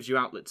 And it gives you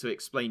outlet to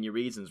explain your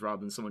reasons rather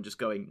than someone just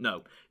going,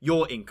 no,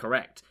 you're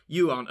incorrect.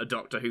 You aren't a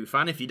Doctor Who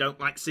fan if you don't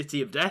like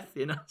City of Death,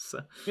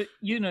 So. But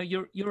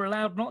you're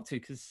allowed not to,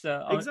 because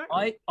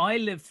exactly. I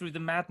lived through the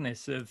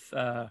madness of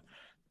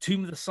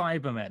Tomb of the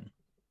Cybermen,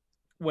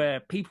 where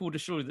people would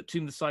assure you that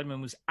Tomb of the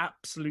Cybermen was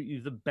absolutely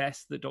the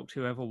best that Doctor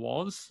Who ever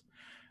was.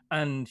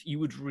 And you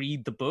would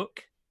read the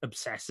book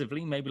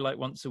obsessively, maybe like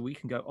once a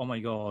week, and go, oh my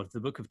god, the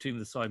book of Tomb of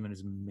the Cybermen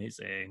is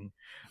amazing.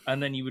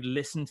 And then you would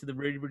listen to the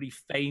really, really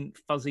faint,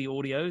 fuzzy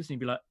audios, and you'd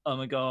be like, oh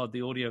my god,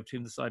 the audio of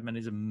Tomb of the Cybermen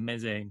is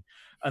amazing.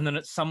 And then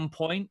at some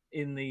point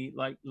in the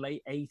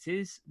late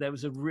 80s, there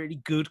was a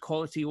really good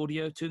quality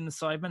audio of Tomb of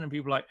the Cybermen, and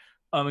people were like,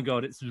 oh my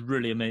god, it's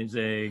really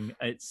amazing.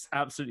 It's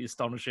absolutely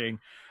astonishing.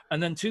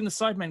 And then Tomb of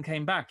the Cybermen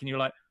came back, and you're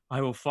like,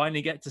 I will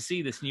finally get to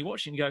see this. And you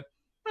watch it and you go,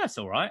 that's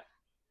all right.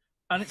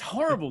 And it's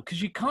horrible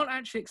because you can't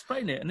actually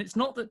explain it. And it's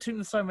not that Tomb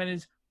of the Cybermen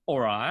is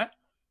all right,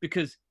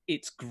 because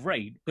it's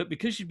great, but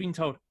because you've been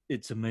told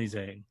it's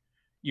amazing,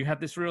 you have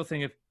this real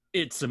thing of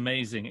it's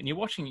amazing. And you're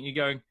watching it, you're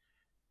going,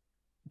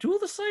 do all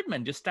the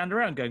Cybermen just stand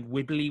around going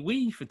wibbly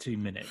wee for 2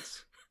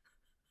 minutes?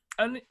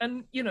 And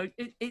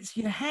it's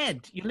your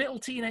head, your little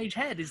teenage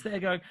head is there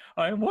going,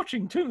 I'm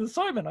watching Tomb of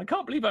the Cybermen. I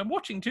can't believe I'm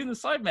watching Tomb of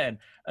the Cybermen.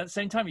 At the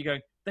same time, you're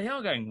going, they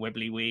are going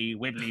wibbly wee,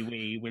 wibbly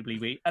wee, wibbly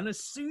wee. And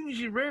as soon as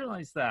you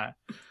realise that,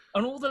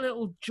 and all the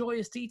little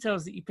joyous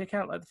details that you pick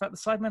out, like the fact the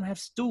Cybermen have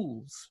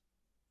stools,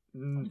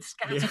 with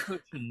scatter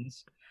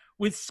cushions,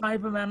 with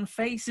Cyberman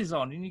faces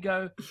on, and you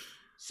go,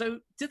 so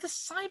do the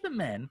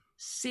Cybermen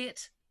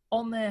sit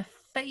on their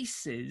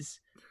faces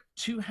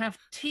to have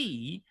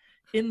tea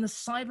in the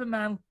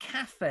Cyberman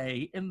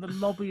cafe in the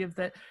lobby of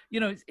their,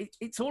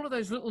 it's all of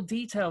those little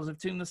details of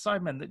Tomb of the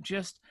Cybermen that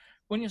just,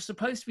 when you're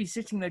supposed to be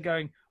sitting there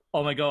going,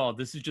 oh my god,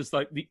 this is just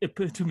like the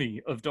epitome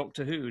of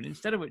Doctor Who, and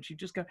instead of which you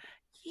just go,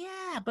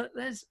 yeah, but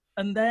there's,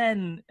 and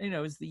then,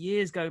 as the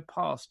years go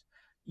past,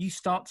 you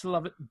start to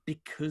love it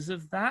because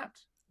of that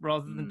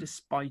rather than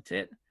despite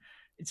it.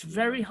 It's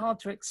very hard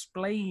to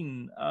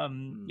explain.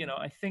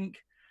 I think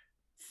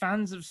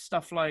fans of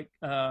stuff like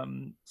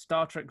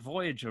Star Trek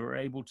Voyager are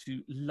able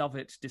to love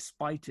it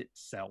despite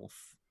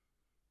itself.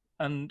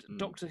 And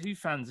Doctor Who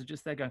fans are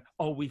just there going,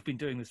 oh, we've been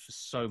doing this for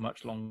so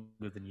much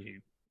longer than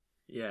you.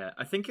 Yeah,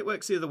 I think it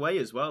works the other way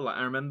as well. Like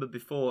I remember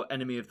before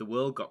Enemy of the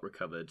World got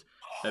recovered,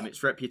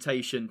 its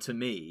reputation, to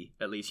me,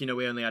 at least,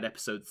 we only had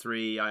episode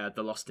 3, I had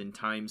the Lost in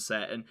Time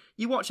set, and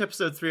you watch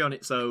episode 3 on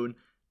its own,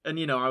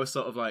 and, I was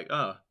sort of like,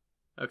 oh,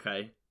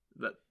 okay,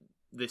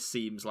 this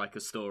seems like a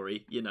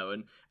story, you know.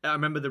 And I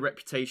remember the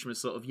reputation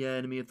was sort of, yeah,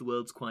 Enemy of the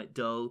World's quite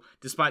dull,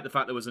 despite the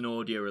fact there was an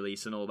audio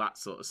release and all that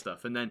sort of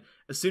stuff. And then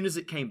as soon as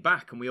it came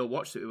back and we all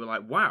watched it, we were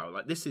like, wow,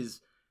 like this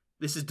is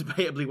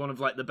debatably one of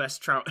like the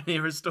best Troughton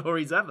era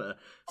stories ever.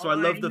 So I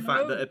love the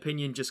fact that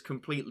opinion just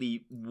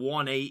completely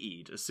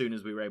 180'd as soon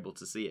as we were able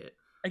to see it.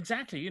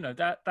 Exactly, you know,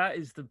 that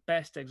is the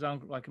best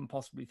example I can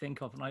possibly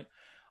think of. And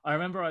I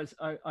remember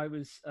I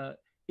was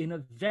in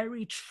a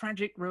very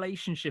tragic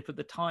relationship at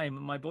the time,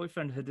 and my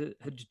boyfriend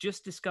had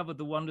just discovered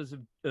the wonders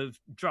of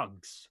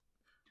drugs.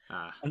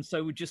 And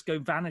so we'd just go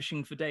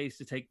vanishing for days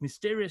to take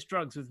mysterious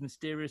drugs with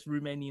mysterious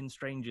Romanian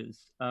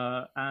strangers.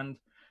 And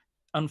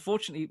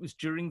unfortunately, it was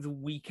during the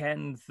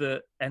weekend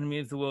that Enemy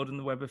of the World and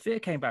the Web of Fear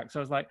came back. So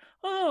I was like,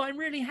 oh, I'm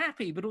really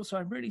happy, but also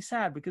I'm really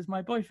sad because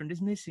my boyfriend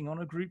is missing on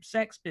a group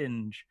sex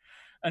binge.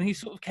 And he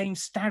sort of came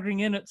staggering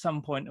in at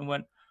some point and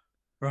went,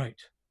 right,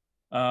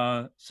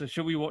 so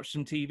shall we watch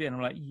some TV? And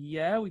I'm like,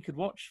 yeah, we could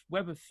watch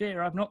Web of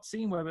Fear. I've not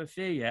seen Web of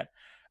Fear yet.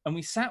 And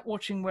we sat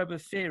watching Web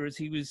of Fear as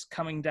he was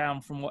coming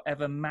down from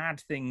whatever mad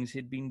things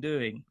he'd been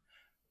doing.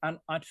 And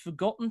I'd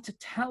forgotten to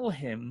tell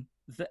him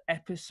that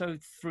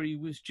episode 3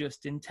 was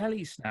just in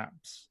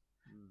telesnaps.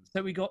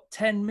 So we got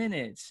 10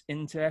 minutes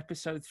into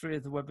episode 3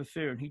 of the Web of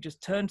Fear, and he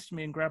just turned to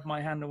me and grabbed my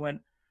hand and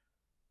went,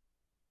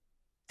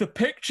 the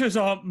pictures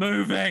aren't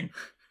moving.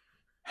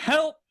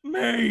 Help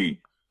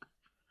me.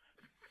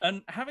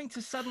 And having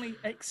to suddenly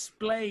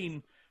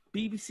explain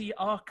BBC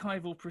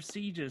archival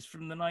procedures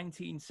from the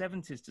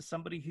 1970s to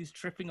somebody who's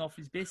tripping off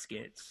his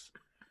biscuits,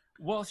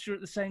 whilst you're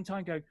at the same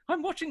time going,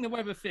 I'm watching the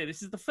Web of Fear.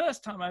 This is the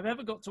first time I've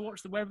ever got to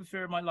watch the Web of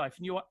Fear in my life,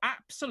 and you are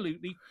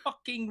absolutely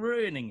fucking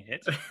ruining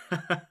it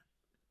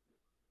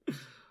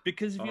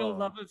because of your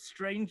love of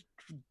strange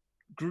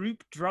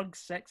group drug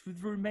sex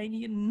with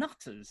Romanian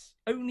nutters.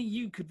 Only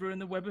you could ruin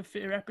the Web of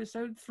Fear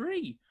episode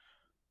 3.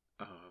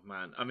 Oh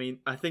man, I mean,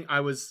 I think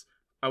I was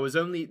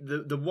only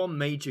the one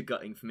major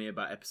gutting for me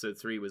about episode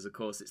 3 was, of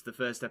course, it's the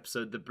first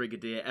episode the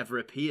Brigadier ever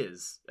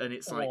appears, and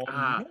it's like,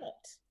 not.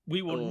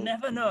 We will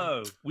never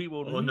know. We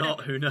will or never.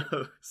 Not. Who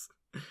knows?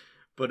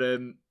 But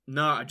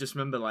no, I just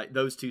remember like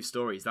those two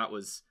stories. That.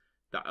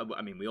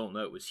 I mean, we all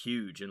know it was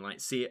huge, and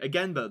like see it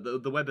again. But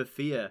the Web of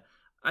Fear,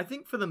 I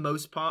think for the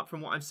most part,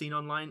 from what I've seen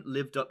online,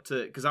 lived up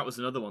to, because that was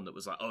another one that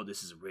was like, oh,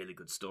 this is a really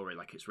good story.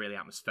 Like it's really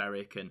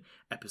atmospheric, and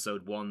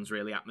episode 1's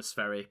really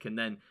atmospheric, and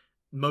then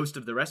most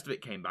of the rest of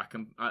it came back,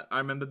 and I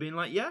remember being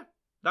like, yeah,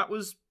 that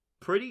was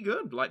pretty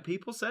good. Like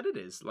people said it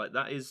is. Like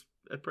that is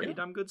a pretty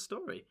damn good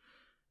story.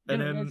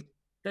 And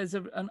there's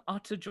an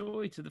utter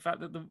joy to the fact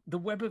that the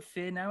Web of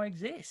Fear now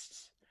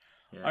exists.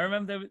 Yeah. I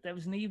remember there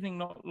was an evening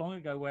not long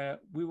ago where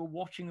we were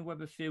watching the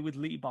Web of Fear with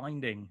Lee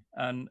Binding,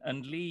 and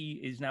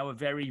Lee is now a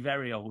very,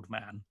 very old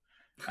man,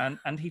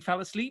 and he fell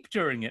asleep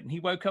during it, and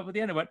he woke up at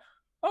the end and went,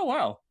 oh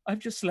wow, I've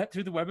just slept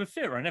through the Web of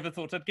Fear. I never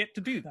thought I'd get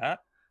to do that.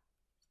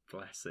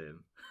 Bless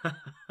him.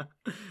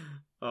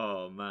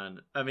 Oh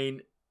man, I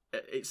mean,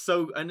 it's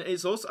so, and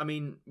it's also, I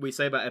mean, we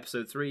say about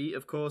episode 3,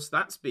 of course,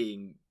 that's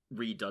being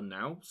redone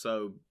now,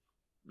 so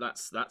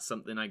that's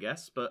something, I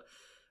guess. But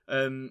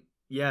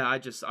yeah,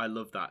 I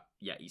love that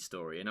Yeti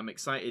story, and I'm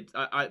excited.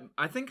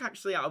 I think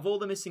actually, out of all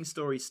the missing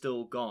stories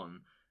still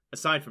gone,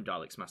 aside from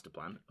Dalek's Master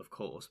Plan, of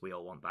course, we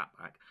all want that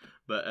back.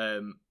 But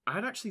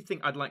I'd actually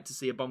think I'd like to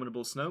see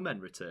Abominable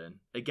Snowmen return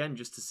again,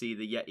 just to see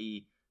the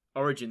Yeti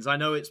origins. I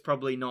know it's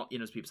probably not,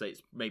 as people say,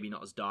 it's maybe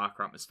not as dark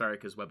or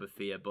atmospheric as Web of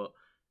Fear, but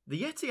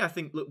the Yeti I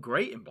think look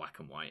great in black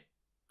and white.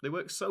 They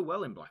work so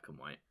well in black and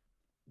white.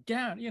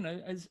 Yeah,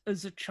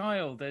 as a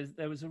child,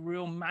 there was a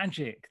real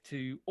magic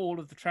to all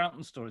of the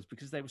Troughton stories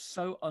because they were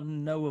so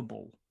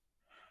unknowable.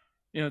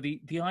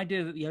 The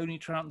idea that the only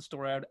Troughton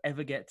story I'd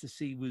ever get to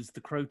see was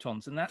the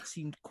Crotons, and that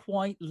seemed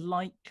quite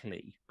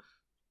likely.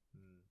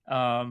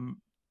 So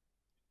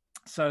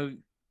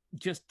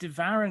just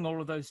devouring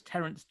all of those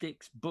Terence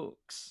Dicks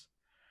books,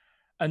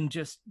 and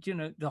just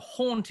the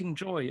haunting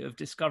joy of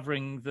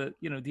discovering that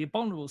the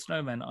Abominable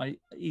Snowmen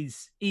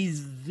is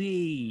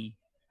the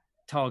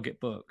target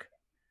book.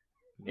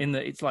 In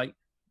that it's like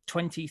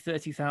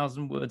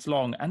 20,000-30,000 words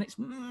long, and it's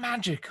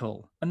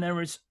magical. And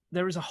there is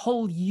a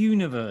whole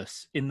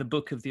universe in the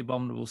book of the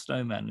Abominable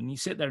Snowmen, and you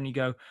sit there and you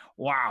go,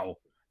 "Wow,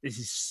 this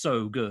is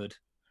so good."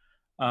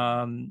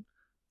 And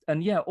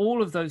yeah,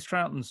 all of those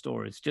Troughton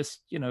stories.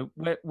 Just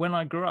when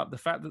I grew up, the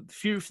fact that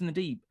Fury from the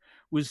Deep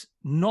was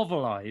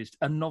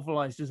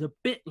novelized as a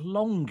bit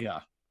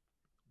longer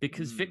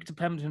because Victor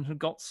Pemberton had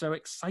got so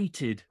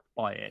excited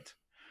by it.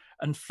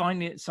 And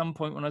finally, at some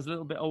point, when I was a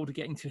little bit older,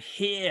 getting to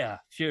hear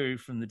Fury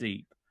from the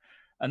Deep.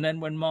 And then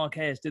when Mark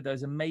Ayres did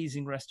those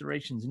amazing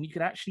restorations, and you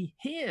could actually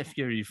hear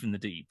Fury from the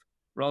Deep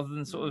rather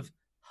than sort of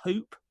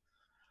hope.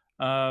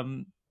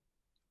 When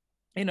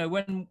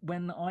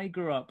I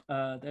grew up,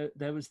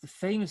 there was the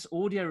famous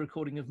audio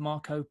recording of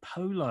Marco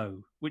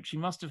Polo, which you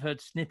must have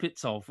heard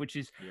snippets of, which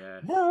is...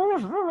 Yeah.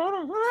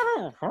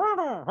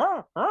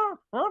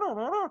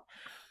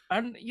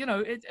 And,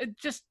 it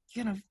just,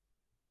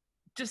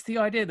 just the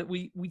idea that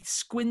we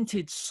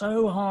squinted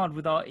so hard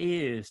with our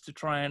ears to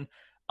try and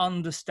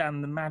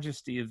understand the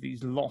majesty of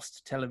these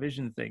lost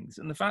television things.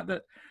 And the fact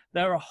that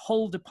there are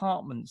whole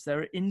departments, there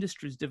are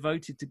industries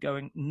devoted to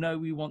going, no,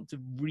 we want to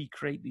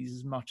recreate these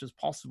as much as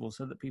possible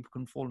so that people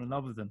can fall in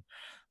love with them.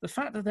 The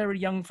fact that there are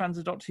young fans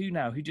of Doctor Who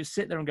now who just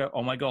sit there and go,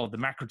 oh my God, the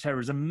macro terror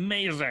is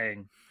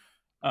amazing,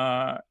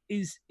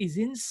 is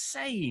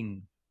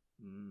insane.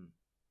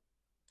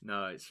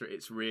 No,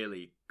 it's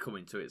really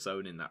coming to its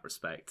own in that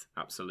respect.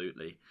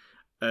 Absolutely.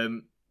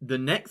 The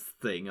next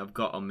thing I've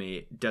got on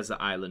my Desert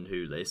Island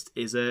Who list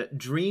is a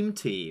dream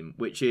team,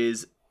 which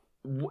is,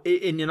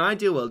 in an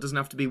ideal world, doesn't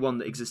have to be one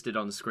that existed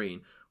on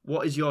screen.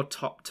 What is your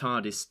top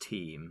TARDIS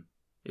team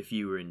if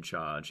you were in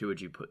charge? Who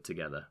would you put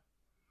together?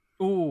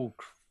 Oh,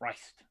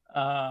 Christ.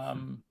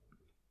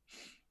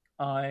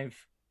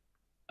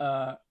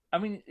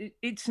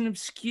 It's an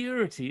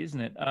obscurity, isn't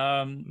it?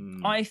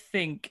 I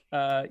think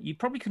you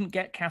probably couldn't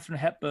get Katharine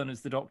Hepburn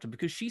as the Doctor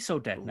because she's so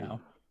dead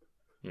now.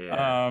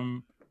 Yeah.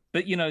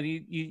 But you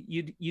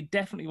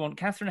definitely want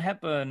Katharine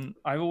Hepburn.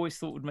 I always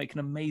thought would make an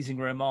amazing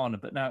Romana,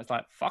 but now it's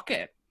like, fuck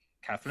it,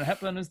 Katharine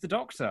Hepburn as the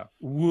Doctor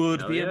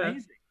would be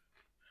amazing.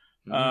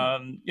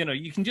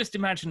 You can just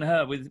imagine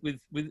her with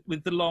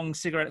the long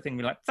cigarette thing,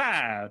 be like,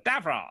 "So,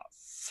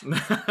 Davros,"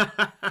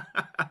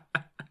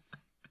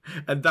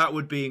 and that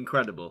would be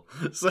incredible.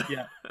 So...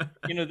 Yeah,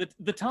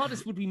 the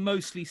TARDIS would be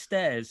mostly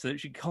stairs, so that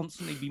she'd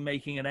constantly be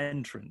making an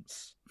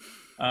entrance.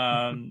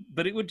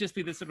 But it would just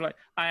be this sort of like,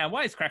 I am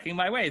wisecracking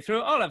my way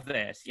through all of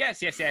this.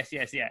 Yes.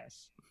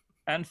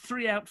 And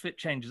 3 outfit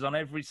changes on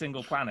every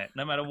single planet,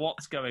 no matter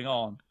what's going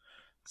on.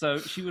 So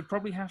she would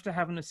probably have to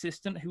have an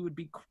assistant who would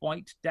be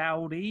quite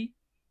dowdy,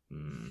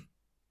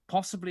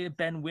 possibly a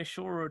Ben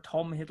Whishaw or a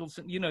Tom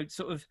Hiddleston,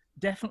 sort of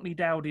definitely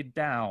dowdied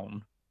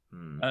down,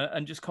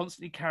 and just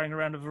constantly carrying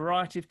around a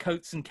variety of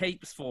coats and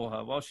capes for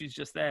her while she's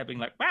just there being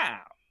like, wow,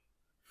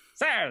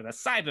 so the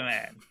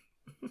Cyberman.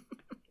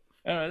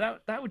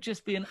 That would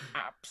just be an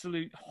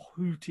absolute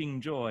hooting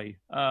joy.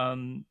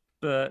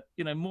 But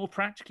more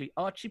practically,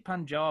 Archie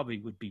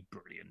Panjabi would be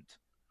brilliant.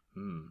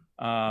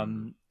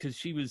 Because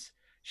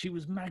she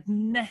was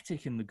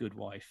magnetic in The Good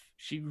Wife.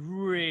 She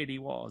really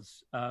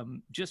was.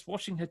 Just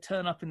watching her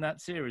turn up in that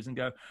series and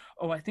go,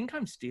 oh, I think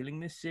I'm stealing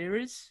this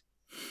series.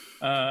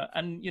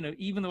 And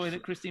even the way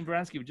that Christine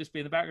Baranski would just be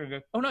in the background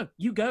and go, oh no,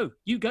 you go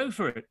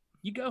for it.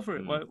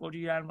 What do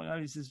you add?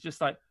 This is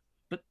just like,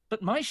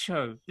 but my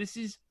show. This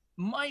is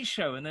my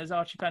show. And there's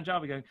Archie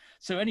Panjabi going,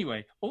 so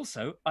anyway,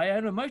 also I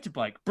own a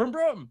motorbike, brum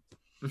brum.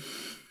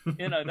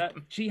 That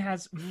she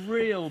has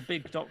real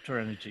big Doctor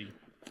energy.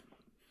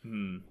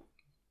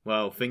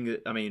 Well,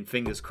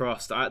 fingers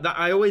crossed.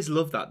 I always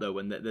love that though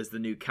when there's the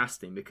new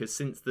casting, because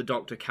since the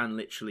Doctor can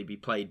literally be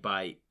played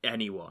by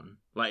anyone,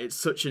 like it's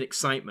such an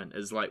excitement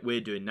as like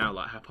we're doing now,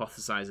 like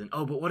hypothesizing.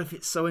 Oh, but what if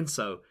it's so and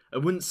so?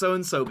 And wouldn't so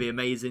and so be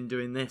amazing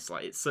doing this?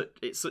 Like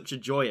it's such a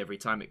joy every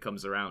time it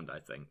comes around, I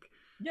think.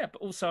 Yeah,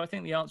 but also I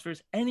think the answer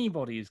is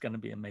anybody is going to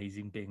be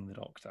amazing being the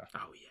Doctor.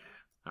 Oh yeah,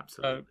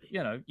 absolutely.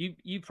 So,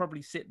 you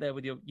probably sit there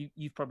with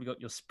you've probably got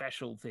your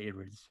special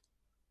theories.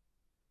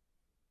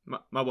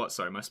 My what?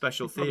 Sorry, my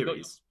special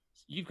theories.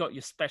 You've got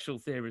your special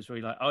theories where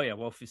you're like, oh yeah,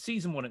 well for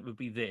season 1 it would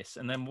be this,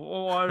 and then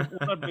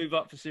I'd move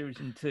up for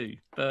season 2.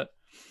 But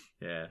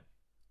yeah,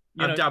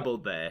 I've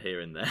dabbled there,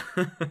 here and there.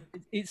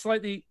 It's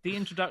like the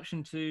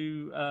introduction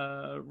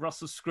to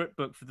Russell's script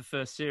book for the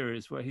first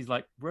series, where he's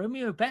like,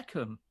 Romeo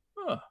Beckham.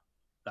 Oh,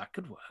 that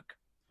could work.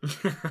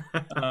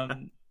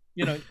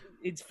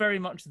 It's very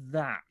much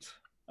that.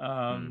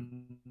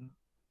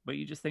 But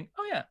you just think,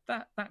 oh yeah,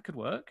 that could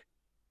work.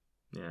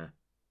 Yeah.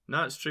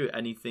 No, it's true.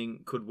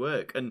 Anything could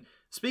work. And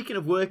speaking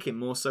of working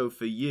more so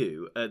for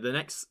you, the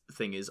next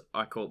thing is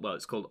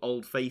it's called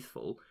Old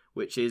Faithful,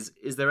 which is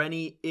there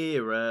any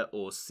era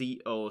or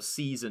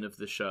season of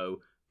the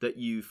show that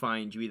you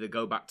find you either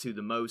go back to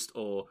the most,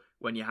 or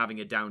when you're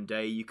having a down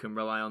day you can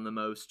rely on the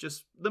most?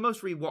 Just the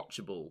most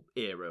rewatchable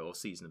era or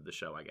season of the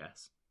show, I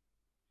guess.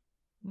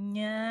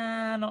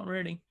 Yeah, not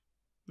really.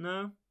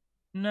 No,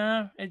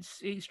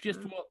 it's just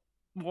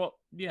what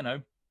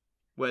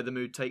where the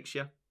mood takes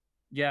you.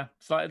 Yeah,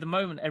 it's like at the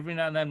moment, every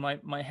now and then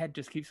my head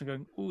just keeps on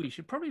going, oh, you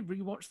should probably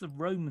rewatch The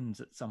Romans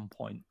at some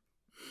point.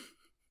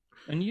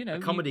 And a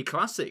comedy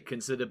classic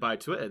considered by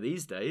Twitter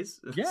these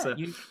days. Yeah, so...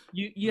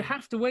 you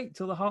have to wait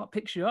till the heart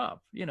picks you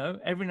up.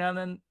 Every now and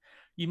then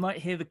you might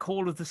hear the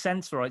call of the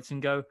censorites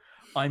and go,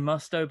 I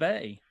must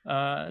obey.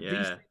 These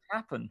things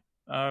happen.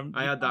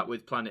 I had that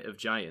with Planet of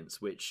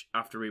Giants, which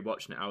after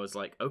rewatching it, I was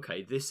like,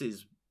 okay, this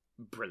is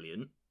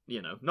brilliant.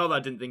 Not that I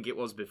didn't think it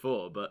was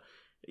before, but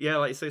yeah,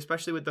 like so,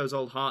 especially with those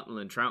old Hartnell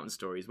and Troughton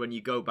stories, when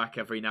you go back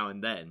every now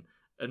and then,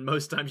 and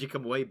most times you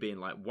come away being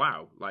like,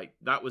 wow, like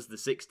that was the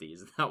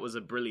 60s. That was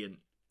a brilliant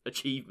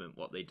achievement,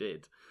 what they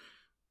did.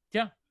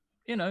 Yeah.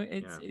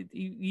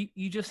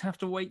 You just have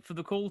to wait for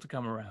the call to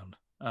come around.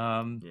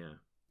 Yeah.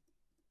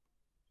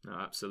 No,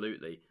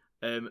 absolutely.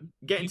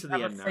 Getting to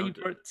the end now.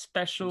 Favorite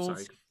special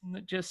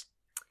that just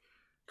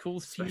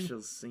calls to you?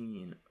 Special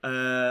scene.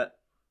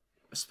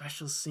 A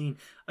special scene.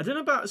 I don't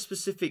know about a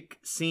specific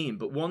scene,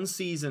 but one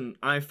season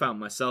I found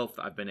myself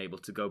that I've been able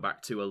to go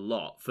back to a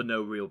lot for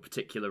no real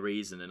particular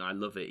reason, and I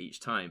love it each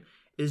time,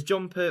 is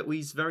Jon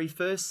Pertwee's very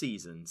first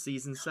season,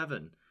 season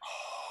 7.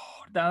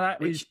 Now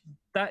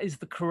that is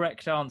the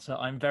correct answer.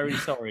 I'm very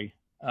sorry.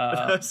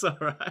 That's all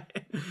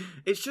right.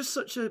 It's just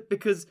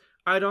because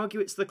I'd argue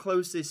it's the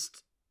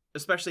closest,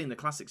 especially in the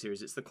classic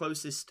series, it's the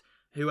closest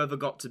whoever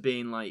got to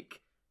being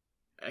like,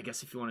 I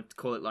guess if you wanted to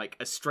call it like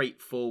a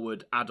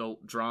straightforward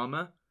adult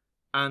drama.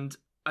 And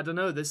I don't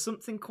know, there's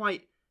something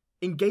quite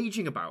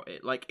engaging about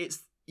it. Like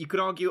you could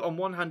argue on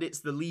one hand it's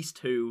the least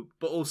who,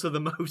 but also the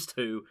most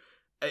who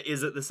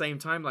is at the same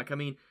time. Like, I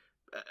mean,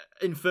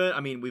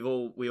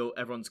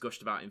 everyone's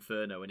gushed about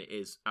Inferno, and it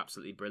is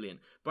absolutely brilliant.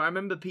 But I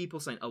remember people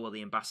saying, "Oh well,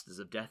 the Ambassadors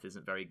of Death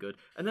isn't very good."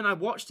 And then I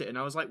watched it, and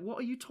I was like, "What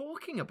are you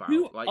talking about?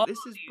 This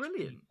is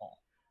brilliant. People?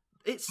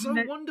 It's so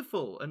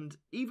wonderful." And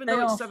even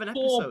though it's 7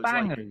 episodes,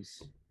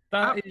 bangers.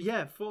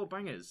 4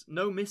 bangers,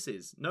 no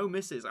misses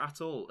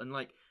at all. And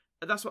like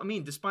that's what I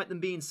mean. Despite them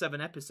being 7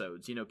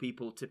 episodes,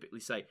 people typically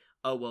say,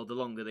 "Oh well, the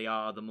longer they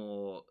are, the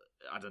more."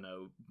 I don't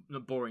know,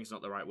 boring's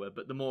not the right word,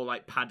 but the more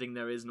like padding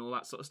there is and all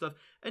that sort of stuff.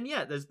 And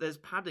yeah, there's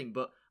padding,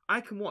 but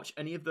I can watch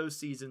any of those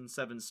season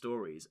 7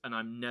 stories and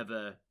I'm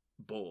never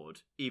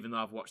bored, even though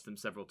I've watched them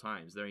several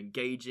times. They're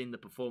engaging, the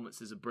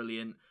performances are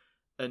brilliant,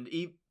 and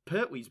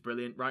Pertwee's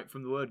brilliant right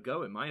from the word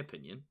go, in my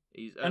opinion.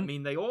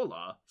 They all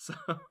are. So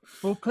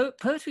well,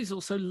 Pertwee's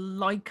also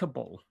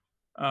likable.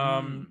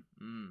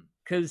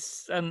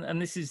 Because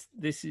and this is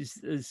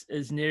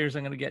as near as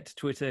I'm going to get to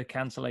Twitter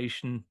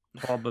cancellation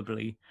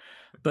probably,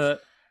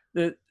 but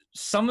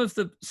some of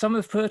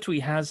Pertwee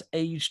has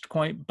aged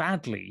quite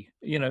badly,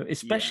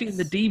 especially in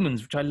the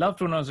Demons, which I loved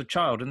when I was a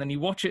child, and then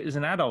you watch it as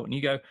an adult and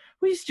you go,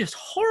 well, he's just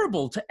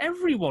horrible to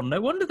everyone. No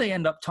wonder they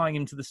end up tying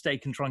him to the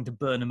stake and trying to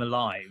burn him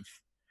alive.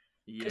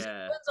 Because he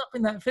turns up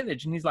in that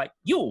village and he's like,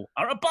 "You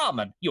are a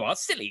barman. You are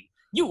silly.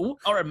 You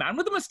are a man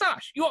with a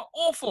moustache. You are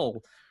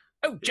awful.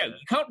 Oh, Joe,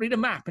 you can't read a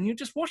map." And you're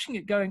just watching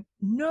it going,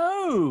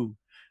 no.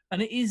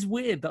 And it is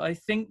weird that I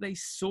think they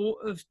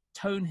sort of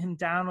tone him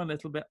down a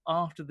little bit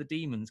after the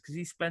Demons, because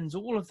he spends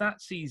all of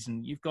that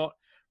season. You've got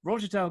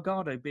Roger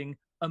Delgado being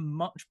a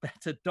much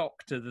better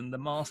doctor than the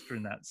Master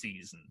in that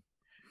season.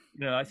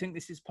 I think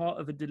this is part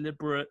of a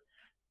deliberate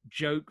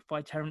joke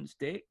by Terrence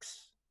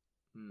Dicks,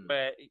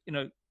 where,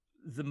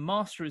 the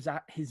Master is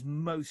at his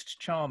most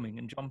charming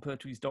and Jon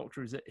Pertwee's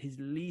Doctor is at his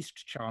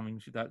least charming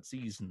through that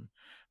season.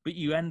 But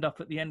you end up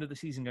at the end of the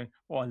season going,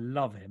 "Oh, I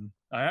love him.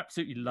 I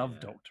absolutely love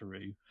Doctor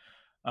Who."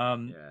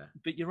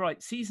 But you're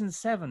right. Season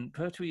 7,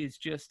 Pertwee is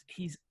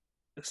he's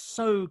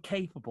so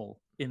capable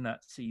in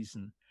that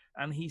season,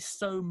 and he's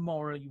so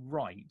morally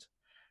right,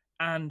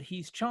 and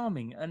he's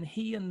charming, and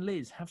he and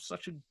Liz have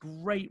such a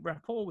great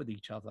rapport with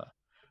each other.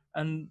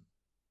 And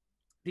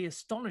the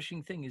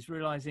astonishing thing is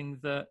realizing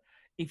that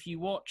if you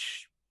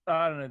watch,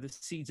 I don't know, The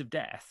Seeds of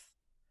Death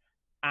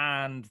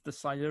and The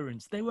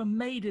Silurians, they were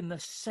made in the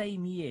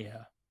same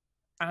year,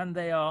 and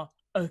they are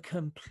a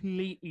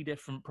completely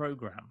different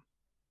program.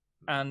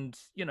 And,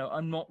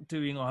 I'm not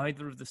doing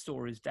either of the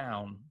stories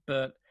down,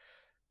 but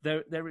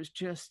there is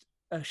just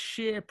a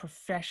sheer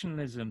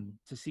professionalism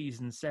to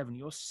season 7.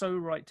 You're so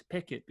right to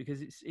pick it,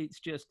 because it's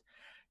just,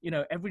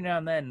 every now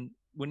and then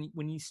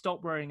when you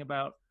stop worrying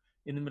about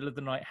in the middle of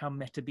the night how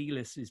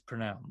Metebelis is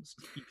pronounced,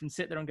 you can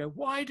sit there and go,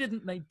 why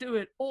didn't they do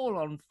it all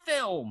on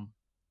film?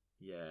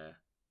 Yeah.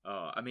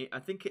 Oh, I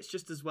think it's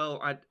just as well.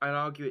 I'd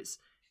argue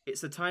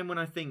it's a time when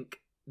I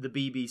think the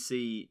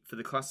BBC for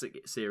the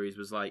classic series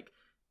was like,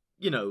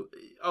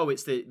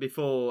 it's the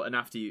before and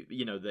after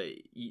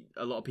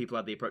a lot of people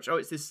had the approach,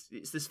 it's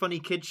this funny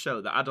kids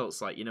show that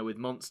adults like, with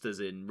monsters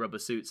in rubber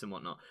suits and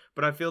whatnot.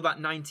 But I feel that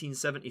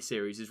 1970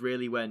 series is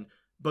really when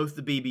both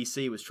the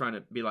BBC was trying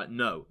to be like,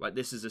 no, like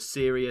this is a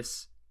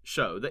serious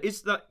show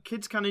that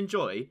kids can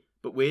enjoy,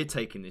 but we're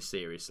taking this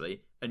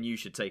seriously, and you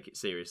should take it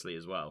seriously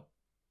as well.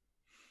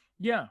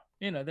 Yeah,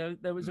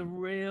 there was a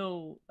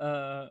real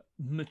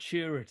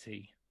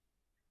maturity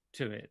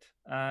to it,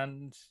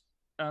 and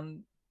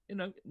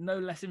no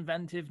less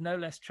inventive, no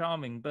less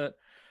charming, but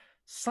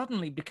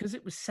suddenly, because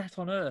it was set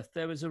on Earth,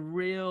 there was a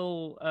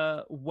real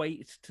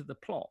weight to the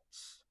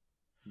plots.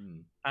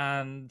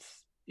 And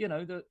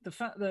the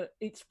fact that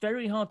it's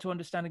very hard to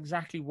understand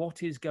exactly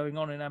what is going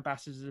on in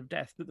Ambassadors of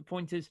Death, but the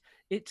point is,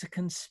 it's a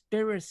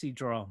conspiracy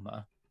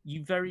drama.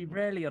 You very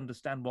rarely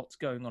understand what's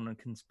going on in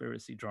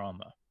conspiracy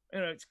drama.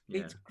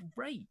 It's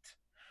great.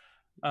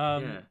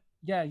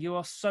 You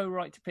are so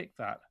right to pick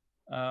that.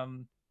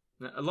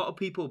 A lot of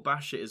people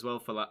bash it as well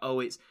for like,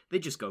 they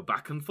just go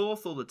back and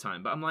forth all the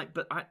time. But I'm like,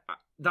 I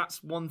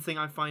that's one thing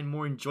I find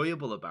more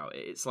enjoyable about it.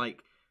 It's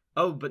like,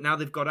 but now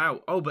they've got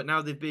out. But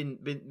now they've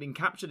been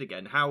captured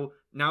again. How,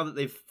 now that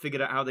they've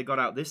figured out how they got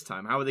out this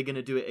time, how are they going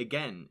to do it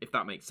again, if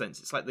that makes sense?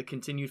 It's like the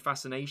continued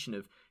fascination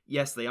of,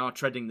 yes, they are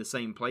treading the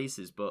same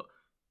places, but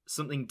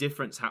something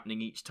different's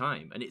happening each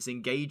time. And it's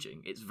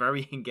engaging. It's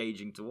very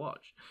engaging to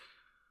watch.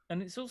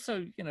 And it's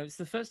also, it's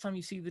the first time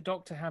you see the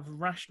Doctor have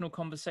rational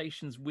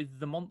conversations with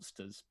the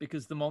monsters,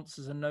 because the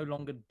monsters are no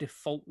longer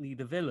defaultly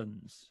the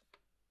villains.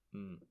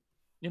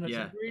 It's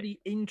a really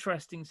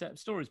interesting set of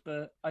stories.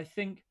 But I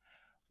think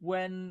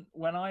when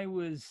I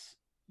was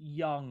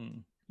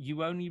young,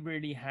 you only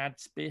really had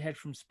Spearhead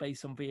from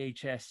Space on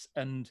VHS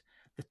and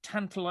the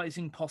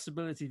tantalizing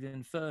possibility of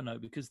Inferno,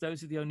 because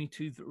those are the only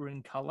two that were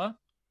in color.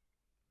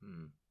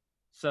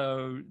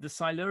 So the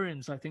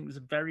Silurians, I think, was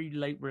a very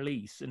late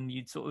release, and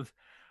you'd sort of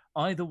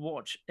either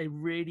watch a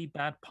really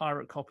bad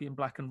pirate copy in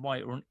black and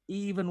white or an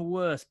even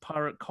worse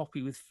pirate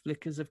copy with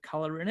flickers of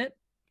color in it.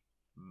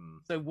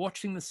 So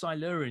watching the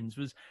Silurians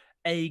was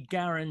a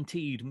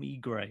guaranteed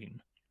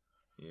migraine.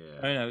 Yeah.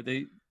 I know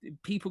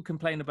people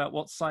complain about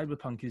what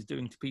cyberpunk is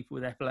doing to people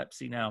with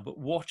epilepsy now, but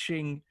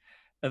watching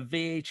a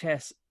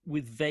VHS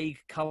with vague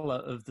color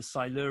of the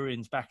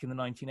Silurians back in the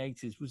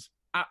 1980s was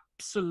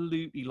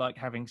absolutely like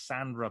having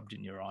sand rubbed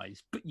in your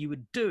eyes. But you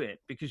would do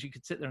it because you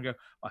could sit there and go,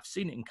 I've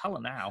seen it in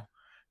color now.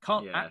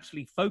 Can't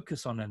actually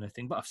focus on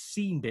anything, but I've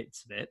seen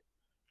bits of it.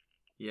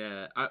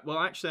 Yeah. I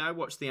watched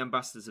The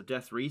Ambassadors of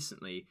Death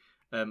recently.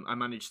 I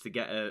managed to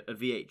get a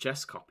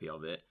VHS copy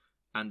of it.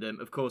 And,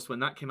 of course, when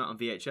that came out on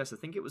VHS, I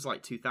think it was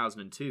like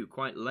 2002,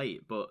 quite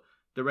late. But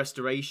the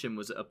restoration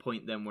was at a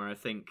point then where I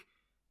think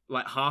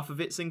like half of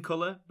it's in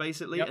colour,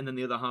 basically, and then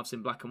the other half's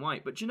in black and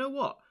white. But do you know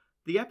what?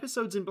 The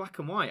episodes in black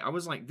and white, I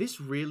was like, this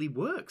really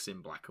works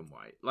in black and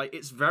white. Like,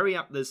 it's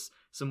there's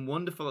some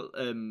wonderful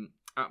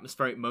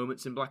atmospheric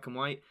moments in black and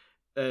white.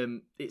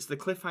 It's the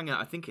cliffhanger,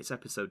 I think it's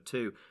episode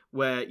 2,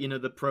 where,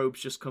 the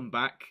probes just come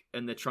back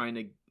and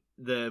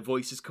the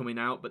voice is coming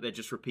out, but they're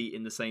just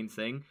repeating the same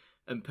thing.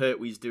 And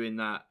Pertwee's doing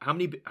that. How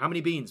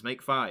many beans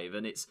make 5?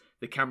 And it's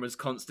the camera's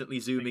constantly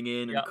zooming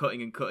in and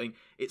cutting and cutting.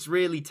 It's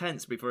really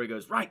tense before he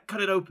goes, right,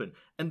 cut it open.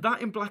 And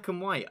that in black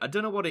and white, I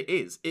don't know what it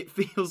is. It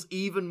feels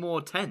even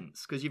more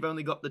tense because you've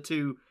only got the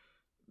 2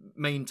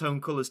 main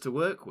tone colours to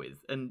work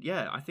with. And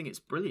yeah, I think it's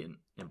brilliant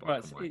in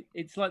black and white.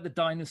 It's like the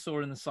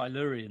dinosaur and the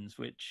Silurians,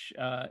 which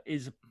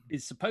is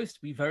supposed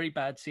to be very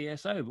bad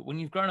CSO. But when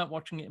you've grown up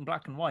watching it in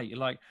black and white, you're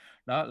like,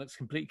 no, it looks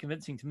completely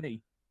convincing to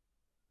me.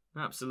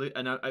 Absolutely.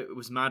 And I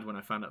was mad when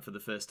I found out for the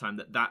first time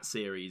that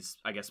series,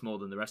 I guess more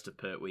than the rest of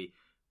Pertwee,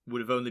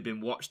 would have only been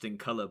watched in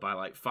colour by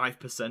like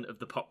 5% of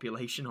the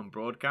population on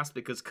broadcast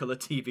because colour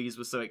TVs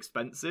were so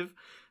expensive.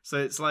 So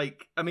it's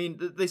like, I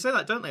mean, they say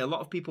that, don't they? A lot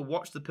of people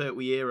watch the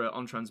Pertwee era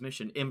on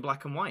transmission in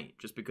black and white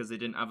just because they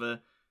didn't have a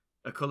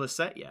colour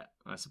set yet,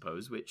 I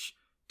suppose, which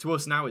to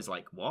us now is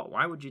like, what?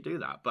 Why would you do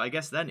that? But I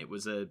guess then it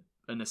was a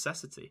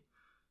necessity.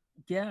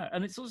 Yeah,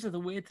 and it's also the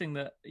weird thing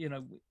that,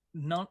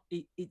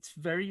 it's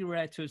very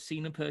rare to have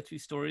seen a Pertwee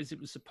story as it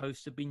was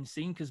supposed to have been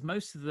seen, because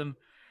most of them,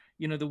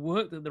 the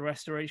work that the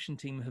restoration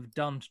team have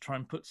done to try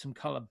and put some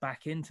color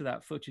back into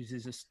that footage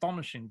is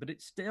astonishing, but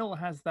it still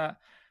has that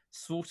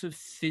sort of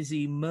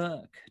fizzy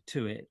murk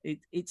to it.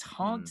 It's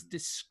hard to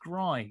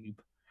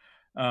describe.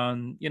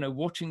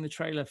 Watching the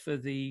trailer for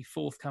the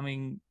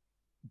forthcoming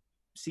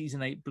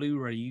season 8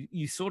 Blu-ray,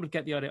 you sort of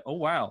get the idea, oh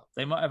wow,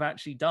 they might have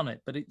actually done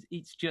it, but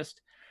it's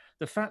just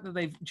the fact that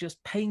they've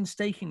just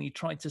painstakingly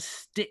tried to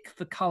stick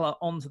the color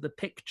onto the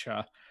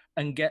picture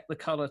and get the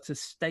color to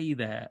stay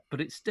there, but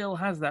it still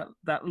has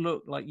that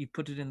look like you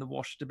put it in the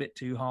wash a bit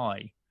too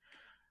high.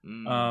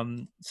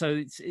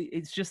 So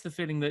it's just the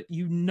feeling that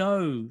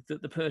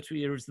that the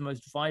Pertwee era is the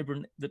most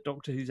vibrant that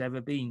Doctor Who's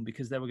ever been,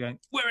 because they were going,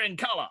 we're in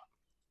color.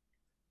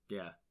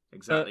 Yeah,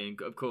 exactly.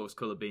 And of course,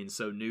 colour being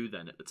so new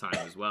then at the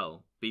time as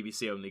well.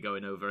 BBC only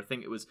going over, I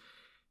think it was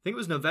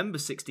November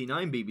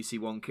 69 BBC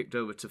One kicked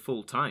over to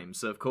full time.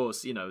 So, of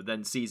course,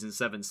 then season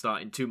 7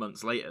 starting 2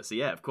 months later. So,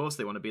 yeah, of course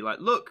they want to be like,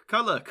 look,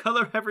 colour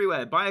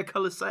everywhere. Buy a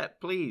colour set,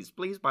 please.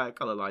 Please buy a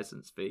colour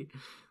license fee.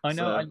 I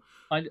know.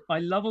 So... I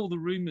love all the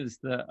rumours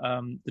that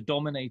the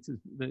Dominators,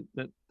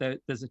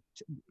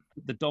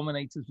 the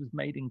Dominators was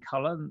made in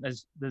colour. And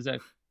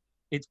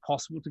it's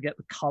possible to get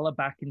the colour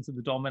back into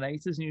the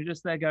Dominators. And you're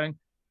just there going,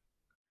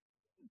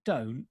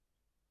 don't.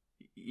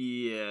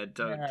 Yeah,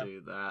 don't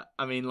do that.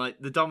 I mean, like,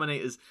 the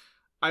Dominators,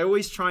 I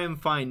always try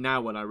and find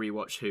now when I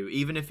rewatch Who,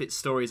 even if it's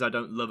stories I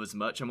don't love as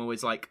much, I'm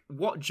always like,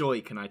 what joy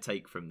can I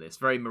take from this?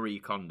 Very Marie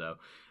Kondo.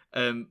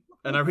 And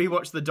I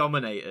rewatched the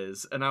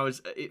Dominators, and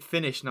it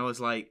finished, and I was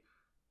like,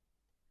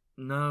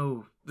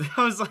 no.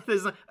 I was like,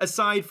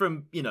 aside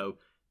from,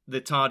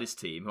 the TARDIS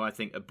team, who I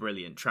think are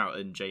brilliant,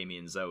 Troughton, Jamie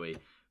and Zoe,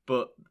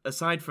 but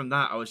aside from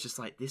that, I was just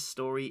like, this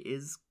story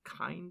is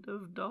kind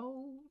of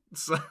dull.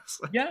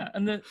 Yeah,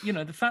 and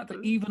the fact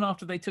that even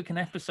after they took an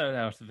episode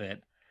out of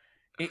it,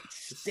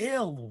 it's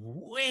still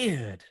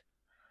weird.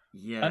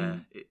 Yeah.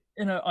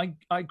 And,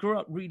 I grew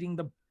up reading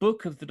the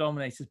book of the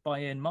Dominators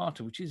by Ian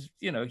Marter, which is,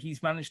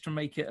 he's managed to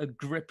make it a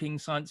gripping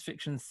science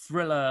fiction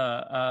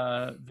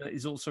thriller that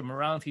is also a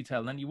morality tale.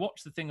 And then you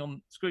watch the thing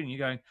on screen and you're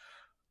going,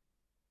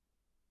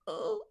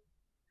 oh.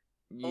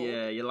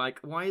 Yeah, you're like,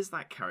 why is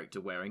that character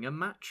wearing a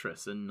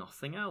mattress and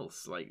nothing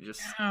else? Like,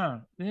 just... Yeah,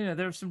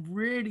 there are some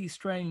really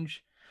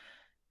strange...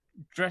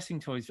 dressing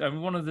toys. I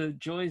mean, one of the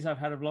joys I've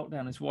had of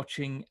lockdown is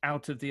watching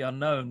Out of the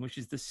Unknown, which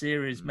is the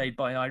series made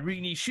by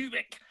Irene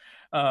Shubik,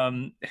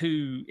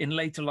 who in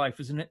later life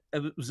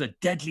was a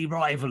deadly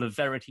rival of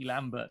Verity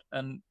Lambert.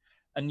 And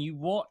you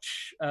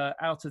watch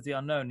Out of the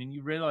Unknown and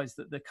you realize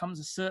that there comes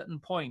a certain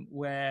point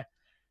where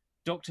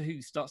Doctor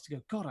Who starts to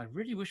go, God, I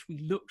really wish we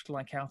looked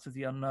like Out of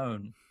the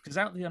Unknown. Because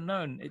Out of the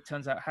Unknown, it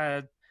turns out,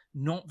 had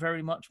not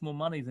very much more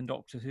money than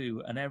Doctor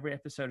Who, and every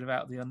episode of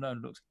Out of the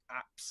Unknown looks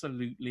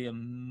absolutely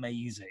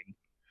amazing.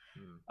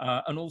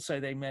 And also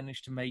they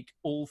managed to make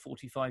all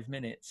 45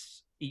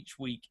 minutes each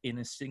week in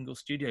a single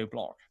studio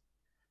block.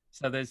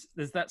 So there's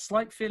that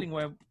slight feeling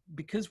where,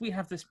 because we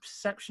have this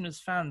perception as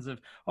fans of,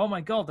 oh my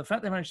God, the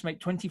fact they managed to make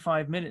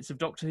 25 minutes of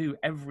Doctor Who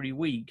every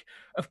week,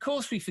 of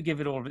course we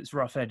forgive it all of its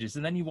rough edges.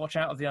 And then you watch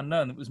Out of the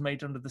Unknown that was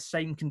made under the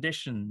same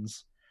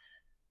conditions,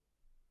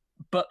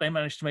 but they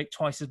managed to make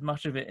twice as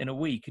much of it in a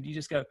week. And you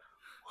just go,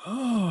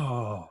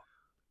 whoa,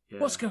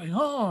 what's going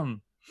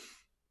on?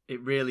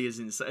 It really is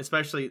insane,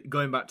 especially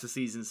going back to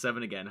season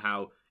 7 again,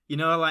 how, you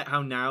know, like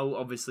how now,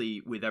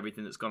 obviously, with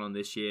everything that's gone on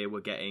this year, we're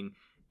getting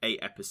 8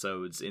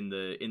 episodes in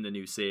the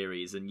new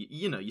series, and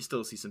you know, you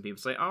still see some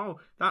people say, oh,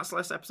 that's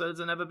less episodes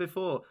than ever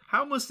before.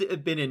 How must it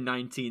have been in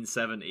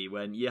 1970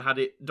 when you had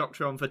it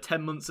Doctor on for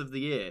 10 months of the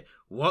year?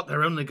 What,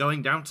 they're only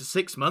going down to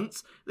 6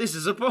 months? This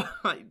is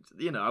like,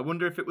 you know, I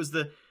wonder if it was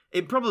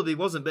it probably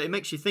wasn't, but it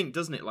makes you think,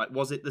 doesn't it? Like,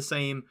 was it the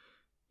same,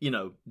 you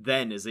know,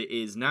 then as it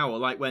is now? Or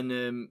like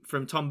when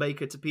from Tom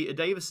Baker to Peter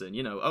Davison,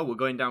 you know, oh, we're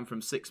going down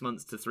from 6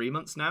 months to 3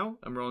 months now,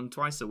 and we're on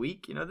twice a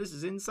week. You know, this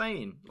is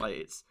insane. Like,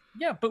 it's...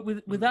 Yeah, but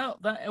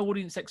without that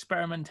audience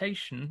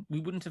experimentation,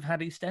 we wouldn't have had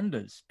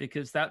EastEnders,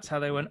 because that's how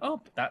they went,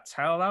 oh, that's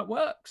how that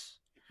works.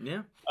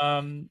 Yeah.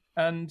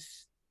 And,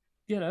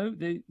 you know,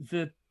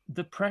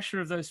 the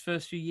pressure of those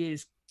first few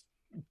years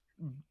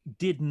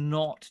did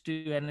not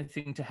do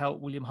anything to help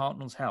William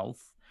Hartnell's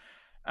health,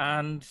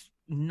 and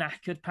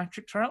knackered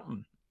Patrick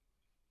Troughton.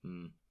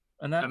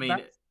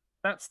 And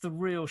that's the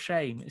real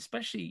shame,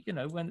 especially, you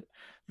know, when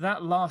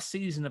that last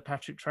season of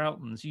Patrick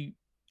Troughton's,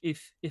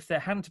 if there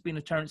hadn't been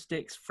a Terrence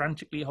Dicks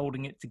frantically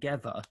holding it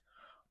together,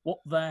 what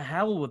the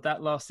hell would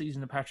that last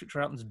season of Patrick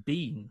Troughton's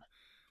been?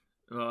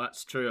 Well,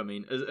 that's true. I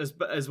mean,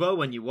 as well,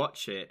 when you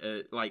watch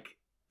it, like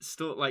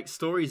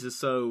stories are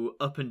so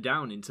up and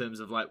down in terms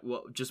of like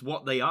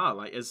what they are.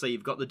 Like, as say,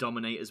 you've got the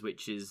Dominators,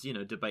 which is, you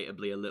know,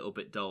 debatably a little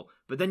bit dull,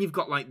 but then you've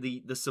got like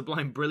the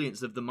sublime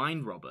brilliance of the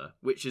Mind Robber,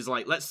 which is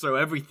like, let's throw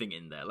everything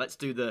in there. Let's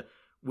do the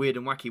weird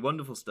and wacky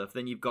wonderful stuff.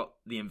 Then you've got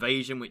the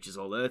Invasion, which is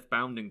all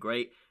earthbound and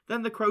great.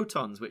 Then the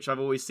Crotons, which I've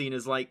always seen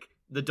as like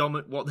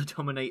what the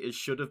Dominators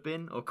should have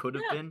been or could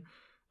have been.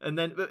 And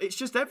then it's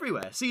just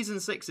everywhere. Season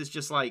 6 is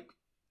just like,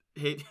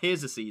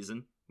 here's a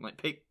season,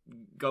 like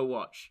go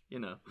watch, you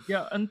know.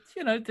 Yeah, and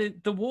you know,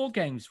 the War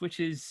Games, which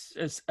is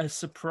a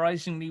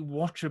surprisingly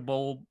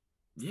watchable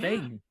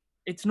thing.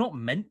 It's not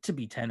meant to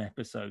be 10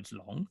 episodes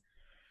long,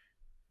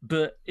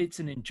 but it's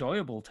an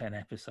enjoyable 10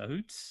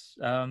 episodes.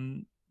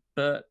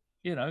 But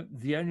you know,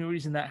 the only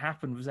reason that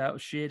happened was out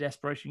of sheer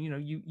desperation. You know,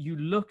 you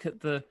look at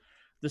the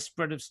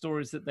spread of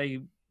stories that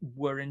they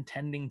were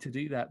intending to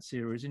do that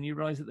series, and you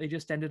realize that they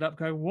just ended up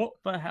going, what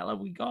the hell have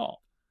we got?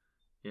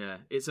 Yeah,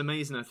 it's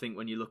amazing, I think,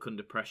 when you look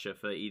under pressure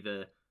for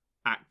either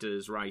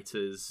actors,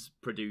 writers,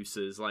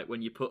 producers, like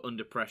when you put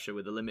under pressure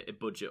with a limited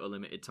budget or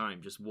limited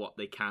time, just what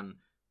they can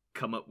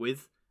come up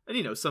with. And,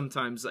 you know,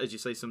 sometimes, as you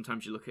say,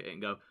 sometimes you look at it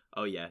and go,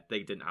 oh, yeah, they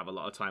didn't have a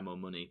lot of time or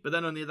money. But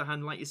then on the other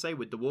hand, like you say,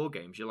 with the War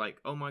Games, you're like,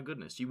 oh, my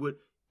goodness, you would,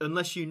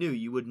 unless you knew,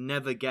 you would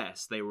never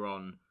guess they were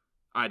on,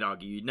 I'd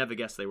argue, you'd never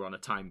guess they were on a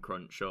time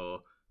crunch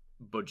or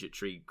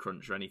budgetary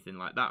crunch or anything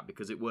like that,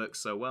 because it works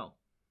so well.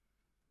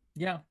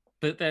 Yeah,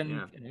 but then you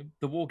know,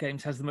 the War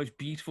Games has the most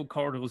beautiful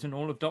corridors in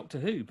all of Doctor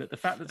Who, but the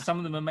fact that some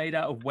of them are made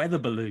out of weather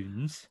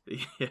balloons...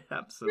 Yeah,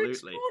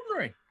 absolutely.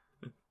 Extraordinary.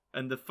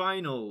 And the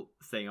final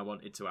thing I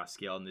wanted to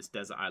ask you on this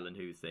Desert Island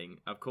Who thing,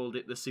 I've called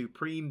it the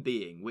Supreme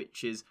Being,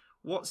 which is,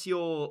 what's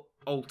your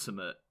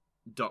ultimate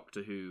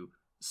Doctor Who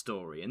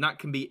story? And that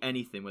can be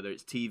anything, whether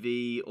it's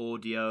TV,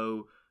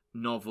 audio,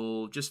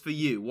 novel. Just for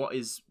you, what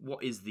is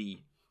the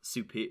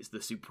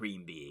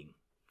Supreme Being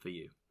for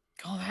you?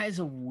 God, that is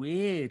a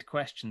weird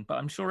question, but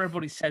I'm sure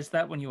everybody says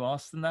that when you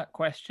ask them that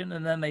question,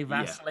 and then they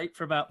vacillate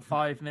for about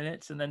 5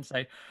 minutes and then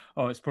say,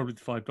 oh, it's probably the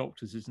 5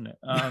 Doctors, isn't it?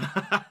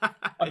 I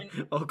mean,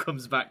 it all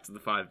comes back to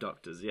the 5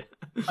 Doctors, yeah.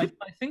 I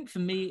think for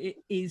me, it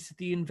is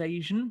the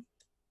Invasion.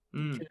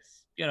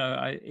 Because, you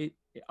know,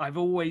 I've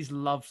always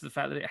loved the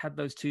fact that it had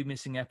those 2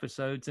 missing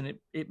episodes, and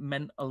it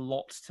meant a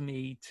lot to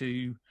me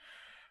to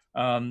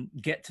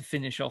get to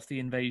finish off the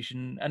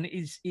Invasion. And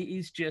it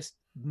is just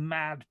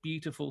mad,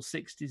 beautiful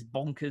 60s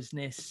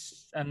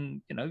bonkersness, and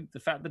you know, the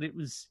fact that it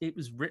was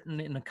written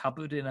in a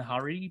cupboard in a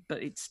hurry,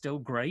 but it's still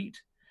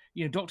great.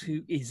 You know, Doctor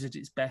Who is at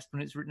its best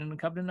when it's written in a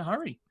cupboard in a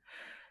hurry.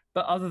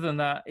 But other than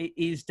that, it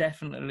is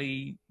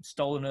definitely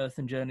Stolen Earth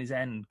and Journey's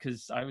End,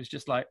 because I was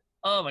just like,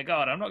 oh my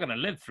God, I'm not going to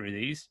live through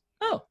these.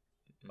 Oh,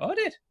 I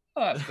did.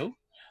 Oh, that's cool.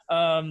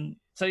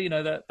 So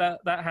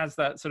that has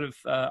that sort of.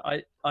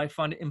 I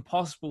find it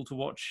impossible to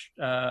watch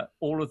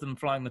all of them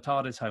flying the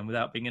TARDIS home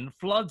without being in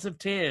floods of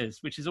tears,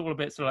 which is all a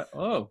bit sort of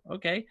like, oh,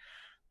 okay,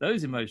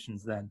 those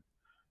emotions then.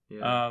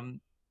 Yeah.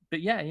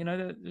 But yeah,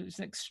 it's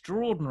an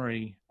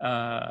extraordinary 2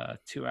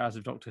 hours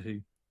of Doctor Who.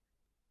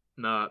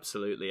 No,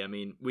 absolutely. I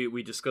mean,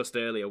 we discussed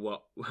earlier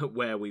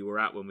where we were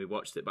at when we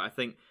watched it, but I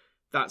think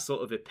that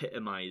sort of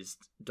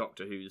epitomised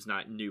Doctor Who's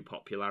new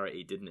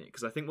popularity, didn't it?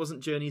 Because I think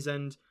wasn't Journey's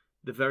End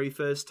the very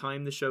first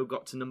time the show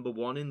got to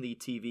 #1 in the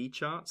TV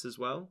charts as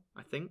well,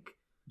 I think.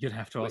 You'd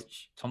have to ask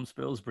Tom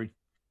Spilsbury.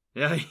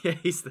 Yeah,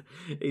 he's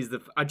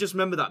the. I just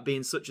remember that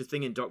being such a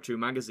thing in Doctor Who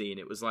magazine.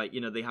 It was like,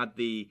 they had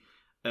the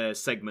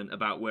segment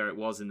about where it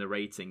was in the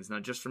ratings, and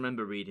I just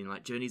remember reading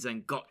like Journey's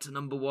End got to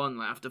 #1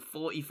 like after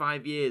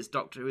 45 years.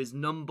 Doctor Who is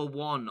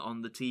 #1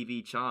 on the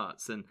TV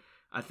charts, and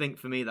I think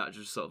for me that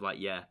just sort of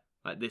like, yeah,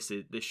 like this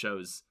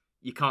shows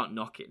you can't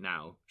knock it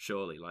now.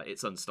 Surely, like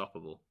it's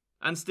unstoppable.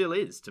 And still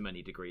is, to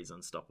many degrees,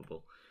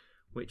 unstoppable,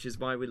 which is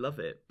why we love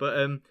it.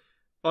 But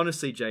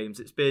honestly, James,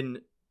 it's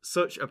been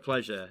such a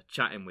pleasure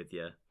chatting with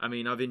you. I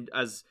mean,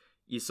 as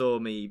you saw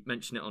me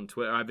mention it on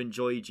Twitter, I've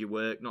enjoyed your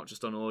work, not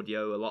just on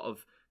audio, a lot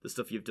of the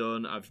stuff you've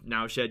done. I've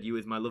now shared you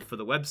with my love for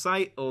the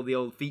website, all the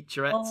old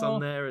featurettes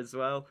on there as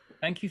well.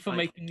 Thank you for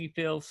making me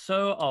feel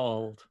so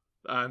old.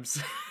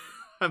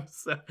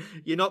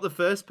 You're not the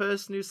first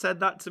person who said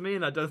that to me,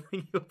 and I don't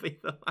think you'll be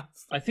the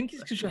last. I think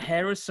it's because your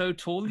hair is so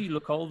tall, you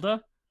look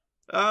older.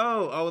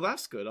 Oh,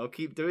 that's good. I'll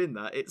keep doing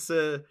that. It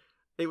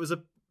was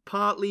a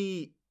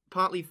partly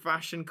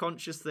fashion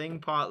conscious thing,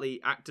 partly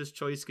actor's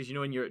choice, because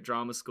when you're at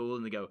drama school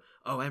and they go,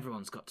 oh,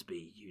 everyone's got to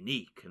be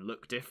unique and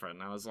look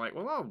different. And I was like,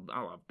 well,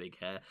 I'll have big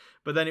hair.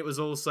 But then it was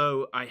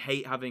also, I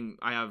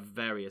have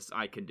various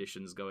eye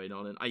conditions going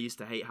on, and I used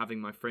to hate having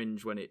my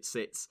fringe when it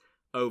sits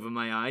over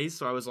my eyes.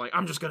 So I was like,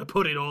 I'm just going to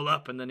put it all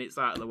up, and then it's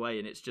out of the way,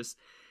 and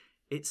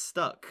it's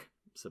stuck,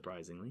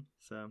 surprisingly.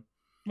 So,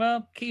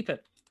 well, keep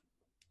it.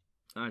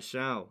 I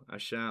shall.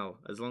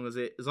 As long as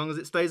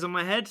it stays on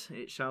my head,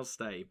 it shall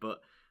stay.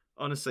 But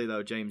honestly,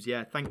 though, James,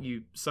 yeah, thank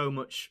you so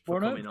much for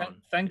coming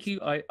on. Thank you.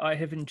 I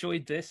have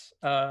enjoyed this,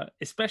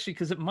 especially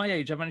because at my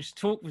age, I managed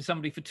to talk with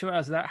somebody for 2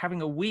 hours without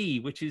having a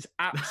wee, which is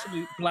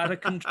absolute bladder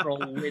control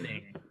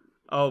winning.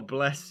 Oh,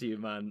 bless you,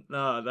 man.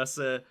 No, that's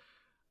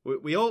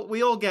we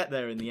all get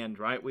there in the end,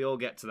 right? We all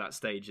get to that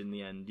stage in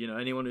the end.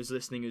 Anyone who's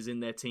listening who's in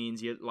their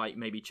teens, you're like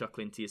maybe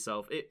chuckling to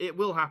yourself. It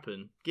will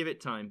happen. Give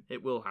it time.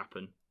 It will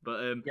happen.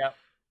 But yeah,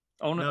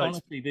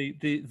 honestly,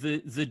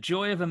 the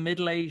joy of a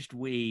middle-aged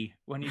wee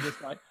when you're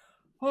just like,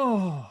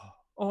 oh,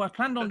 I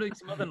planned on doing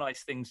some other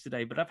nice things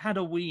today, but I've had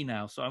a wee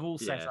now, so I'm all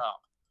set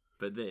up.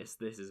 But this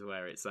is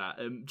where it's at.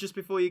 Just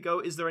before you go,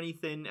 is there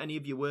anything, any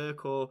of your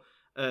work or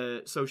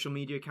social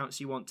media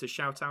accounts you want to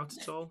shout out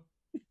at all?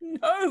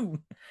 No,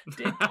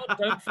 dear God,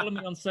 don't follow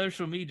me on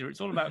social media.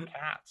 It's all about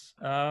cats.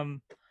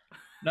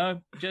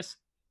 No, just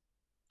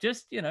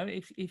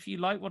if you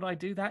like what I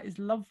do, that is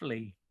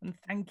lovely, and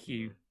thank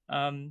you.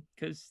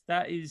 Because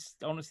that is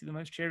honestly the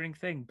most cheering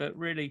thing. But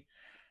really,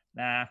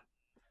 nah.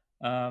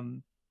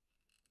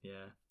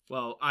 Yeah.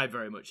 Well, I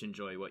very much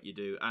enjoy what you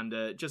do,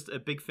 and just a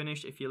big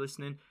finish if you're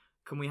listening.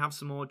 Can we have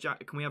some more? Can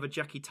we have a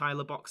Jackie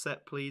Tyler box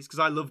set, please? Because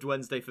I loved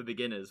Wednesday for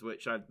Beginners,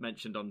 which I've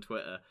mentioned on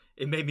Twitter.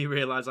 It made me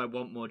realise I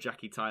want more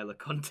Jackie Tyler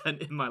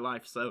content in my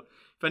life. So,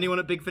 if anyone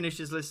at Big Finish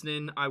is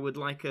listening, I would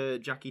like a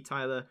Jackie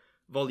Tyler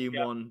Volume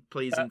 1,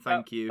 please, and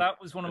thank you.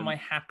 That was one of my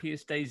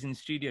happiest days in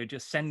studio,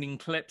 just sending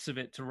clips of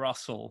it to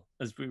Russell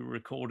as we were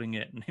recording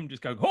it, and him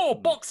just going, "Oh,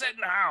 box set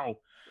now!"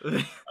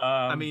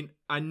 I mean,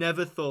 I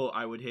never thought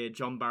I would hear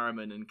John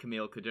Barrowman and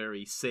Camille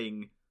Kaduri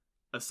sing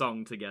a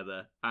song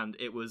together, and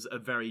it was a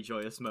very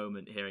joyous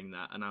moment hearing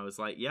that. And I was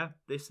like, "Yeah,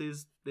 this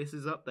is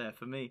up there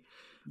for me."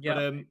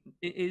 Yeah, but,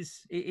 it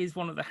is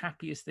one of the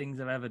happiest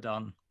things I've ever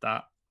done.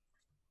 That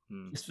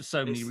just for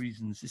so many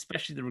reasons,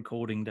 especially the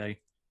recording day.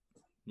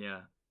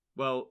 Yeah.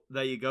 Well,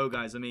 there you go,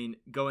 guys. I mean,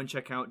 go and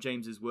check out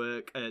James's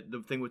work.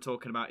 The thing we're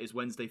talking about is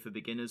Wednesday for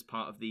Beginners,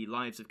 part of the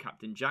Lives of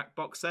Captain Jack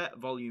box set,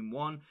 Volume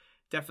 1.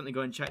 Definitely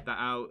go and check that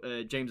out.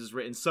 James has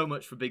written so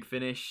much for Big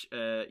Finish.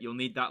 You'll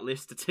need that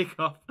list to tick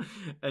off.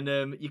 And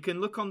you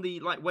can look on the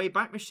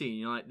Wayback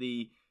Machine,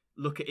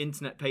 look at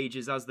internet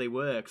pages as they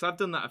were. Because I've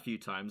done that a few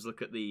times.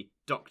 Look at the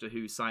Doctor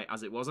Who site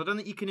as it was. I don't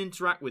think you can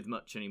interact with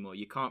much anymore.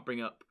 You can't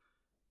bring up...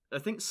 I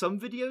think some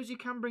videos you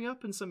can bring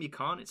up and some you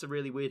can't. It's a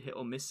really weird hit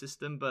or miss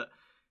system, but...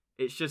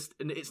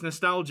 It's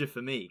nostalgia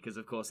for me, because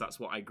of course that's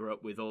what I grew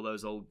up with, all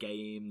those old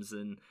games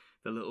and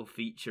the little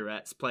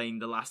featurettes, playing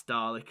The Last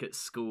Dalek at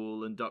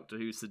school and Doctor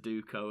Who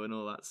Sudoku and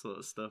all that sort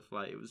of stuff.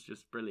 Like, it was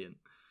just brilliant.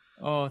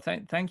 Oh,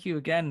 thank you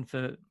again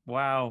for,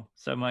 wow.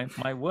 So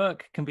my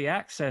work can be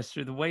accessed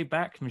through the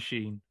Wayback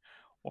Machine.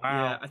 Wow.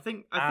 Yeah, I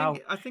think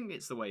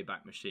it's the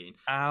Wayback Machine.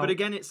 Ow. But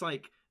again, it's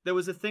like, there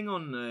was a thing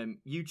on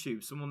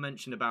YouTube, someone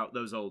mentioned about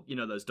those old,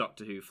 those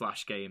Doctor Who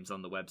Flash games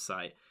on the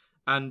website.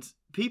 And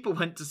people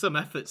went to some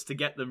efforts to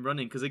get them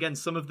running, because again,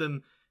 some of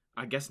them,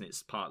 I guess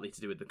it's partly to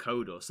do with the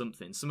code or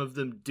something, some of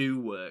them do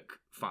work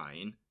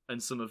fine,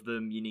 and some of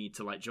them you need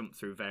to jump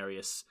through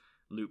various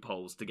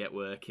loopholes to get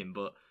working.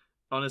 But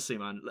honestly,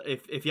 man,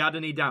 if you had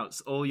any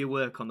doubts, all your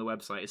work on the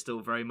website is still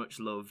very much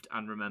loved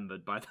and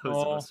remembered by those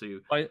of us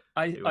who.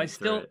 I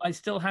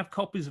still have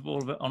copies of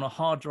all of it on a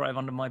hard drive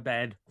under my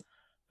bed.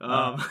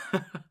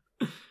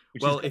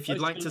 Well, if you'd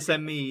like to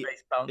send me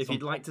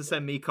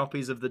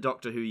copies of the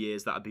Doctor Who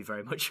years, that'd be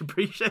very much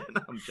appreciated.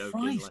 I'm joking.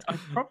 Christ, I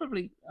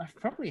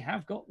probably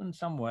have got them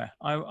somewhere.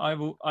 I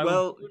will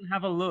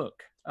have a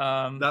look.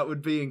 That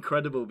would be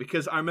incredible,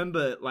 because I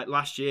remember like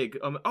last year.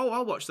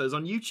 I'll watch those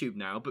on YouTube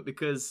now, but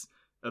because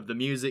of the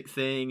music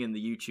thing and the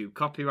YouTube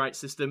copyright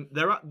system,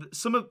 there are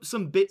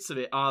some bits of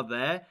it are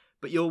there,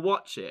 but you'll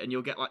watch it and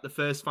you'll get like the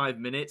first 5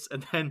 minutes,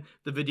 and then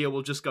the video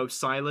will just go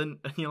silent,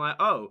 and you're like,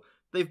 oh.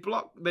 They've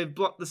blocked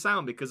the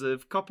sound because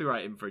of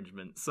copyright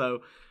infringement.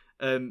 So,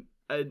 and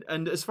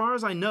as far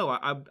as I know,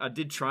 I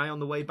did try on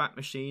the Wayback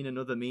Machine and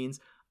other means.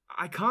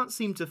 I can't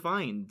seem to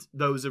find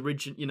those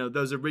original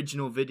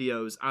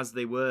videos as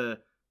they were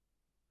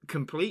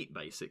complete,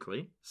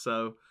 basically.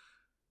 So,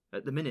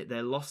 at the minute,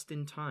 they're lost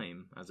in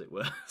time, as it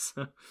were.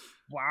 So.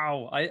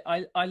 Wow,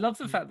 I love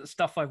the fact that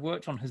stuff I've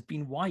worked on has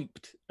been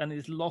wiped and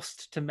is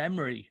lost to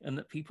memory, and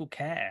that people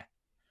care.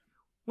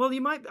 Well,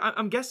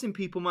 I'm guessing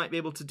people might be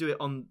able to do it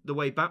on the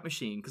Wayback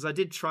Machine, because I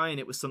did try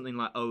and it was something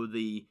like, oh,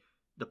 the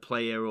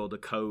player or the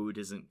code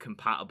isn't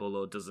compatible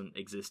or doesn't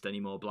exist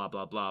anymore, blah,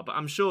 blah, blah. But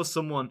I'm sure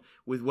someone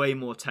with way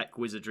more tech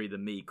wizardry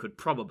than me could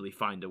probably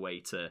find a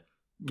way to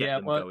get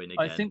them going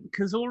again. I think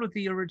because all of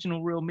the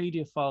original Real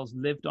Media files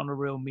lived on a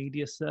Real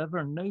Media server,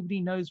 and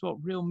nobody knows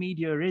what Real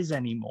Media is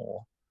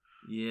anymore.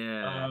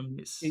 Yeah.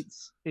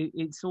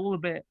 It's all a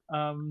bit...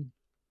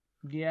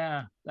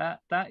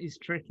 that is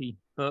tricky,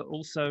 but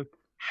also...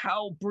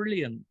 How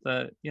brilliant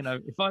that,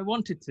 if I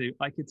wanted to,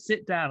 I could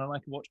sit down and I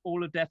could watch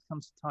all of Death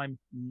Comes to Time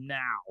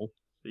now.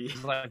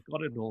 Because I've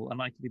got it all, and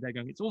I could be there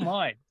going, it's all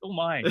mine,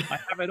 I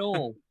have it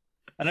all.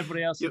 And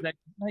everybody else is there,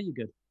 no,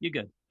 you're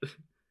good.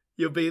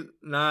 You'll be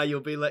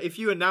like, if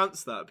you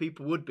announce that,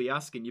 people would be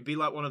asking. You'd be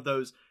like one of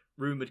those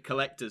rumoured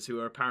collectors who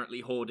are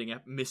apparently hoarding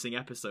missing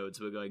episodes,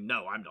 who are going,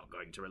 no, I'm not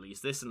going to release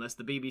this unless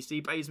the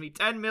BBC pays me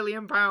 £10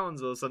 million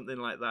or something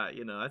like that.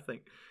 I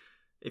think...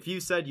 If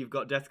you said you've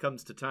got Death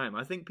Comes to Time,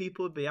 I think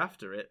people would be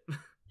after it.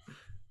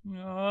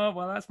 Oh,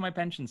 well, that's my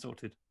pension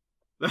sorted.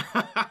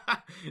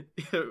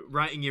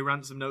 Writing your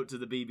ransom note to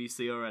the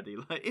BBC already.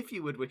 Like, if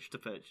you would wish to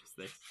purchase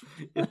this.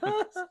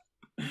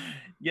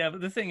 Yeah,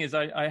 but the thing is,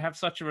 I have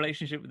such a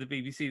relationship with the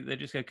BBC that they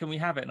just go, can we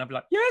have it? And I'd be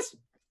like, yes!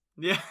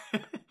 Yeah.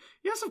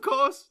 Yes, of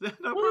course. No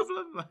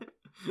problem.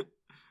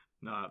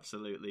 No,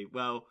 absolutely.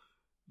 Well,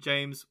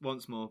 James,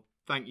 once more,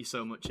 thank you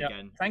so much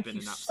again. Thank you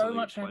so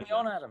much for having me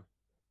on, Adam.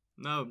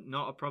 No,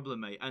 not a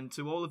problem, mate. And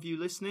to all of you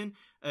listening,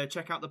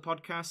 check out the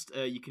podcast.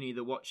 You can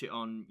either watch it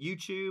on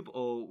YouTube,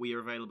 or we are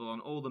available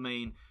on all the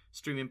main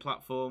streaming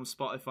platforms,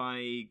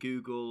 Spotify,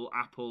 Google,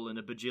 Apple, and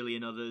a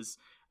bajillion others.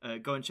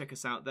 Go and check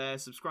us out there.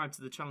 Subscribe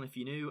to the channel if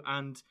you're new.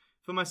 And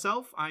for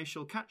myself, I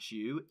shall catch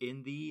you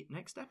in the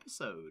next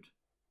episode.